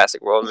in the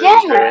Jurassic World movies.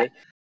 Yeah, really.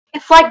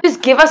 It's like,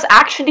 just give us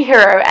action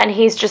hero, and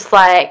he's just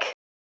like,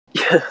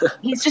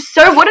 he's just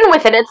so wooden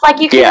with it. It's like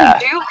you can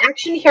do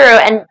action hero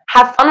and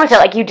have fun with it,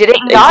 like you did it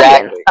in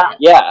Guardians.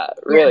 Yeah,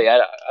 really.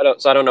 I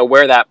don't know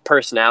where that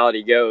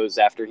personality goes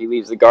after he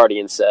leaves the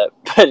Guardians set,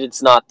 but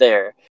it's not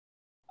there.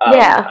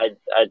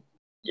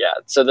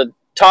 So the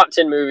top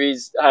 10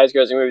 movies, highest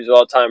grossing movies of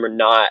all time, are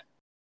not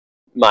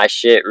my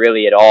shit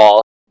really at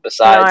all.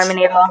 Besides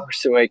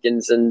Force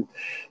Awakens and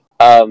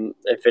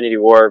Infinity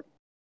War.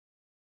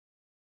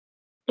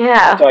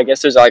 Yeah. So I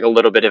guess there's like a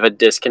little bit of a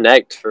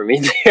disconnect for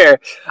me there.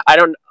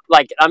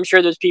 I'm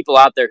sure there's people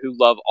out there who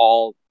love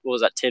all,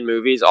 10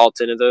 movies, all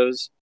 10 of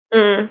those.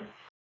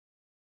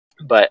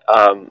 But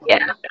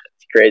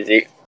it's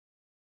crazy.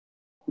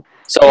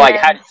 So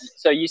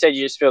so you said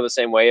you just feel the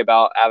same way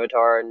about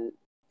Avatar and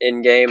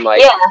Endgame,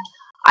 like. Yeah.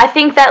 I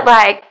think that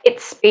like it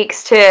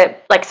speaks to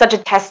like such a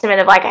testament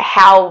of like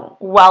how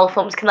well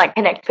films can like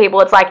connect people.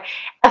 It's like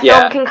a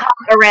film can come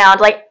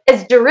around like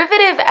as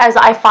derivative as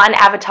I find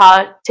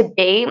Avatar to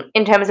be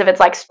in terms of its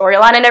like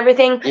storyline and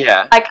everything.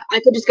 Yeah. Like I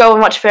could just go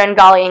and watch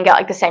Ferngully and get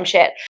like the same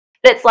shit.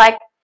 But it's like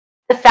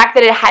the fact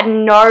that it had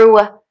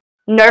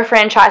no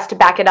franchise to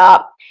back it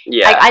up.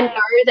 Yeah. Like I know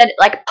that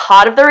like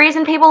part of the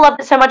reason people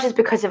loved it so much is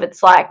because of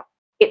its like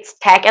its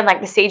tech and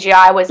like the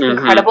CGI was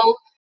incredible.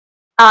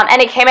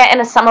 And it came out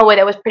in a summer where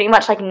there was pretty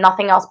much like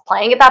nothing else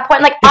playing at that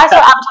point. Like I saw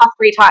Avatar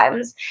 3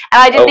 times,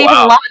 and I didn't even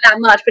love it that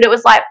much. But it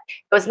was like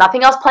there was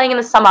nothing else playing in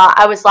the summer.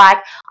 I was like,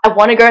 I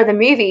want to go to the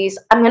movies.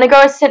 I'm gonna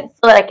go sit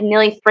for like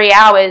nearly 3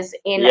 hours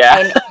in an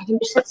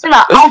air-conditioned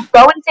cinema. I'll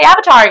go and see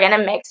Avatar again.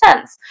 It makes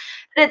sense.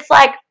 But it's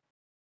like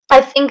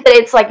I think that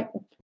it's like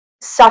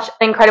such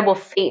an incredible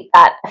feat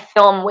that a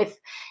film with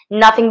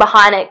nothing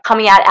behind it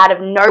coming out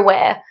of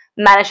nowhere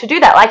managed to do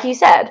that, like you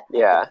said.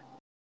 Yeah.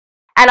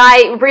 And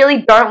I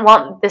really don't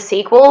want the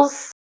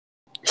sequels.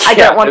 I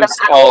don't want them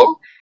at all.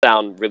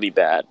 Sound really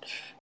bad.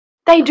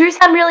 They do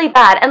sound really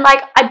bad. And,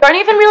 like, I don't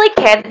even really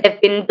care that they've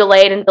been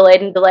delayed and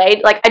delayed and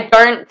delayed. Like, I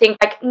don't think,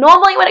 like,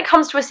 normally when it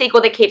comes to a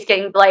sequel that keeps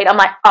getting delayed, I'm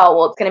like, oh,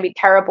 well, it's going to be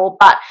terrible.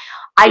 But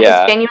I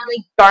just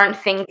genuinely don't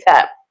think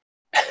that.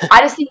 I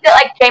just think that,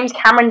 like, James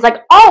Cameron's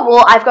like, oh,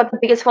 well, I've got the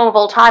biggest film of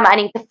all time. I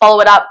need to follow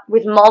it up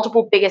with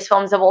multiple biggest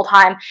films of all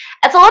time.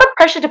 It's a lot of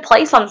pressure to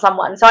place on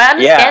someone. So I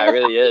understand it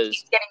really is.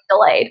 It's getting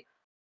delayed.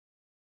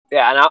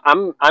 Yeah,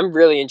 and I'm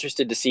really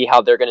interested to see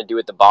how they're going to do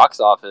at the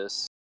box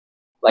office.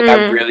 Like,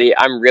 I'm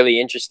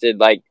really interested,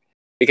 like,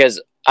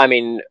 because, I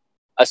mean,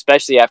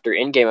 especially after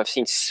Endgame, I've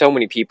seen so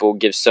many people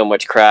give so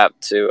much crap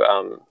to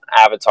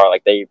Avatar.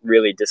 Like, they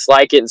really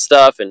dislike it and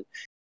stuff. And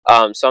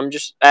so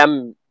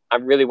I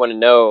really want to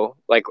know,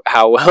 like,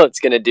 how well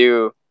it's going to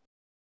do.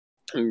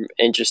 I'm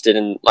interested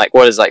in, like,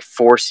 what is, like,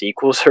 4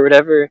 sequels or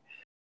whatever?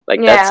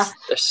 Like, there's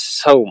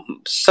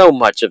so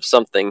much of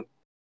something.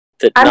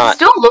 I'm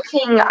still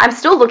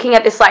looking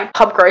at this like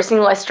top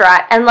grossing list,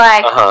 right? And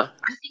like I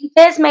think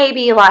there's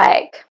maybe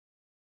like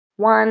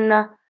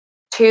 1,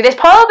 2. There's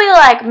probably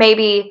like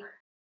maybe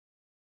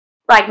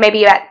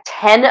about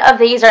 10 of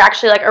these are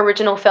actually like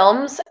original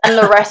films, and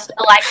the rest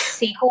are like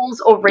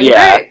sequels or reboots.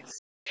 Yeah.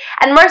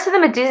 And most of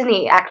them are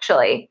Disney,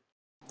 actually.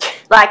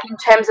 Like in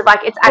terms of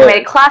like its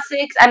animated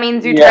classics. I mean,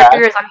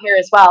 Zootopia is on here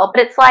as well,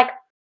 but it's like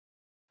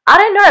I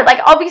don't know.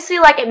 Like, obviously,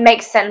 like, it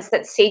makes sense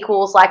that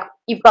sequels, like,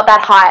 you've got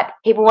that hype.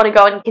 People want to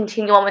go and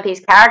continue on with these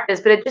characters,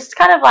 but it just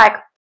kind of, like,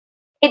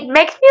 it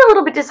makes me a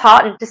little bit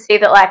disheartened to see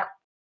that, like,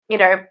 you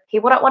know,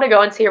 people don't want to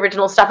go and see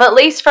original stuff, at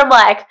least from,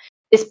 like,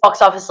 this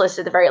box office list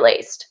at the very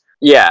least.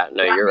 Yeah,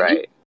 no, you're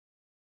right.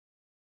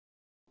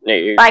 No,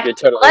 you're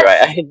totally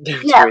right.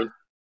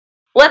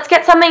 Let's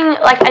get something,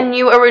 like, a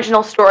new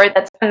original story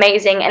that's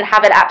amazing and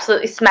have it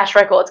absolutely smash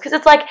records, because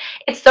it's, like,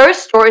 it's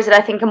those stories that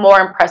I think are more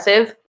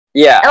impressive.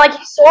 Yeah. And, like,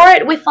 you saw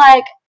it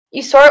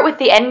with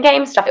the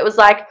Endgame stuff. It was,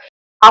 like,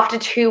 after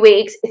 2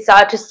 weeks, it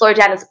started to slow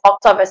down its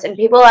box office, and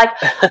people were like,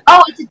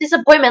 oh, it's a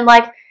disappointment.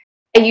 Like,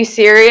 are you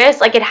serious?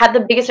 Like, it had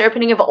the biggest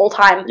opening of all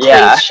time.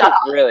 Please shut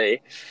up.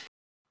 Really.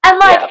 And,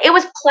 like, it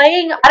was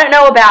playing, I don't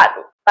know about,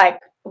 like,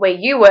 where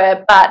you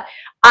were, but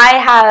I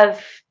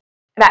have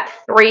about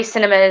 3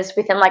 cinemas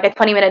within, like, a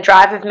 20-minute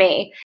drive of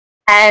me.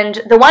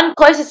 And the one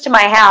closest to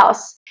my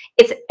house,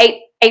 it's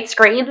 8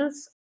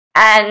 screens,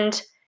 and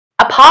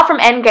apart from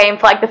Endgame,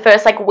 for like the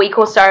first like week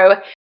or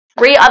so,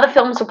 3 other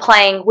films were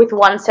playing with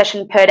 1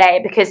 session per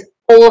day because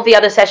all of the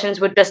other sessions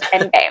were just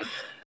Endgame.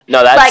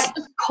 No, that's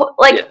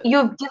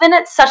you've given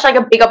it such like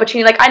a big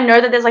opportunity. Like, I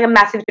know that there's like a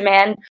massive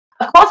demand.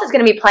 Of course, it's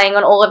going to be playing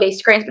on all of these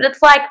screens, but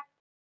it's like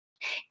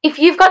if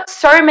you've got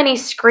so many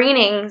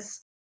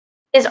screenings,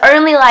 there's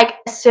only like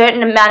a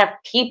certain amount of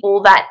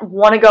people that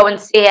want to go and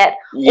see it.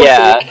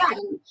 Yeah. See it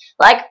again.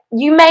 Like,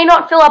 you may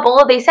not fill up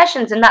all of these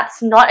sessions, and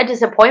that's not a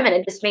disappointment.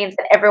 It just means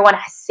that everyone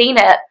has seen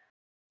it.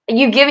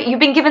 You've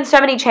been given so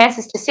many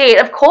chances to see it.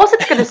 Of course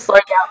it's going to slow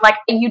down. Like,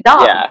 are you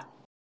dumb? Yeah.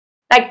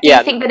 Like, do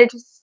you think that it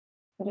just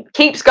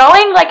keeps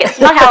going? Like, it's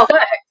not how it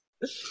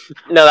works.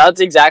 No,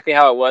 that's exactly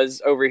how it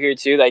was over here,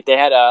 too. Like, they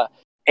had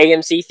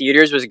AMC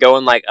Theaters was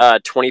going, like,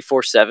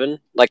 24/7.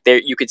 Like,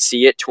 you could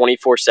see it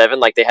 24/7.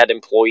 Like, they had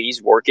employees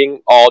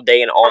working all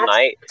day and all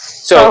night.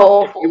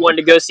 So if you wanted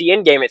to go see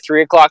Endgame at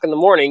 3 o'clock in the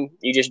morning,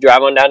 you just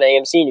drive on down to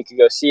AMC and you can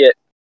go see it.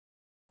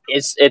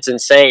 It's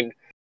insane.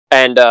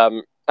 And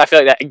I feel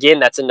like that, again,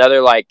 that's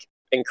another, like,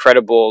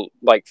 incredible,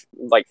 like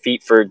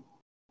feat for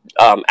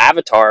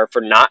Avatar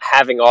for not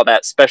having all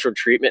that special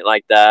treatment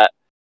like that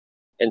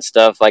and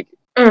stuff. Like,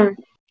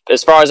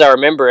 as far as I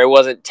remember, it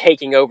wasn't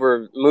taking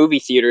over movie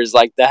theaters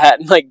like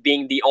that, like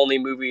being the only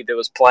movie that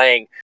was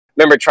playing. I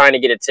remember trying to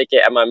get a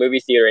ticket at my movie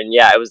theater, and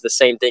it was the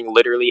same thing.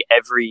 Literally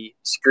every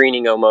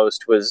screening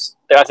almost was,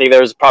 I think there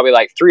was probably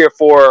like 3 or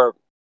 4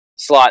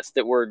 slots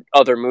that were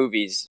other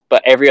movies,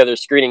 but every other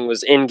screening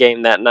was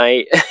Endgame that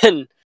night.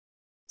 And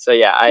so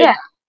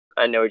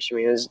I know what you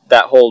mean.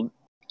 That whole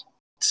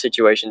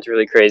situation's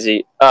really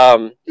crazy.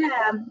 And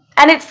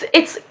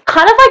it's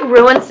kind of like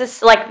ruins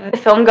this like the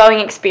film going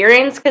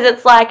experience, because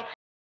it's like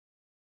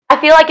I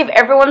feel like if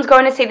everyone's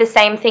going to see the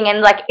same thing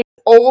and like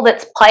it's all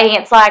that's playing,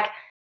 it's like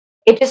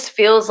it just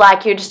feels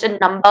like you're just a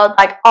number.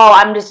 Like, oh,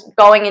 I'm just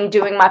going and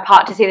doing my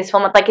part to see this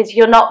film. Like,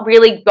 you're not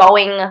really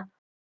going.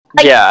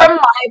 Like, from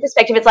my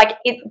perspective, it's like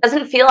it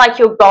doesn't feel like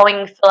you're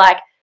going for like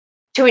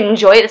to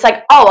enjoy it. It's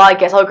like, oh, well, I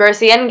guess I'll go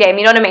see Endgame.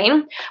 You know what I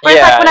mean?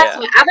 Whereas like when I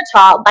saw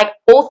Avatar, like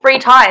all 3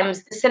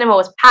 times the cinema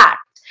was packed.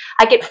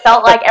 Like, it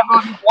felt like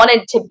everyone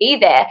wanted to be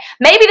there.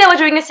 Maybe they were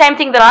doing the same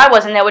thing that I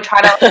was, and they were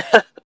trying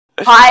to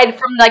hide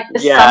from, like, the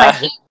summer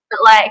heat. But,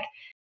 like,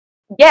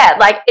 yeah,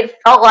 like, it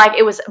felt like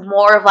it was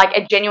more of, like,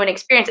 a genuine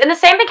experience. And the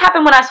same thing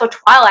happened when I saw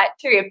Twilight,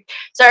 too.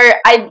 So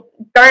I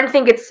don't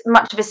think it's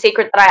much of a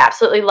secret that I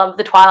absolutely love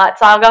the Twilight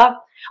Saga.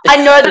 I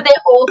know that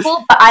they're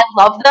awful, but I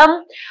love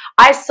them.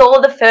 I saw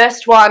the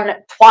first one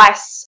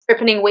twice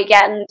opening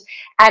weekend,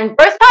 and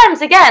both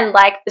times, again,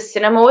 like, the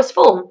cinema was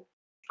full.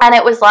 And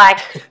it was like,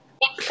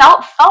 it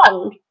felt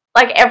fun.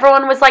 Like,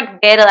 everyone was,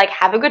 like, there to, like,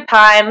 have a good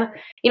time.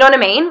 You know what I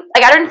mean?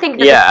 Like, I don't think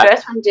that the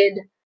first one did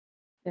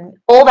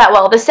all that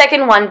well. The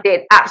second one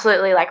did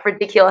absolutely, like,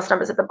 ridiculous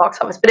numbers at the box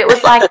office, but it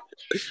was like,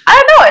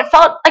 I don't know,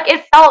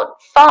 it felt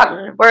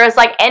fun. Whereas,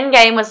 like,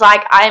 Endgame was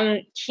like, I'm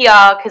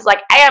here because, like,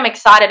 A, I'm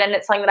excited and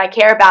it's something that I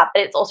care about,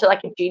 but it's also,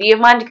 like, a duty of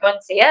mine to go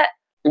and see it.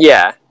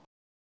 Yeah.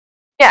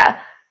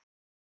 Yeah.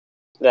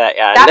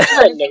 That's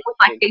the thing with,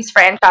 like, these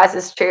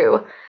franchises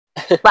too.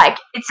 Like,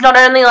 it's not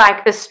only,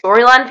 like, the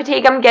storyline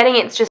fatigue I'm getting,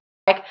 it's just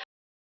like,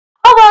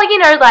 oh, well, you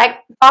know, like,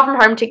 Far From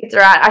Home tickets are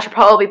out, I should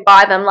probably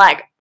buy them.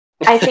 Like,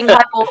 I think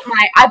I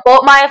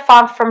bought my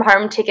Far From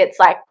Home tickets,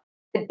 like,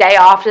 the day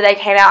after they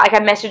came out. Like,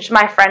 I messaged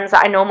my friends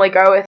that I normally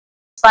go with.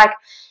 It's like,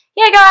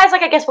 yeah, guys,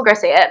 like, I guess we'll go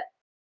see it.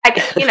 Like,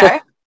 you know.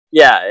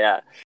 Yeah.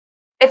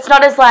 It's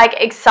not as, like,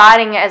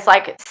 exciting as,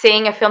 like,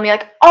 seeing a film. You're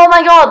like, oh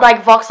my god,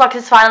 like, Vox Lux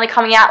is finally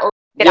coming out.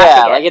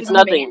 Yeah, like, it's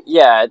nothing.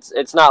 Yeah,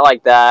 it's not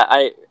like that.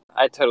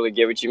 I totally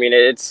get what you mean.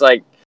 It's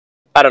like,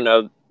 I don't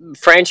know.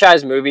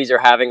 Franchise movies are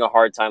having a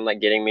hard time,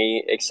 like, getting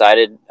me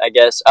excited, I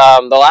guess.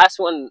 The last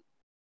one,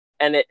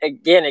 and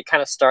it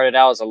kind of started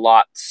out as a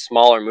lot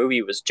smaller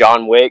movie, was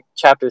John Wick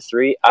Chapter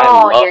 3.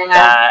 I loved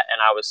that, and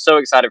I was so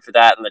excited for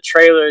that. And the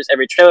trailers,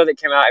 every trailer that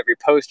came out, every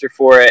poster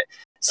for it,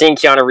 seeing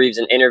Keanu Reeves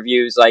in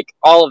interviews, like,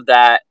 all of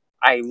that,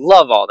 I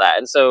love all that.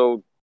 And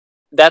so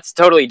that's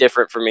totally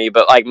different for me,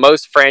 but, like,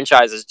 most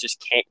franchises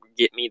just can't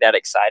get me that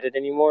excited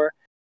anymore.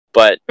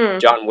 But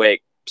John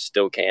Wick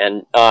still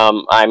can.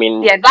 I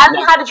mean, yeah, that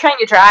and How to Train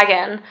Your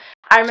Dragon.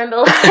 I remember,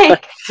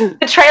 like,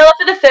 the trailer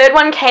for the third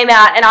one came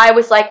out, and I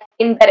was, like,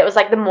 in bed. It was,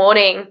 like, the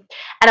morning,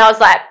 and I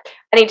was like,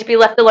 I need to be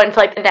left alone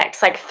for, like, the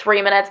next, like,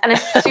 3 minutes. And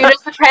as soon as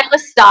the trailer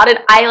started,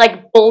 I,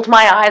 like, bawled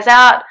my eyes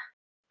out.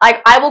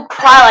 Like, I will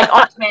cry, like,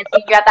 on demand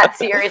thinking about that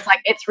series.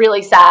 Like, it's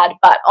really sad,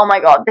 but oh my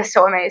god, they're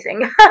so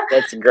amazing.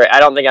 That's great. I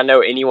don't think I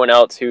know anyone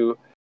else who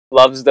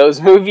loves those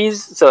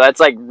movies, so that's,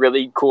 like,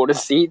 really cool to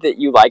see that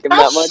you like them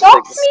that much. That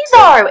shocks me,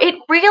 though. It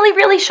really,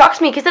 really shocks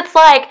me, because it's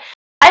like,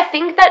 I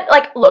think that,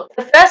 like, look,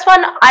 the first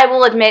one, I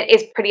will admit,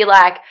 is pretty,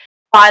 like,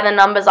 by the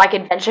numbers, like,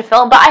 adventure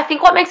film, but I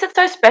think what makes it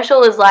so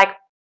special is, like,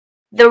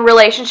 the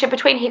relationship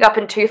between Hiccup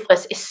and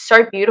Toothless is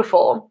so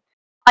beautiful.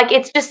 Like,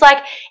 it's just,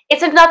 like,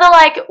 it's another,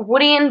 like,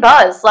 Woody and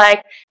Buzz.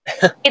 Like,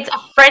 it's a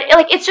friend,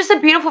 like, it's just a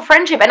beautiful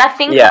friendship, and I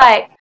think,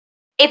 like,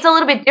 it's a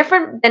little bit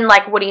different than,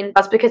 like, Woody and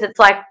Buzz, because it's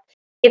like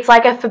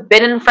a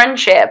forbidden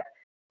friendship.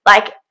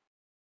 Like,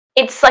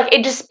 it's like,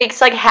 it just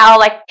speaks, like, how,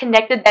 like,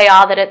 connected they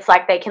are, that it's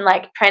like they can,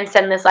 like,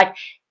 transcend this, like,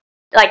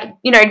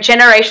 you know,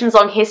 generations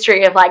long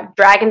history of, like,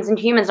 dragons and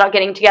humans not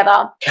getting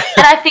together.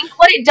 And I think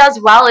what it does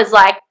well is,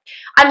 like,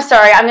 I'm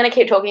sorry, I'm gonna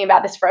keep talking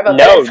about this forever.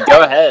 No,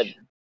 go ahead.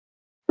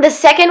 The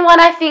second one,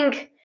 I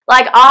think,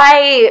 like,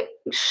 I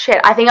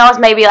think I was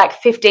maybe, like,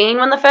 15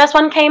 when the first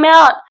one came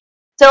out.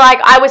 So,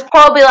 like, I was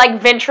probably,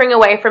 like, venturing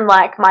away from,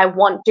 like, my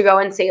want to go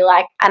and see,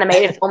 like,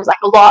 animated films,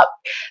 like, a lot.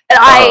 And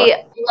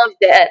I loved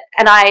it.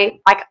 And I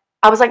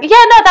was like, yeah,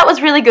 no, that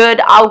was really good.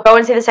 I'll go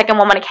and see the second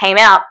one when it came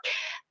out.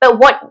 But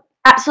what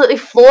absolutely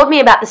floored me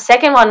about the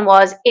second one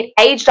was it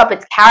aged up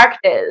its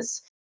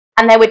characters.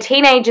 And they were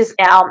teenagers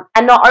now.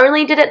 And not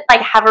only did it,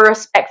 like, have a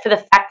respect for the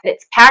fact that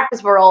its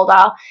characters were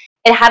older,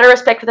 it had a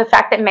respect for the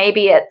fact that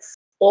maybe its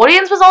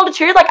audience was older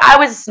too. Like, I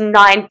was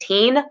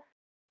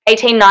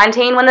 18,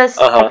 19 when this,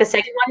 like, the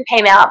second one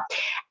came out.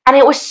 And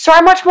it was so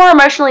much more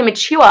emotionally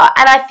mature.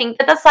 And I think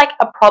that that's, like,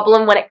 a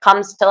problem when it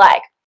comes to,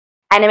 like,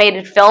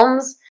 animated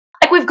films.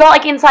 Like, we've got,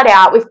 like, Inside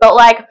Out. We've got,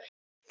 like,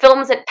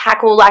 films that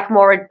tackle, like,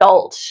 more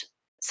adult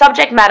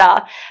subject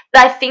matter.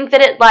 But I think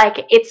that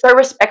it's so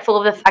respectful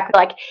of the fact that,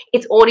 like,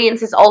 its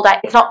audience is older.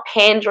 It's not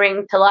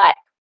pandering to, like,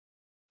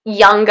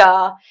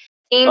 younger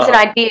themes and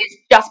ideas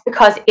just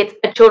because it's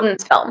a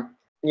children's film.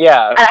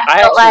 Yeah, and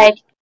I felt like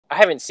I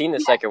haven't seen the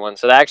second one,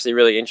 so that actually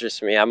really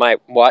interests me. I might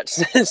watch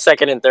the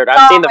second and third.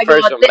 I've seen the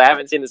first one, but I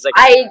haven't seen the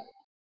second one.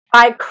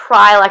 I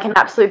cry like an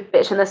absolute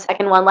bitch in the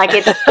second one. Like,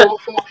 it's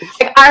awful.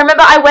 Like, I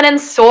remember I went and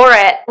saw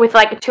it with,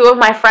 like, two of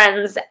my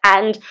friends,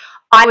 and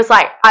I was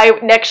like, I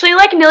actually,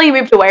 like, nearly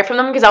moved away from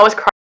them because I was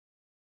crying,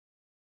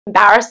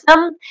 embarrassed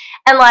them,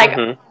 and,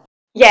 like,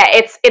 yeah,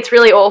 it's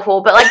really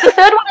awful. But, like, the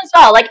third one as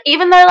well. Like,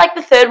 even though, like,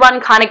 the third one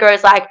kind of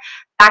goes, like,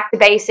 back to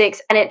basics,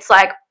 and it's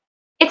like,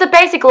 it's a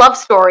basic love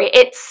story,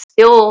 it's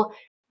still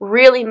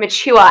really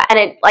mature, and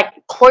it, like,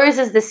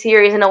 closes the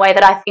series in a way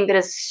that I think that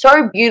is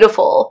so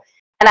beautiful.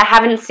 And I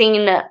haven't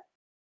seen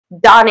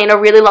done in a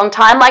really long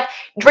time. Like,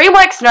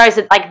 DreamWorks knows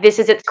that, like, this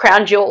is its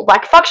crown jewel.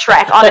 Like, fuck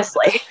Shrek,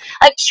 honestly.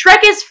 Like, Shrek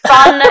is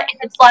fun.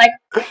 It's like,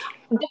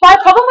 my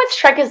problem with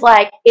Shrek is,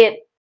 like,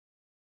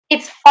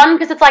 it's fun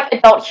because it's, like,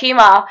 adult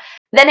humor.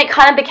 Then it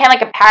kind of became,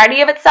 like, a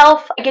parody of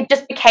itself. Like, it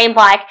just became,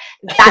 like,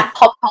 that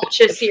pop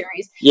culture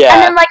series. Yeah.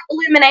 And then, like,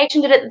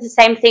 Illumination did it the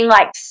same thing.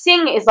 Like,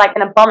 Sing is, like,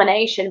 an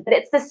abomination, but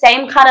it's the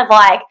same kind of,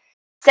 like,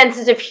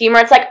 senses of humor.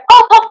 It's like,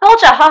 oh, pop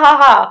culture, ha ha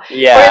ha.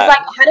 Yeah. Whereas, like,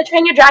 How to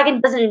Train Your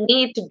Dragon doesn't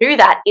need to do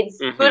that. It's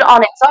good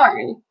on its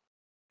own.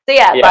 So,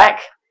 yeah, like,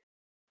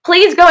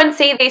 please go and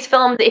see these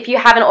films if you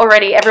haven't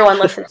already. Everyone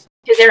listen,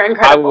 because they're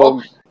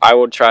incredible. I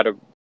will try to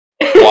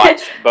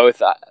watch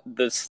both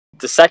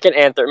the second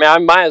and third. Man, I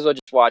might as well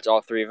just watch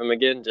all three of them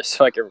again, just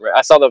so I can.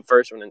 I saw the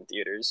first one in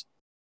theaters.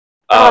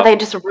 They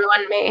just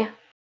ruined me.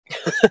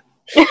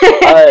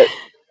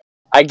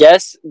 I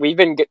guess we've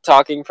been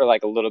talking for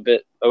like a little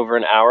bit over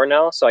an hour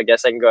now, so I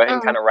guess I can go ahead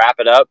and kind of wrap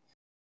it up.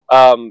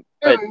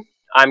 But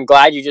I'm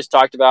glad you just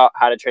talked about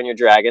How to Train Your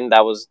Dragon.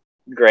 That was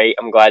great.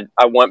 I'm glad.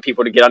 I want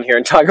people to get on here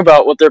and talk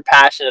about what they're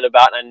passionate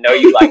about, and I know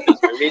you like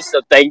those movies, so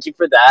thank you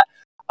for that.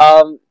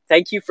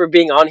 Thank you for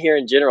being on here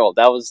in general.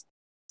 That was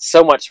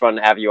so much fun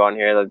to have you on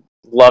here. I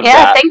love that.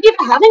 Yeah, thank you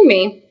for having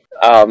me.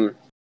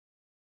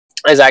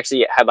 I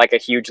actually had like a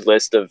huge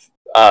list of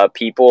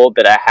people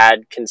that I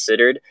had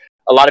considered.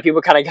 A lot of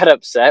people kind of got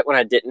upset when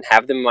I didn't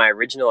have them in my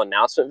original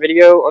announcement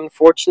video,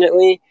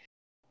 unfortunately.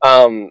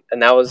 And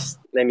that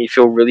made me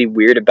feel really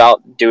weird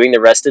about doing the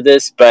rest of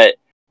this, but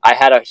I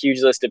had a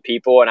huge list of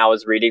people and I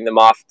was reading them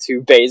off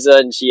to Beza,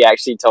 and she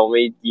actually told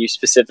me, you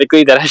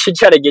specifically, that I should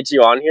try to get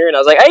you on here. And I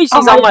was like, hey,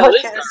 she's on my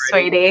list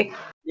already. Sweetie.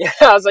 Yeah,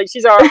 I was like,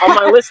 she's on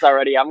my list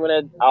already.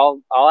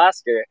 I'll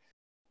ask her.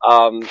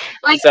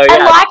 Like, so, yeah.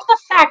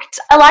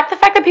 I like the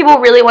fact that people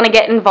really want to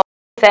get involved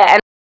with it, and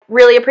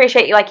really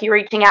appreciate you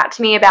reaching out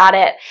to me about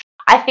it.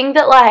 I think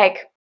that,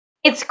 like,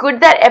 it's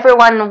good that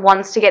everyone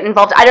wants to get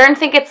involved. I don't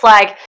think it's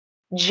like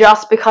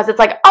just because it's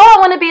like, oh, I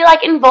want to be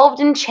like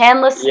involved in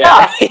Chandler's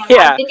stuff.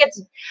 Yeah.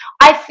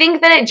 I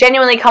think that it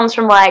genuinely comes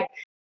from, like,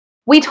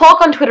 we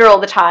talk on Twitter all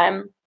the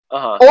time.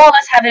 Uh-huh. All of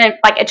us having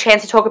a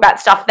chance to talk about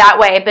stuff that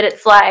way, but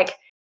it's like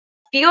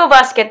few of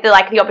us get the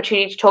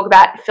opportunity to talk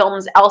about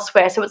films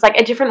elsewhere, so it's like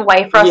a different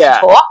way for us to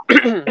talk,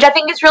 which I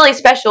think is really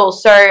special.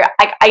 So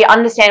I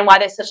understand why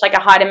there's such like a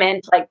high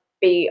demand to like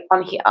be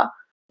on here.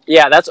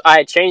 Yeah,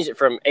 I changed it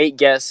from 8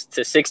 guests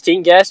to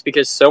 16 guests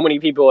because so many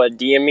people had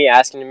DM'd me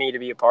asking me to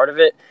be a part of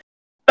it.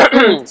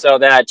 So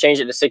then I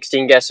changed it to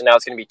 16 guests, and now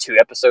it's going to be 2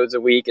 episodes a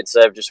week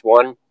instead of just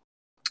 1.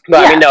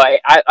 But I mean, no,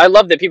 I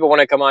love that people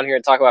want to come on here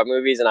and talk about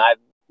movies, and I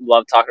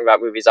love talking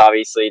about movies,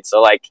 obviously.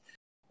 So like,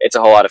 it's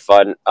a whole lot of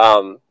fun.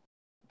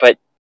 But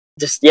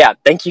just, yeah,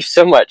 thank you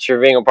so much for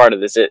being a part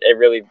of this. It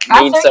really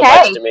means so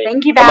much to me.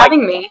 Thank you for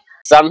having me.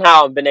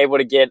 Somehow I've been able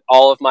to get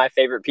all of my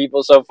favorite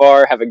people so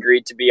far have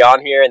agreed to be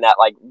on here, and that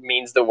like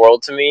means the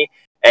world to me.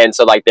 And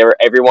so like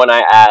everyone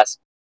I asked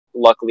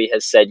luckily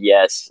has said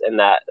yes, and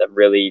that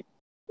really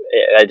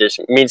it just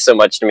means so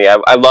much to me.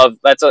 I love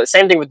that's the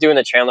same thing with doing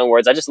the Chandler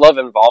Awards. I just love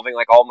involving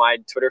like all my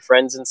Twitter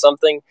friends in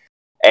something.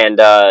 And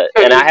I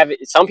have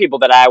some people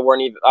that I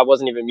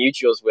wasn't even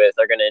mutuals with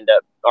are gonna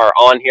are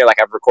on here.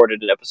 Like I've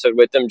recorded an episode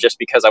with them just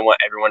because I want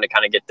everyone to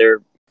kind of get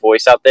their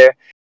voice out there.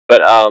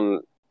 But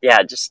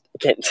yeah, just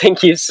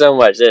thank you so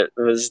much. That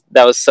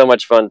was so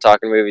much fun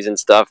talking movies and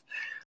stuff.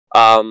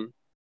 And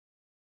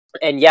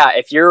yeah,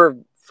 if you're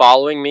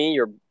following me,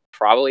 you're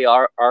probably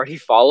already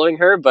following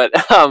her. But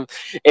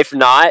if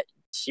not,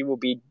 she will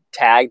be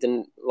tagged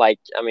in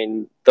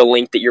the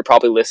link that you're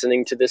probably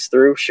listening to this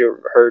through.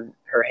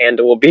 Her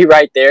handle will be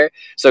right there.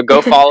 So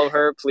go follow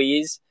her,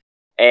 please.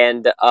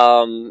 And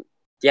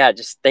yeah,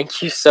 just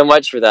thank you so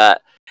much for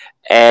that.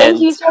 And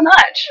thank you so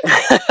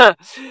much.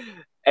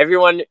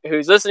 Everyone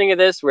who's listening to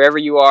this, wherever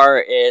you are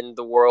in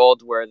the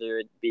world, whether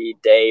it be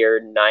day or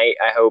night,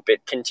 I hope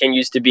it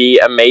continues to be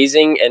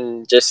amazing.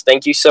 And just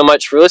thank you so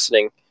much for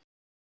listening.